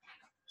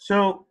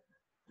 So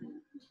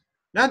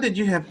now that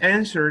you have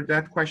answered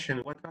that question,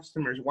 what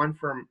customers want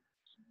from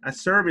a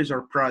service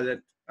or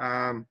product,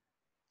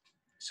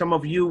 some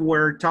of you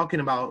were talking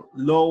about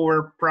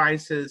lower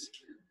prices,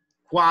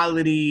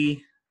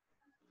 quality,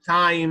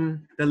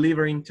 time,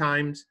 delivering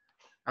times.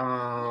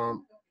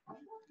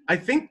 I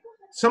think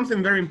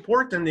something very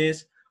important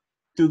is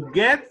to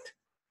get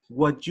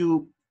what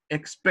you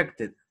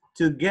expected,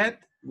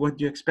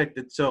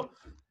 So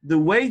the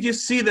way you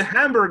see the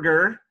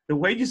hamburger,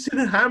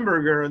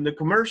 in the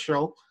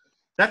commercial,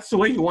 that's the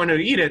way you want to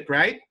eat it,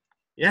 right?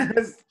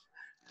 Yes.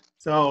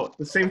 So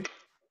the same,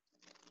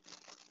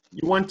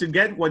 you want to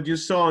get what you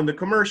saw in the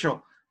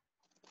commercial.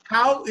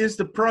 How is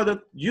the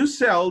product you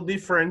sell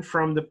different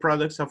from the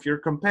products of your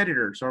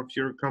competitors or of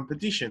your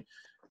competition?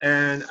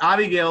 And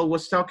Abigail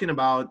was talking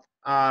about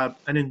an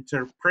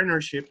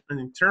entrepreneurship.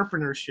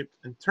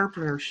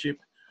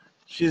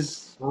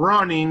 She's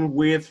running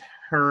with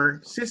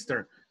her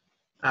sister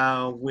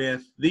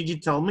with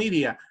digital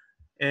media.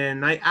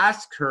 And I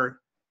asked her,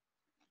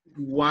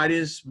 what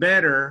is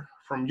better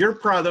from your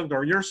product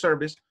or your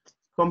service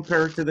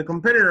compared to the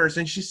competitors?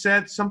 And she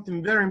said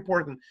something very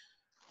important.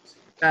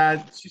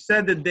 She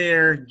said that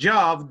their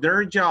job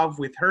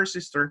with her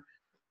sister,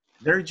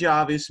 their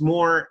job is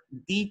more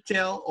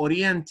detail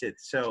oriented.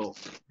 So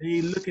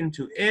they look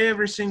into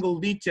every single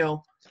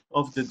detail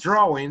of the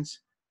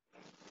drawings,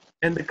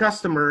 and the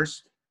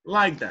customers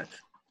like that.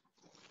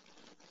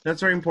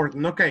 That's very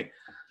important. Okay,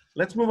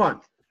 let's move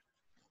on.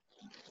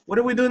 What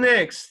do we do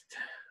next?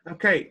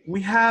 Okay,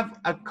 we have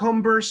a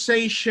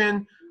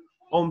conversation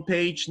on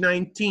page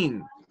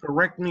 19.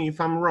 Correct me if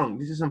I'm wrong.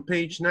 This is on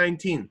page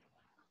 19.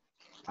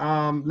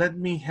 Let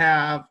me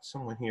have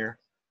someone here.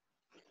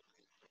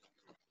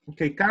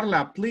 Okay,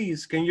 Carla,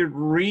 please, can you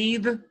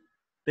read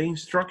the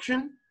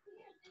instruction?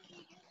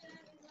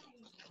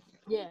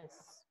 Yes.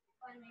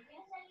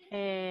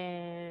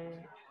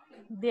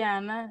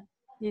 Diana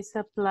is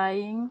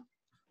applying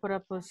for a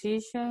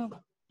position,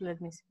 let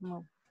me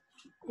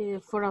see,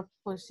 for a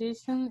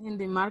position in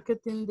the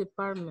marketing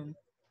department.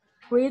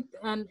 Read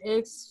an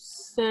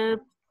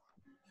excerpt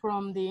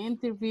from the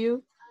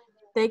interview,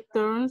 take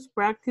turns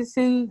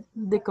practicing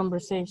the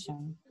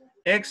conversation.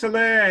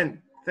 Excellent.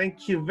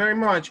 Thank you very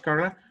much,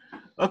 Carla.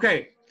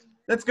 Okay,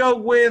 let's go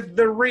with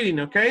the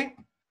reading, okay?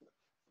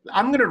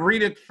 I'm gonna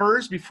read it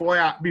first before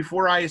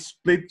I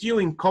split you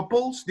in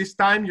couples. This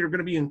time you're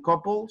gonna be in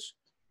couples,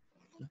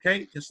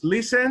 okay? Just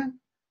listen,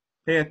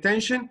 pay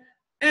attention,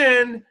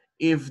 and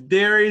if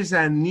there is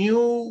a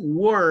new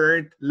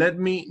word, let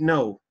me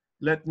know.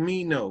 Let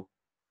me know.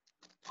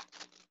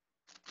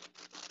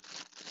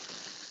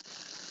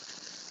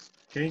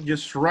 Okay,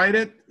 just write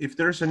it. If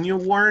there's a new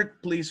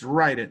word, please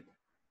write it.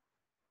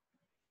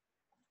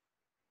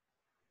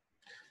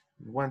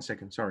 1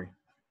 second, sorry.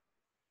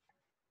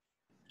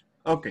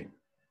 Okay.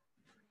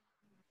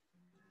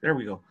 There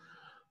we go.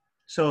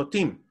 So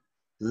team,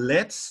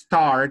 let's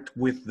start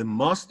with the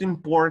most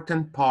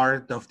important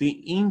part of the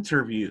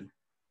interview.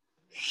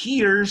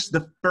 Here's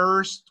the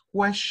first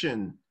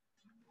question.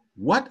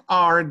 What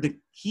are the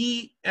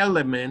key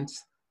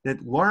elements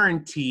that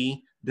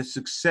guarantee the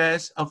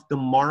success of the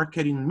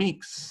marketing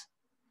mix?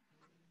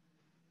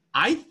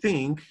 I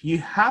think you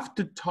have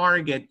to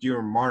target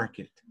your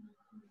market.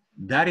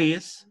 That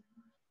is,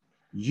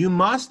 you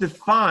must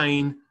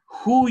define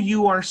who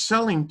you are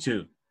selling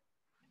to,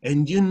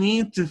 and you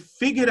need to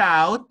figure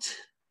out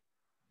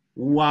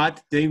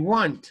what they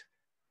want.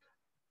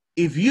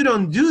 If you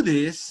don't do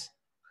this,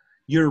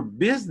 your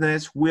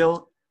business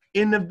will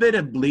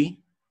inevitably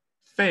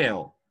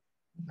fail.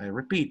 I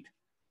repeat,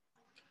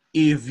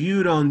 if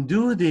you don't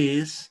do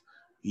this,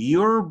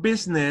 your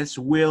business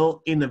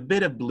will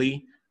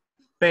inevitably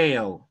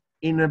fail.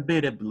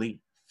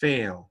 Inevitably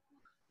fail.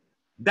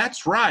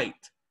 That's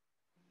right.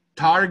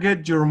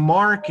 Target your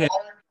market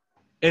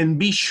and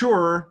be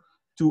sure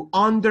to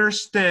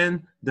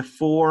understand the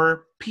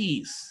 4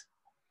 P's.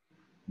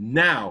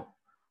 Now,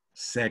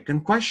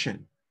 second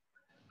question.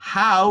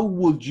 How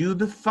would you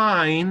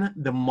define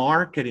the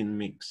marketing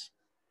mix?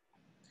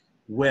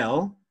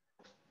 Well,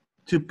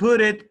 to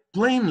put it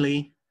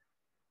plainly,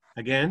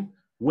 again,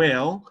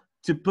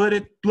 to put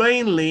it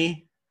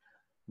plainly,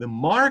 the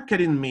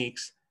marketing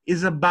mix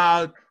is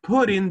about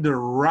putting the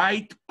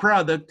right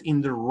product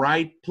in the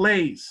right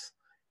place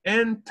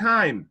and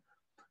time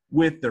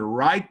with the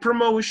right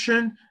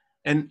promotion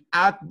and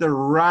at the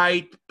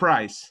right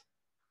price.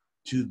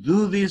 To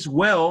do this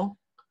well,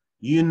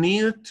 you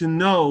need to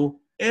know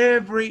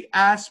every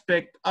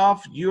aspect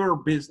of your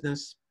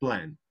business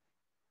plan.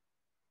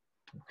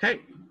 Okay,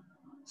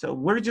 so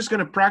we're just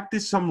gonna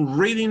practice some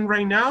reading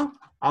right now.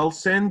 I'll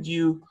send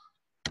you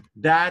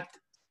that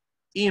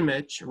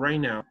image right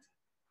now,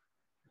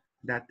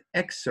 that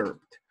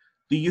excerpt.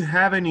 Do you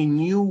have any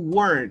new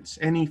words,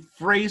 any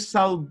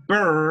phrasal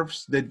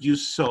verbs that you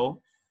saw?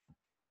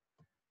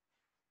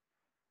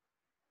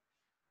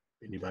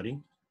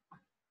 Anybody?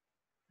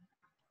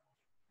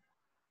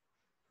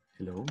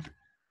 Hello?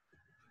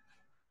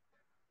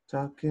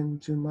 Talking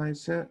to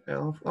myself,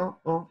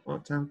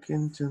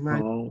 talking to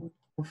myself.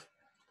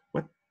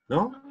 What?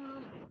 No?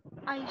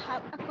 I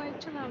have a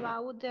question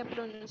about the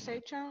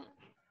pronunciation,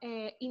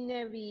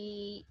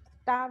 inevitably.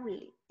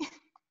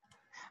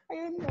 I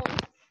don't know.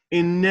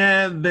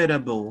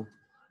 Inevitable.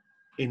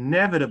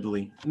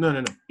 Inevitably.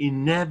 No.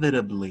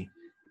 Inevitably.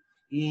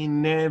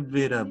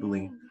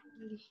 Inevitably.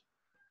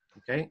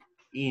 Okay?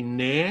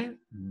 Inevitably.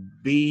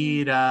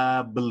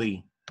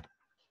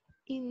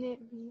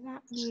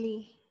 Inevitably.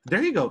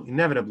 There you go.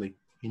 Inevitably.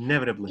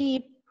 Inevitably.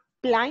 Y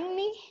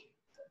plainly.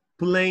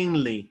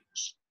 Plainly.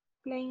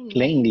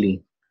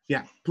 Plainly.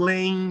 Yeah,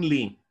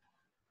 plainly.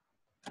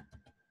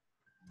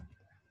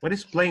 What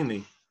is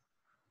plainly?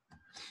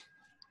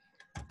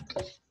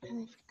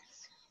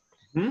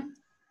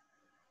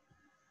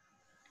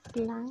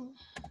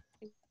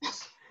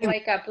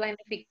 Like a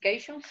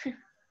planification.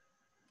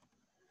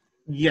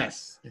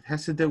 Yes, it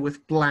has to do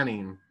with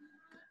planning.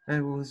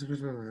 Let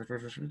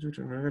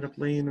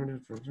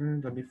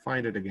me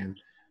find it again.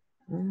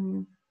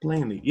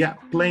 Plainly. Yeah,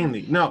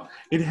 plainly. No,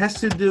 it has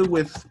to do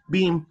with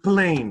being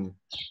plain.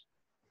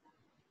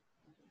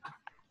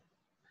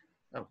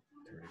 Oh,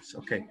 there it is.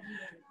 Okay.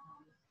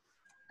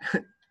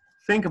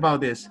 Think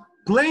about this.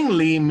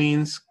 Plainly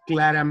means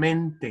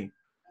claramente.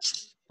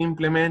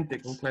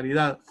 Simplemente, con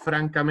claridad,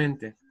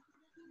 francamente.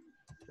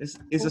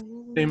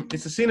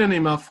 It's a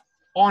synonym of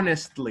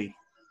honestly.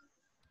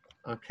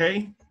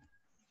 Okay?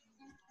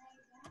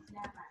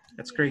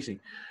 That's crazy.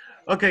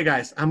 Okay,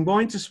 guys, I'm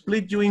going to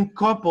split you in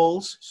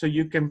couples so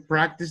you can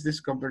practice this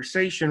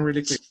conversation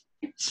really quick.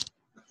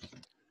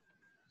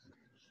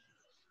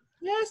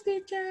 Yes,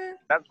 teacher.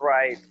 That's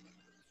right.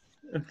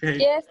 Okay.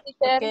 Yes,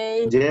 teacher.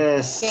 Okay.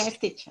 Yes. Yes,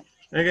 teacher.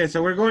 Okay,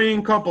 so we're going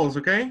in couples,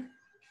 okay?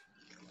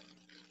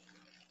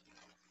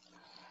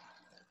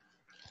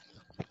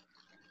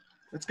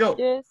 Let's go.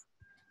 Yes.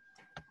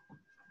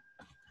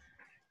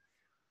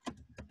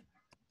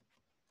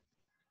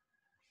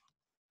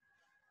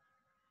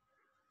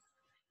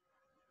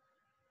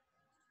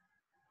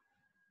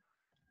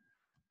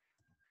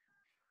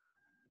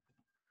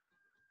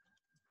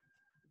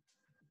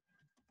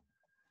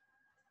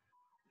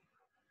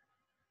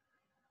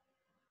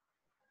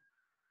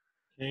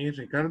 Okay,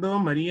 Ricardo,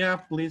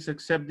 Maria, please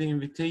accept the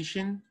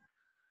invitation.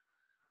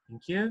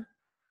 Thank you.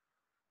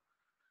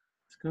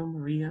 Let's go,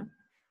 Maria.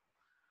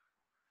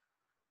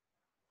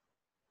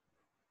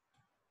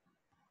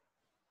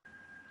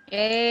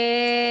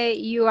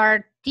 You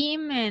are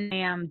Tim and I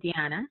am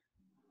Diana.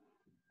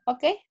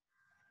 Okay,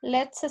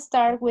 let's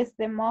start with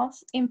the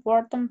most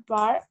important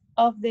part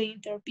of the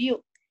interview.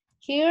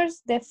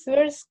 Here's the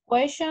first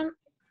question.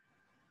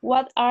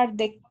 What are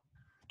the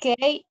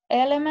key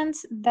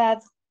elements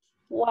that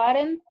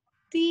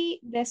warranty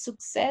the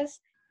success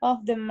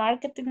of the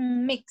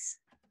marketing mix?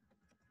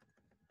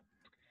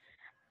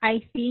 I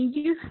think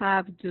you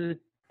have to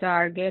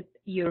target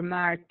your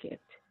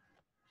market.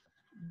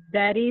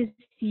 That is,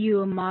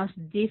 you must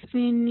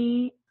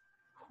define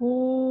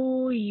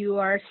who you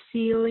are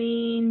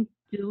selling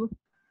to,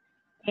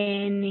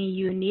 and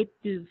you need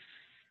to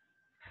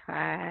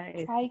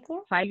figure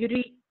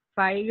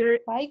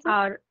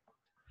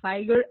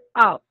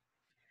out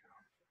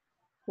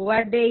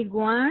what they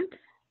want.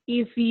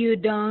 If you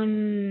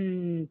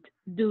don't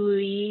do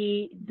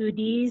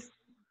this,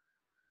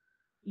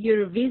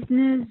 your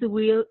business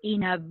will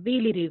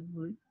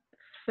inevitably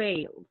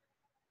fail.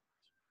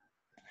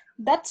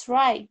 That's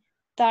right.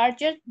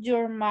 Target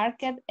your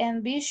market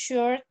and be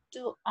sure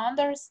to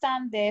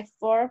understand the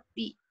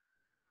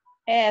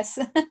 4Ps.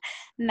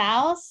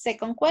 Now,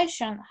 second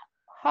question.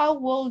 How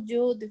would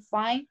you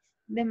define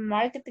the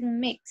marketing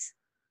mix?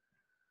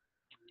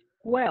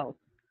 Well,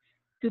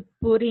 to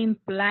put in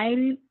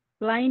plainly,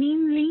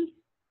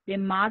 the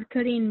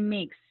marketing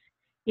mix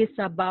is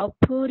about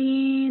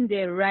putting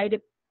the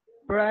right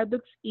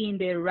products in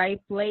the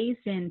right place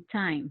and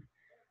time,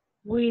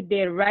 with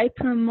the right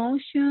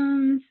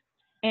promotions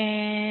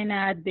and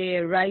at the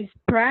right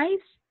price.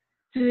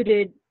 To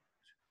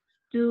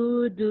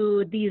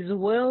do this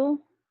well,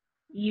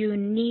 you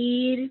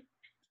need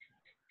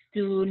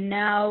to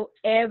know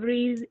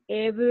every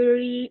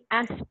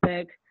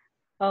aspect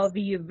of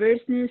your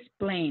business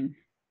plan.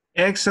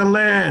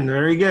 Excellent,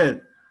 very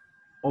good.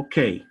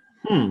 Okay.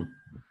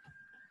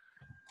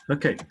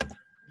 Okay,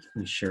 let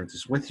me share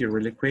this with you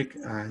really quick.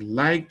 I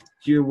like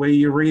the way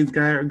you read,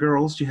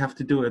 girls. You have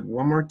to do it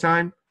one more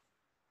time,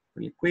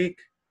 really quick.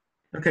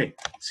 Okay,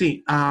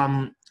 see,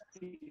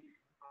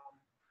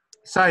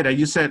 Saida,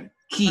 you said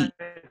key.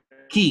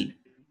 Key.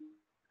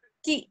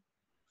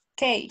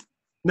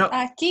 No.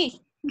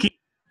 Key. Key.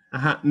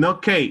 No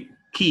K.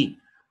 Key.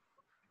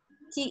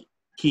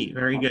 Key.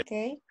 Very good.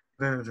 Okay.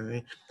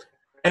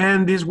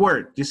 And this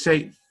word, you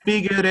say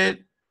figure out.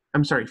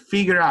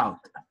 Figure out.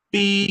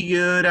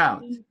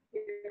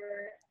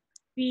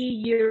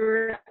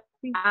 Figure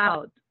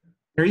out.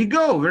 There you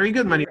go. Very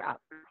good, Maria.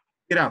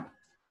 Figure out.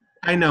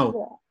 I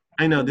know.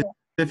 This is a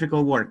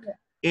difficult word.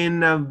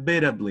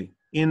 Inevitably.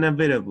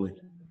 Inevitably.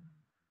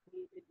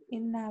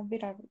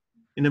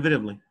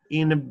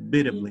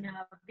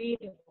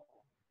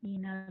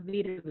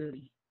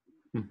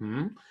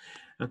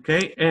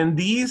 Okay, and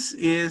this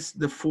is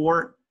the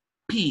 4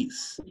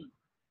 P's.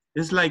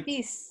 It's like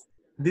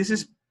this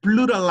is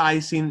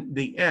pluralizing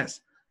the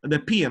S. The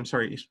P, I'm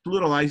sorry, is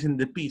pluralizing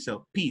the P.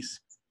 So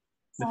peace.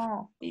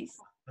 Peace.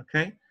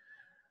 Okay,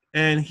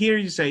 and here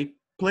you say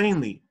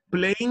plainly.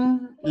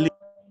 Plainly.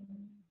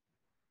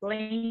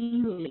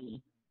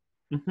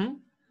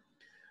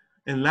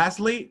 And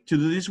lastly, to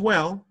do this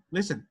well,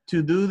 listen,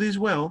 to do this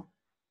well.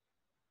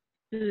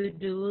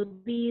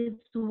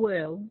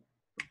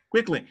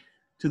 Quickly,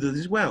 to do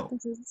this well.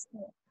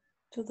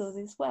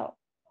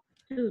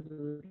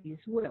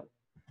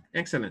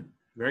 Excellent.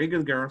 Very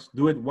good, girls.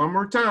 Do it one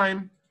more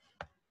time.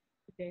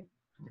 Okay.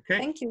 Okay.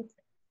 Thank you.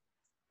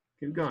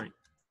 Keep going.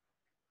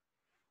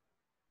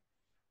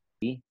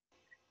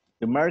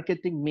 The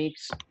marketing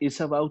mix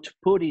is about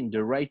putting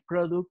the right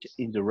product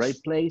in the right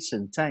place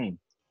and time,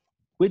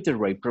 with the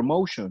right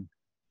promotion,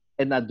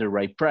 and at the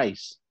right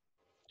price.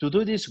 To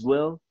do this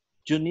well,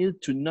 you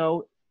need to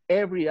know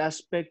every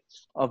aspect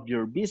of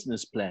your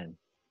business plan.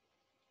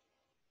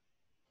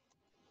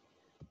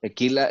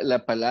 Aquí la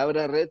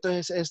palabra reto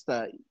es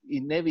esta,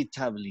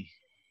 inevitably.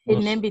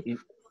 Inevitably.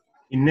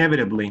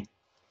 Inevitably.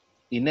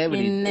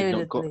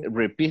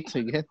 Repeat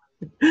again.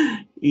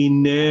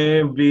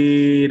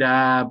 Inevitably.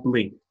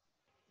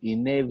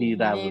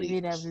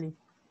 Inevitably.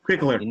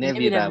 Quickly.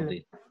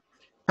 Inevitably.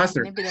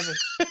 Faster.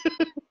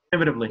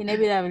 Inevitably.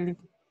 Inevitably.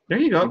 There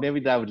you go.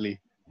 Inevitably.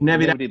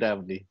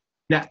 Inevitably.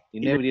 Yeah.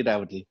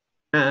 Inevitably.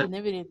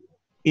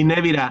 Inevitably.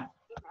 Inevita.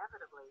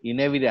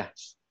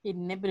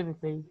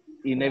 Inevitably.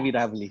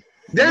 Inevitably.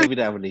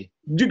 Inevitably.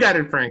 You got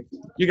it, Frank.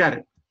 You got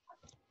it.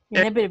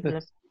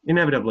 Inevitably.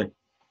 Inevitably.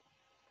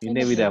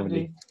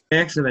 Inevitably.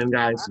 Excellent,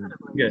 guys.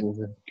 Good.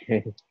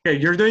 Okay,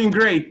 you're doing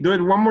great. Do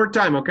it one more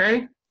time,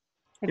 okay?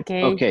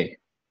 Okay.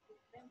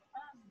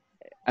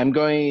 I'm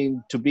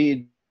going to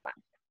be...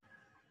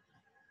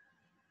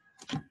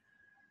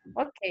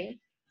 Okay.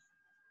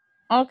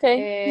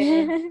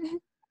 Okay.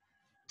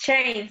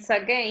 Change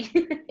again.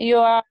 You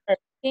are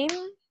Tim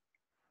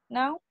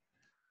now?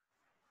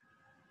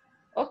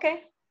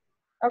 Okay.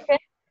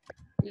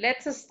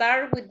 Let's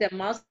start with the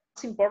most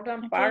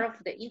important part of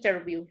the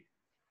interview.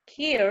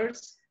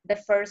 Here's the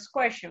first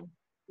question.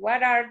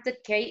 What are the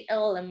key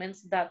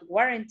elements that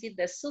guarantee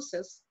the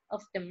success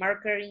of the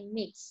marketing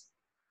mix?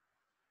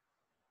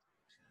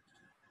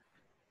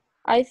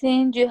 I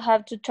think you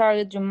have to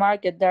target your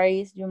market. That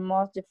is, you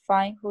must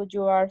define who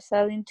you are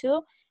selling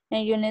to,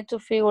 and you need to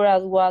figure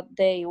out what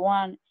they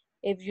want.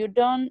 If you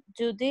don't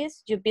do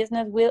this, your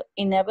business will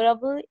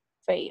inevitably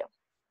fail.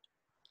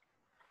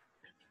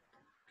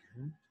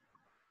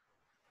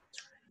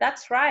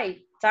 That's right.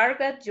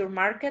 Target your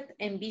market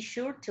and be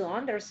sure to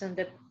understand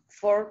the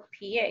 4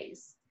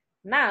 P's.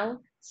 Now,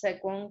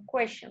 second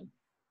question.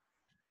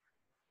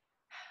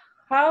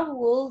 How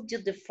would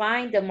you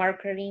define the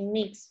marketing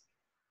mix?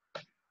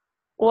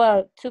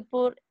 Well, to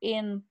put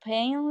in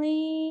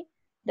plainly,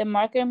 the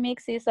market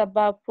mix is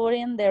about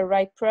putting the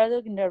right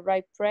product in the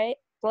right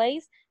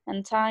place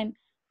and time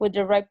with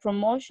the right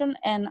promotion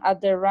and at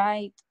the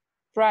right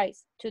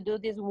price. To do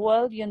this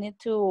well, you need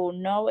to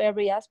know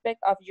every aspect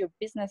of your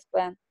business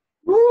plan.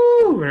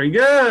 Woo, very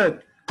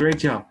good. Great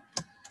job.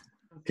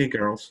 Okay,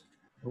 girls,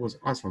 that was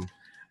awesome.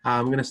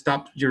 I'm gonna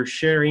stop your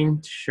sharing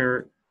to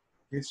share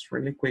this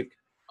really quick.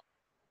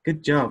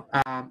 Good job.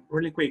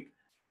 Really quick.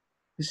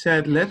 You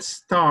said, let's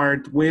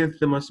start with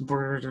the most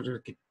important.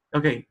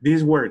 Okay,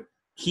 this word,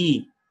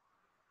 key.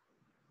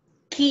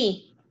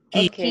 Key.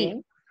 Key.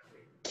 Okay.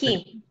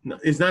 Key. No,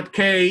 it's not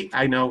K.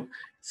 I know.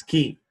 It's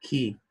key.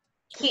 Key.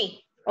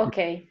 Key.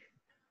 Okay.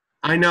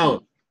 I know.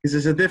 Key. This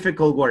is a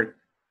difficult word.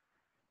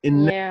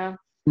 Yeah.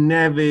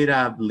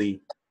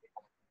 Inevitably.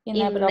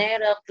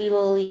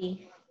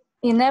 Inevitably.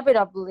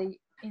 Inevitably.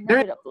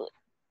 Inevitably.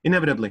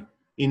 Inevitably.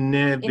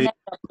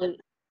 Inevitably.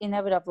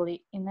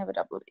 Inevitably.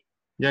 Inevitably.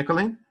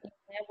 Jacqueline?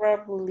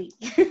 Inevitably.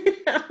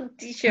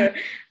 Teacher,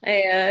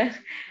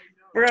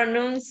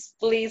 pronounce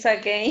please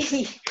again.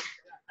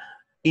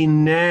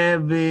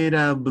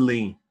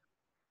 Inevitably.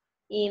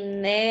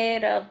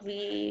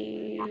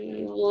 Inevitably.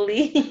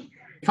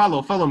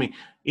 Follow me.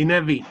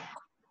 Inevitably.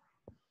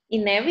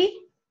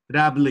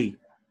 Inevitably.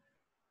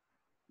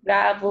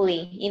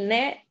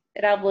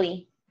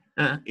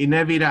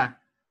 Inevitably.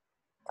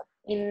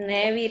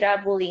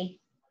 Inevitably.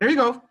 There you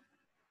go.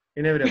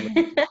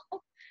 Inevitably.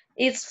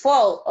 It's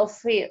fall of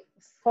it.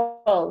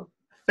 Fall.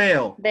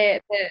 Fail.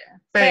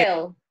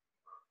 Fail.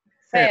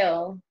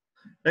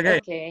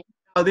 Okay.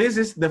 Now this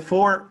is the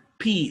 4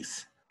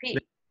 P's.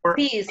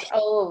 P's.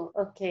 Oh,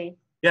 okay.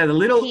 Yeah, the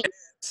little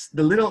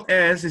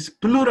S is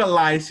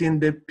pluralizing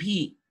the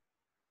P.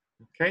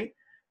 Okay.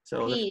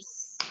 So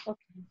P's.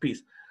 Okay.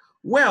 P's.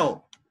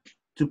 Well,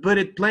 to put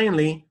it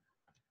plainly.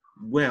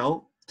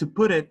 Well, to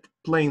put it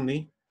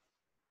plainly.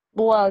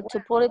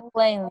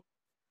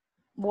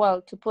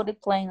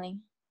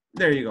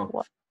 There you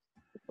go.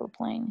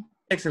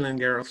 Excellent,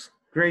 girls.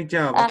 Great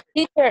job.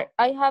 Teacher,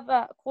 I have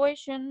a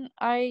question.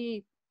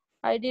 I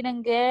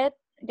didn't get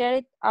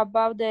it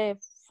about the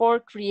for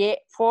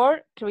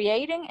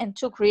creating and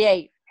to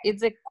create.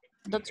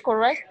 That's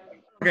correct?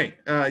 Okay.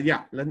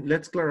 Yeah.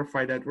 Let's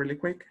clarify that really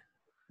quick.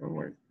 Don't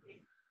worry.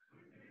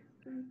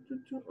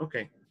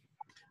 Okay.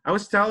 I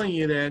was telling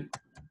you that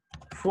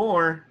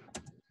for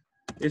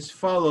is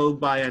followed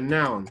by a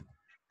noun.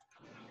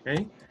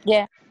 Okay.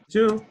 Yeah.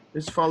 To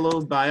is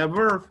followed by a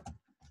verb.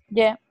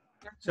 Yeah.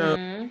 So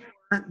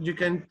you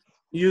can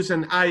use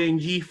an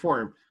ing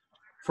form.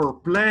 For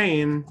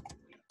playing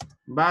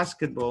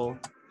basketball,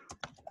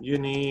 you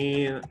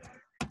need a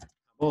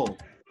ball.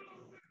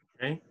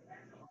 Okay.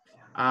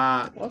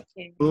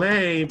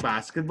 Play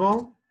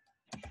basketball.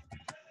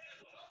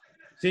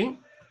 See?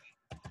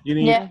 You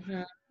need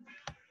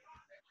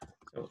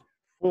so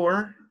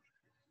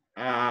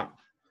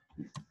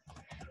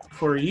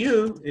for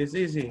you is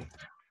easy.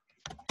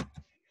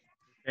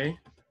 Okay.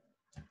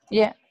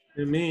 Yeah.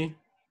 To me,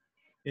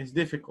 it's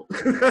difficult.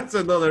 That's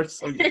another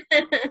subject.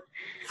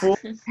 For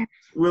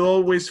will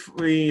always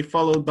be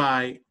followed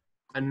by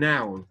a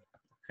noun.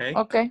 Okay.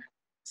 Okay.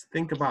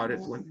 Think about it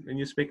when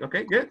you speak.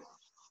 Okay, good.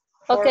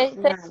 Okay,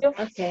 thank you.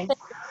 Okay.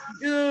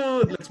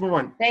 Good. Let's move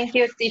on. Thank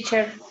you,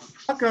 teacher.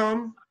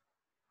 Welcome.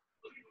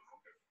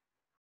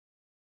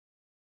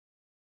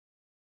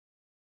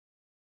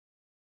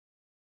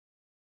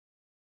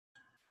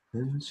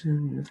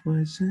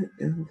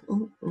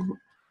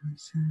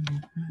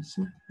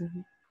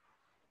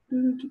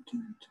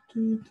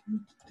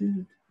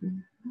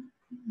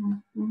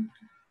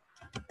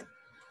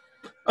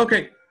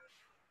 Okay,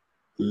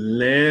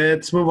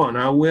 let's move on.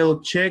 I will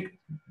check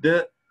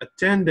the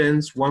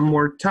attendance one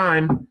more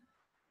time.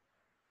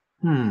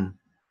 I'm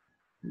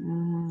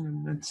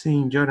not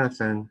seeing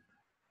Jonathan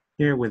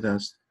here with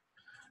us.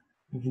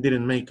 He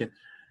didn't make it.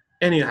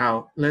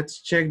 Anyhow,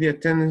 let's check the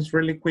attendance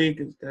really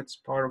quick. That's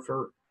part of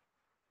our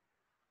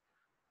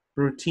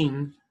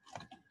routine.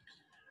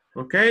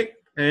 Okay,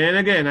 and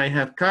again, I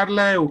have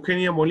Carla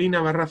Eugenia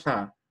Molina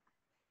Barraza.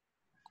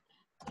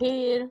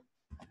 Here.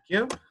 Thank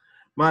you.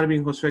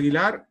 Marvin José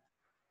Aguilar.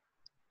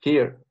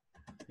 Here.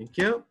 Thank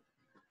you.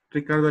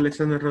 Ricardo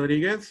Alexander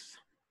Rodríguez.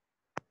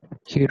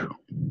 Here.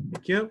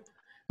 Thank you.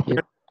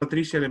 Here.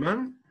 Patricia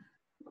Alemán.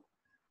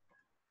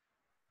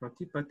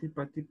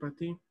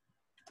 Pati.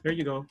 There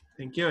you go.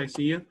 Thank you. I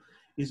see you.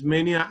 Is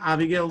Mania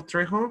Abigail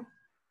Trejo?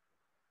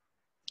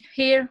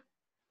 Here.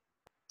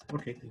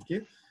 Okay, thank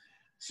you.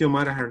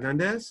 Xiomara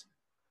Hernandez?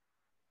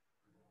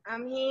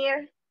 I'm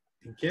here.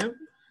 Thank you.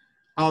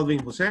 Alvin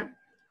Jose?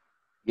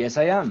 Yes,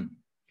 I am.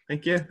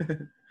 Thank you.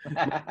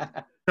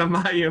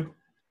 Tamayo?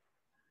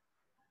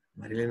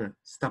 Marilena,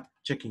 stop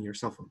checking your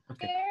cell phone.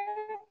 Okay.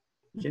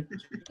 Okay.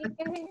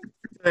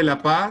 De La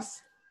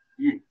Paz?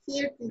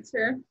 Here,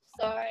 teacher.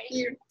 Sorry.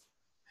 Here.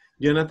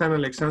 Jonathan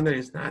Alexander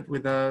is not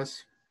with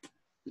us.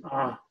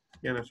 Ah,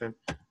 Jonathan.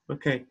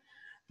 Okay.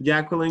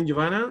 Jacqueline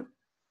Giovanna?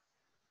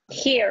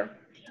 Here.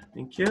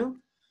 Thank you.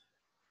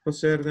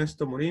 José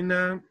Ernesto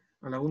Molina,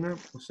 a la una.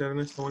 José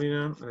Ernesto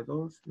Molina, a la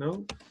dos.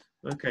 No?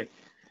 Okay.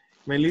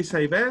 Melissa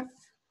Ibeth?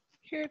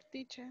 Here,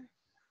 teacher.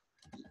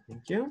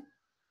 Thank you.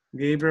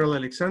 Gabriel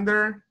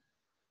Alexander?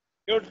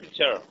 Your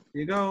teacher.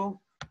 Here you go.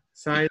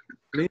 Side.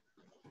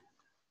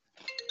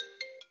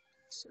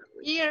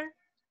 Here.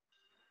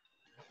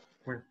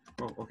 Where?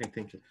 Oh, okay,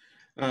 thank you.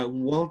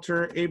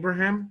 Walter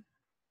Abraham?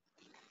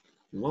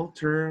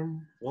 Walter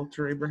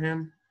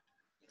Abraham?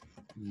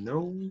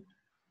 No.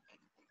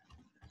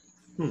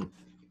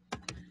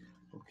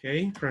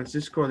 Okay,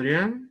 Francisco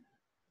Adrián?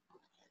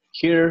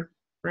 Here.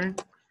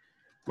 Frank?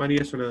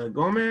 María Soledad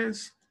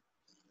Gómez?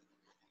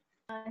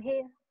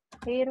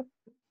 Here.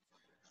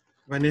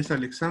 Vanessa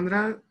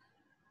Alexandra?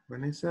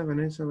 Vanessa.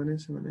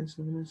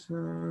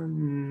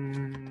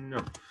 No.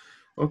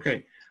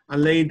 Okay.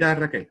 Aleida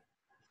Raquel?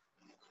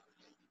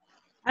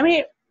 I'm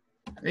here.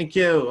 Thank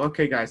you.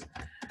 Okay, guys.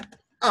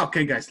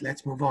 Okay, guys,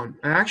 let's move on.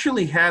 I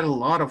actually had a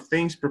lot of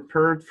things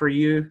prepared for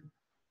you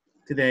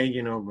today,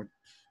 you know, but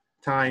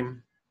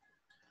time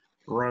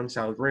runs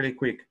out really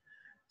quick.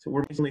 So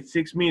we're missing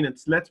 6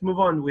 minutes. Let's move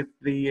on with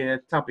the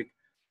topic.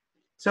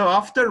 So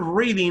after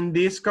reading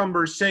this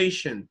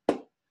conversation,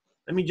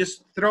 let me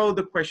just throw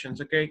the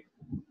questions, okay?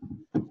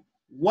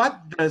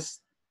 What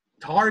does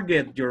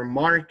target your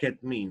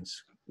market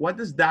means? What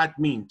does that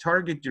mean,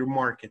 target your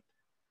market?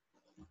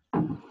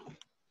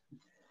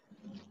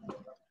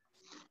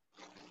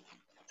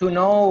 To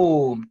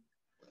know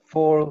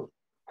for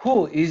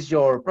who is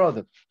your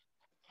product.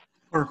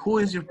 Or who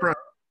is your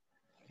product?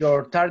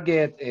 Your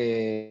target,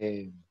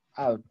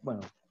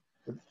 well,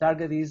 the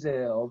target is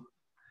the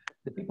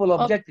people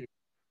objective.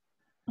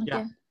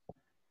 Yeah.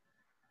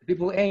 The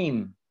people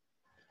aim.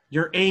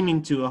 You're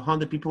aiming to,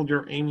 the people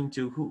you're aiming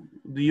to. Who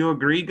do you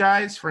agree,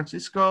 guys?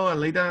 Francisco,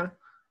 Aleida?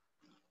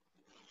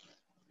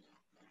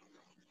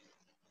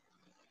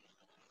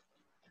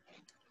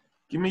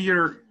 Give me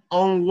your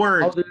own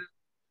words.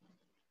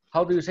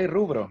 How do you say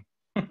rubro?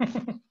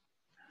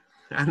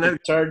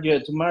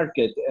 Target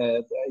market,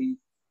 I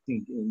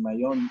think in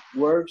my own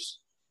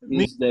words,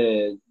 is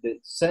the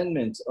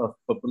segment of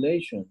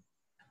population.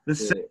 The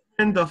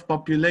segment of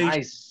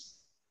population.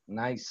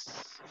 Nice.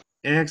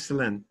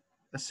 Excellent.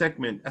 A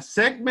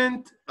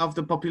segment of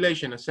the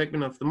population, a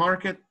segment of the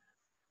market.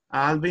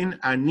 Alvin,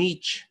 a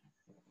niche.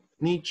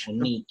 Niche.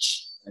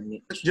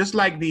 Just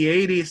like the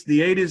 80s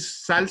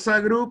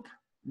salsa group.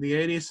 The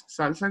 80s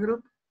salsa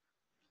group.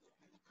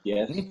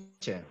 Yes.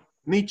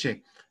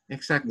 Nietzsche.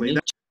 Exactly.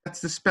 Niche. That's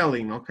the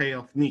spelling, okay,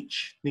 of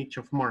niche. Niche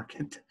of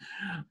market.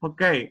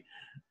 Okay.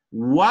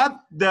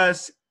 What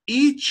does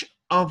each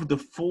of the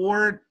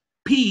 4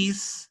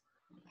 P's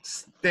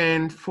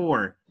stand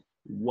for?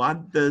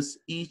 What does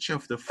each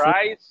of the 4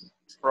 Price,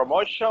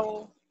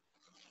 promotion,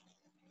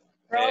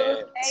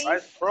 product,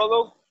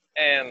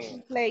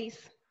 and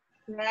place.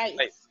 Like,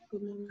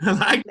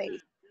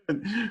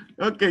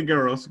 okay,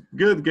 girls.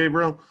 Good,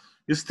 Gabriel.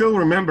 You still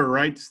remember,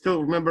 right?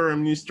 Still remember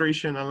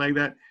administration. I like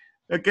that.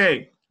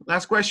 Okay,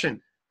 last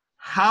question.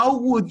 How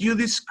would you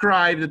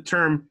describe the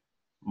term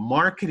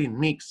marketing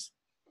mix?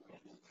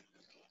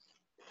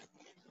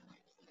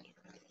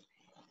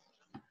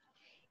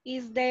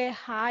 Is the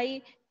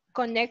high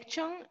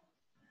connection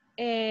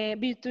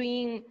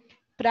between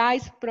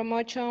price,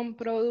 promotion,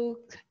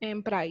 product,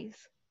 and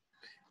price.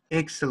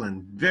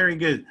 Excellent. Very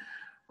good.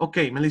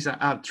 Okay,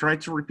 Melissa, try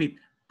to repeat.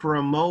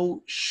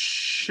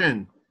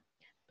 Promotion.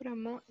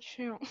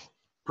 Promotion.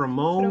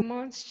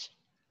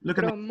 Look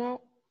at promotion.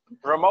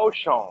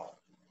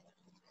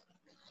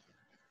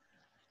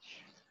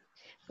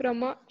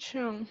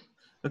 Promotion.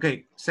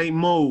 Okay, say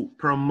mo.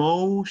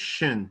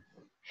 Promotion.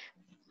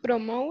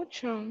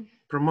 Promotion.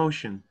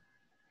 Promotion.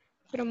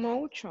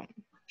 Promotion.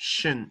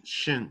 Shin.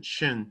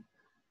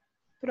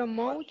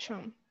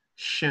 Promotion.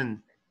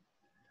 Shin.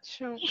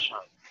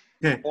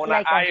 Okay.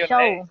 Like a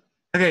show.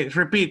 Okay,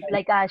 repeat.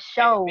 Like a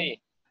show.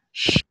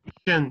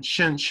 Shin.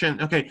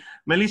 Okay,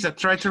 Melissa,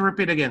 try to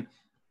repeat again.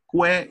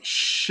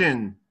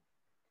 Question.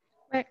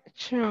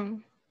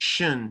 Question.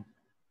 Shin.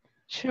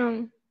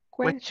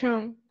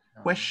 Question.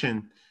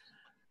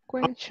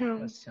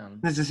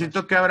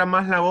 Necesito que abra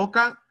más la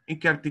boca y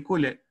que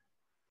articule.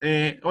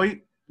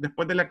 Hoy,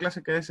 después de la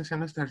clase, quédese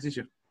haciendo este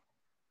ejercicio.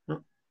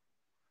 ¿No?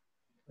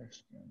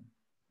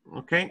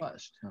 Ok.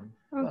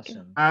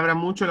 Abra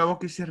mucho la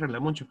boca y ciérrela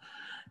mucho.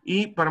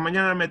 Y para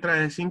mañana me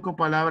trae 5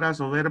 palabras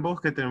o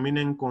verbos que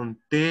terminen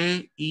con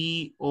T,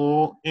 I,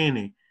 O,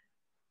 N.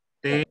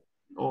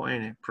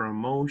 T-O-N,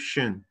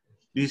 promotion,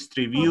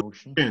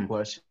 distribution,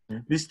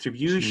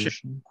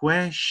 distribution,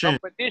 question,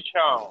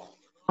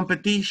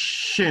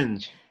 competition,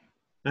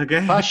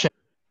 okay? Fashion.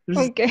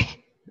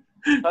 Okay.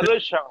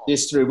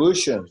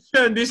 Distribution.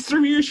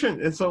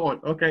 Distribution, and so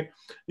on, okay?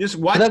 Just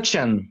watch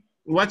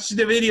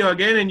the video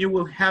again and you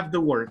will have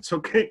the words,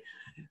 okay?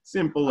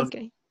 Simple.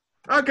 Okay.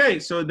 Okay,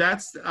 so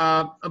that's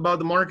about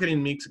the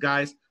marketing mix,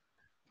 guys.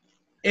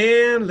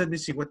 And let me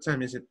see, what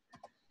time is it?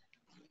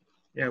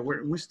 Yeah,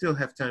 we still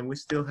have time. We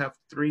still have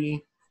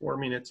 3-4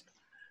 minutes.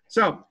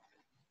 So,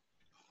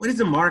 what is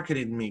the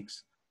marketing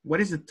mix? What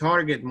is the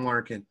target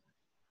market?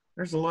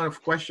 There's a lot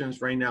of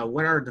questions right now.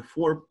 What are the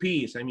 4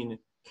 Ps? I mean,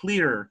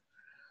 clear.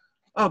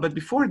 Oh, but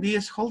before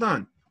this, hold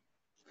on.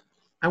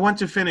 I want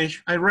to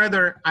finish. I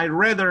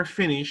rather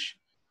finish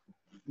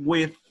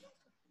with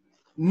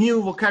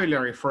new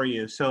vocabulary for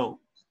you. So,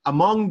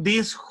 among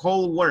these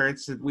whole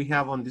words that we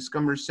have on this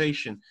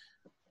conversation,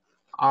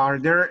 are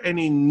there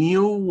any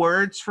new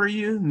words for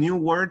you? New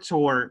words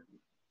or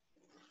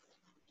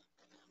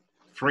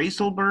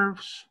phrasal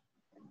verbs?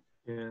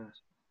 Yeah,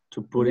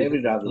 to put it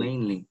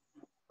plainly.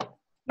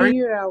 What?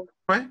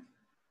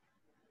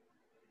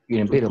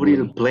 To put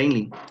it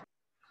plainly.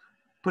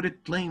 Put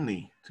it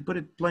plainly. To put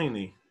it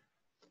plainly.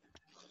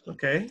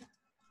 Okay.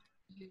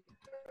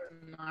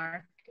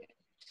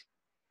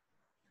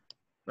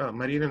 Oh,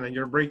 Marina,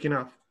 you're breaking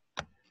up.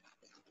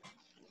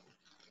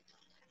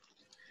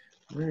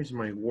 Where is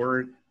my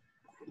Word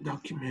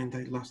document?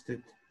 I lost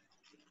it.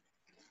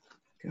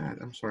 God,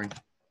 I'm sorry.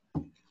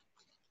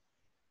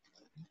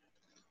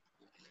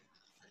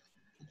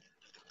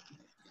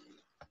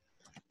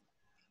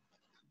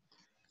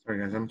 Sorry,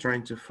 guys. I'm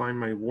trying to find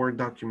my Word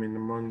document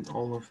among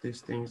all of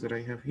these things that I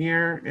have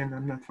here, and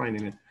I'm not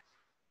finding it.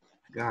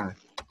 God.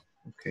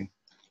 Okay.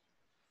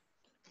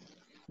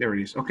 There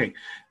it is. Okay.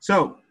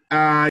 So,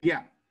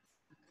 yeah.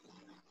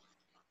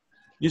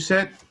 You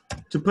said,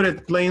 to put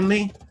it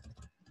plainly,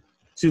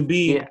 to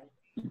be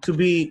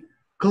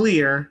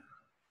clear,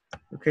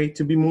 okay,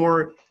 to be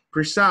more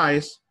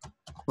precise,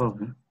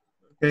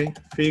 okay,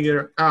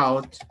 figure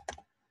out.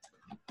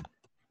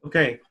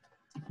 Okay,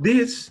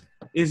 this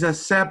is a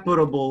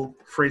separable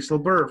phrasal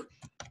verb.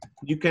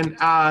 You can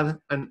add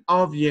an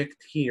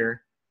object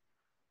here.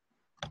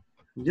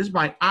 Just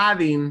by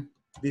adding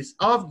this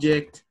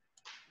object,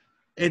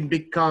 it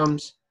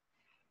becomes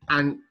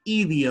an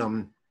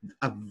idiom,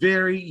 a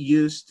very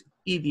used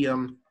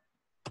idiom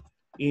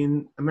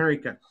in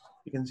America.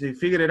 You can say,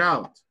 figure it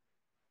out.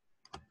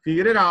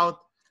 Figure it out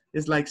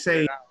is like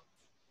say,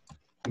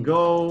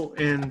 go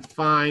and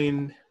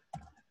find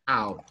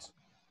out.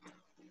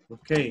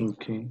 Okay.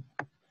 Okay.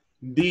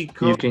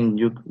 Decode.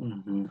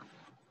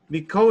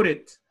 Decode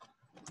it.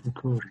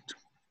 Decode it.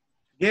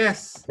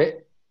 Yes.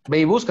 Ve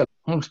y búscalo.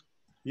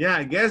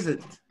 Yeah, guess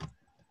it.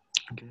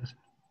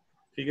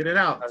 Figure it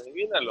out.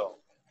 Adivínalo.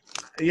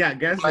 Yeah,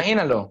 guess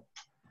Imagínalo.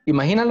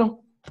 Imagínalo.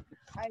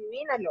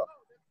 Adivínalo.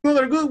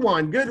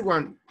 Good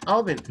one,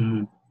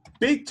 Alvin.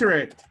 Picture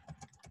it.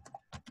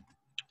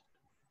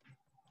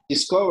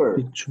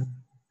 Discover.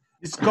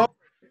 Discover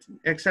it.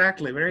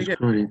 Exactly, very good.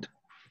 It.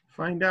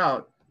 Find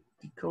out,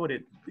 decode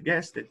it,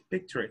 guess it,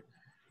 picture it.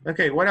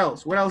 Okay, what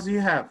else? What else do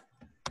you have?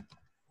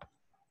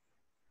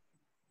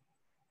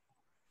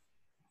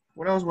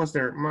 What else was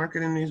there?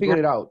 Marketing is figure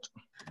it out.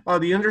 Oh,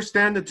 do you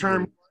understand the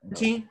term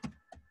warranty?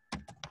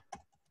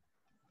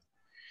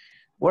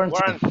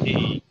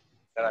 Warranty.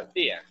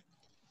 Garantía.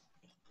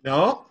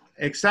 No,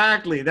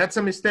 exactly. That's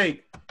a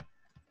mistake.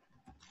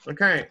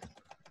 Okay.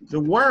 The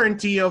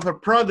warranty of a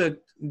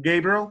product,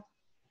 Gabriel.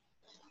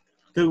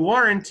 The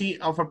warranty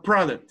of a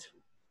product.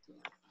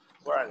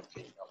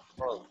 Warranty of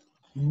product.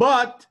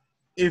 But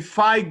if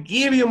I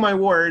give you my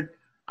word,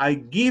 I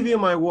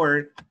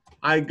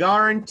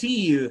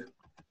guarantee you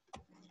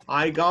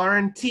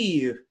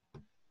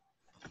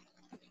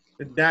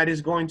that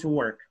is going to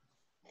work.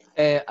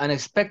 An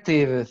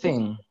expected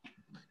thing.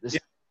 Yeah,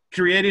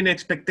 creating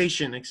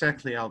expectation,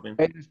 exactly, Alvin.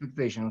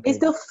 Expectation. Okay. Is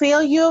to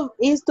feel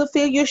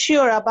you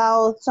sure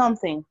about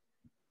something.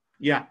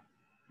 Yeah,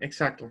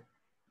 exactly.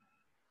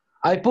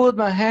 I put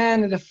my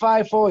hand in the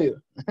fire for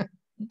you.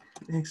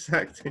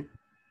 Exactly.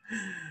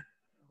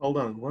 Hold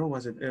on, where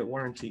was it?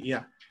 Warranty,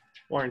 yeah.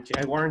 Warranty.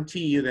 I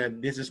guarantee you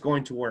that this is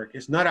going to work.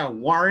 It's not a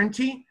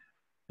warranty.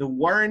 The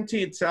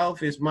warranty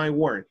itself is my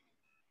word.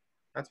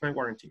 That's my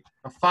warranty.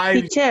 A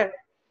 5. Teacher.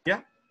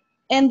 Yeah.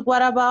 And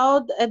what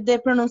about the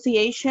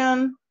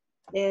pronunciation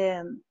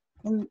in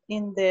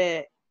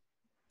the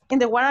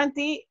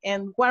warranty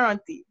and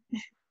warranty?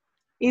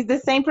 Is the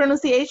same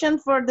pronunciation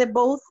for the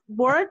both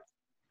words?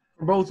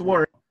 For both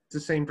words, it's the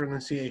same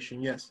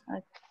pronunciation. Yes.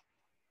 Okay.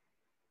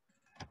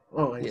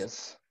 Oh,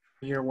 yes.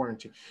 Year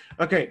warranty.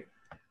 Okay.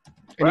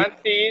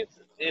 Warranty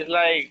is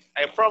like,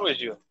 I promise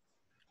you.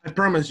 I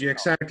promise you,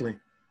 exactly.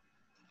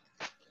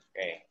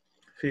 Okay.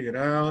 Figure it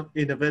out.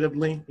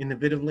 Inevitably.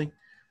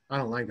 I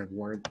don't like that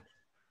word.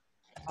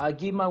 I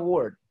give my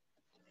word.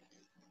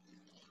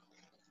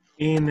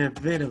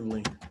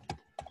 Inevitably.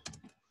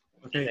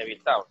 Okay.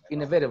 Inevitable.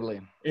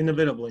 Inevitably.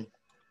 Inevitably.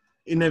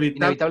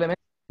 Inevitablemente.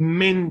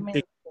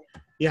 Mente.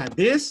 Yeah,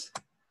 this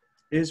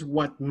is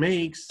what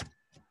makes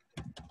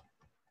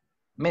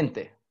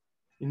Mente.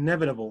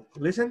 inevitable.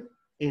 Listen,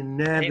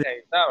 inevitable.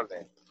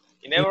 Inevitable.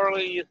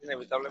 Inevitably is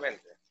inevitablemente.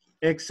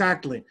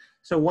 Exactly.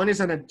 So one is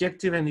an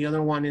adjective and the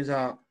other one is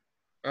a,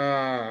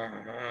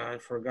 I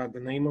forgot the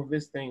name of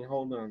this thing.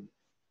 Hold on.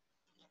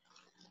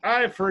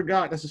 I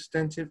forgot the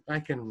substantive. I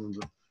can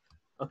remember.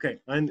 Okay,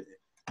 and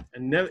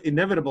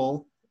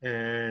inevitable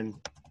and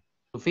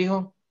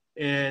Sufijo.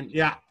 And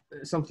yeah,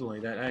 something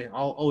like that.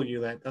 I'll owe you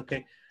that.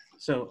 Okay,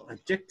 so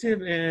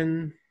adjective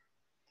and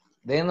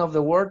the end of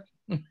the word.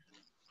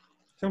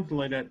 Something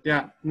like that.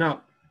 Yeah,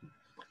 no,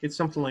 it's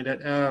something like that.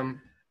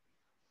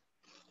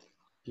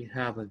 You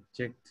have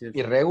adjective.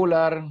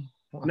 Irregular.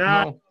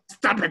 No,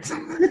 stop it.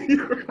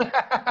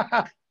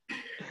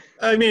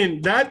 I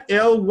mean, that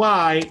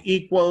ly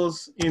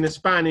equals in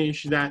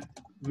Spanish that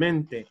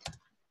mente.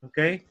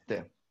 Okay.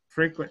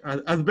 Frequent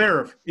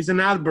adverb is an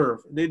adverb.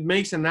 It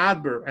makes an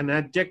adverb, an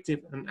adjective,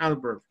 an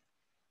adverb.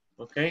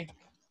 Okay.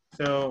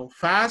 So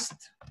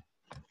fast.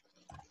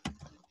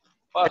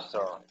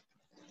 Faster.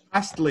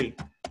 Fastly.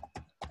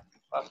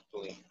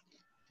 Fastly.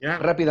 Yeah.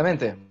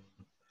 Rápidamente.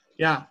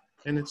 Yeah,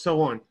 and it's so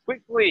on.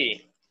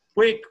 Quickly.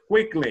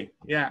 Quickly.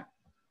 Yeah.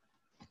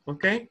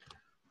 Okay.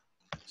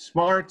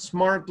 Smart,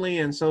 smartly,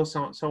 and so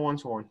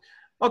on.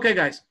 Okay,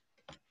 guys.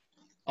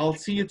 I'll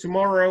see you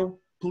tomorrow.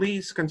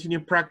 Please continue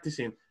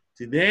practicing.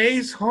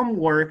 Today's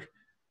homework,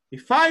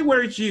 if I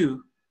were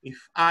you,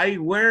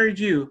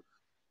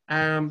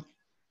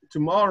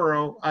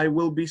 tomorrow I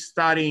will be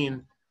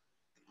studying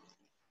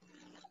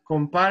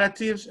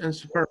comparatives and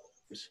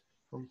superlatives.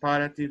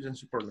 Comparatives and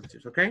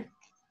superlatives, okay?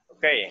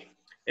 Okay.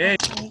 Hey,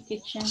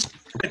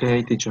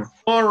 Okay, teacher.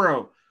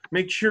 Tomorrow,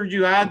 make sure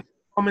you add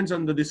comments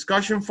on the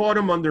discussion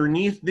forum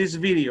underneath this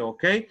video,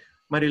 okay?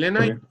 Marilena,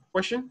 Okay. you have a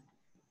question?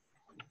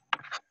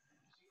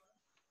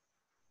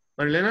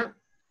 Marilena?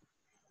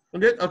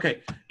 Good?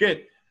 Okay,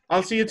 good.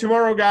 I'll see you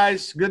tomorrow,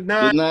 guys. Good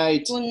night. Good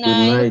night.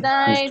 Good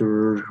night,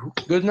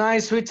 Mr. Good night,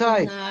 sweetie.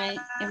 Good night,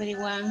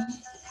 everyone.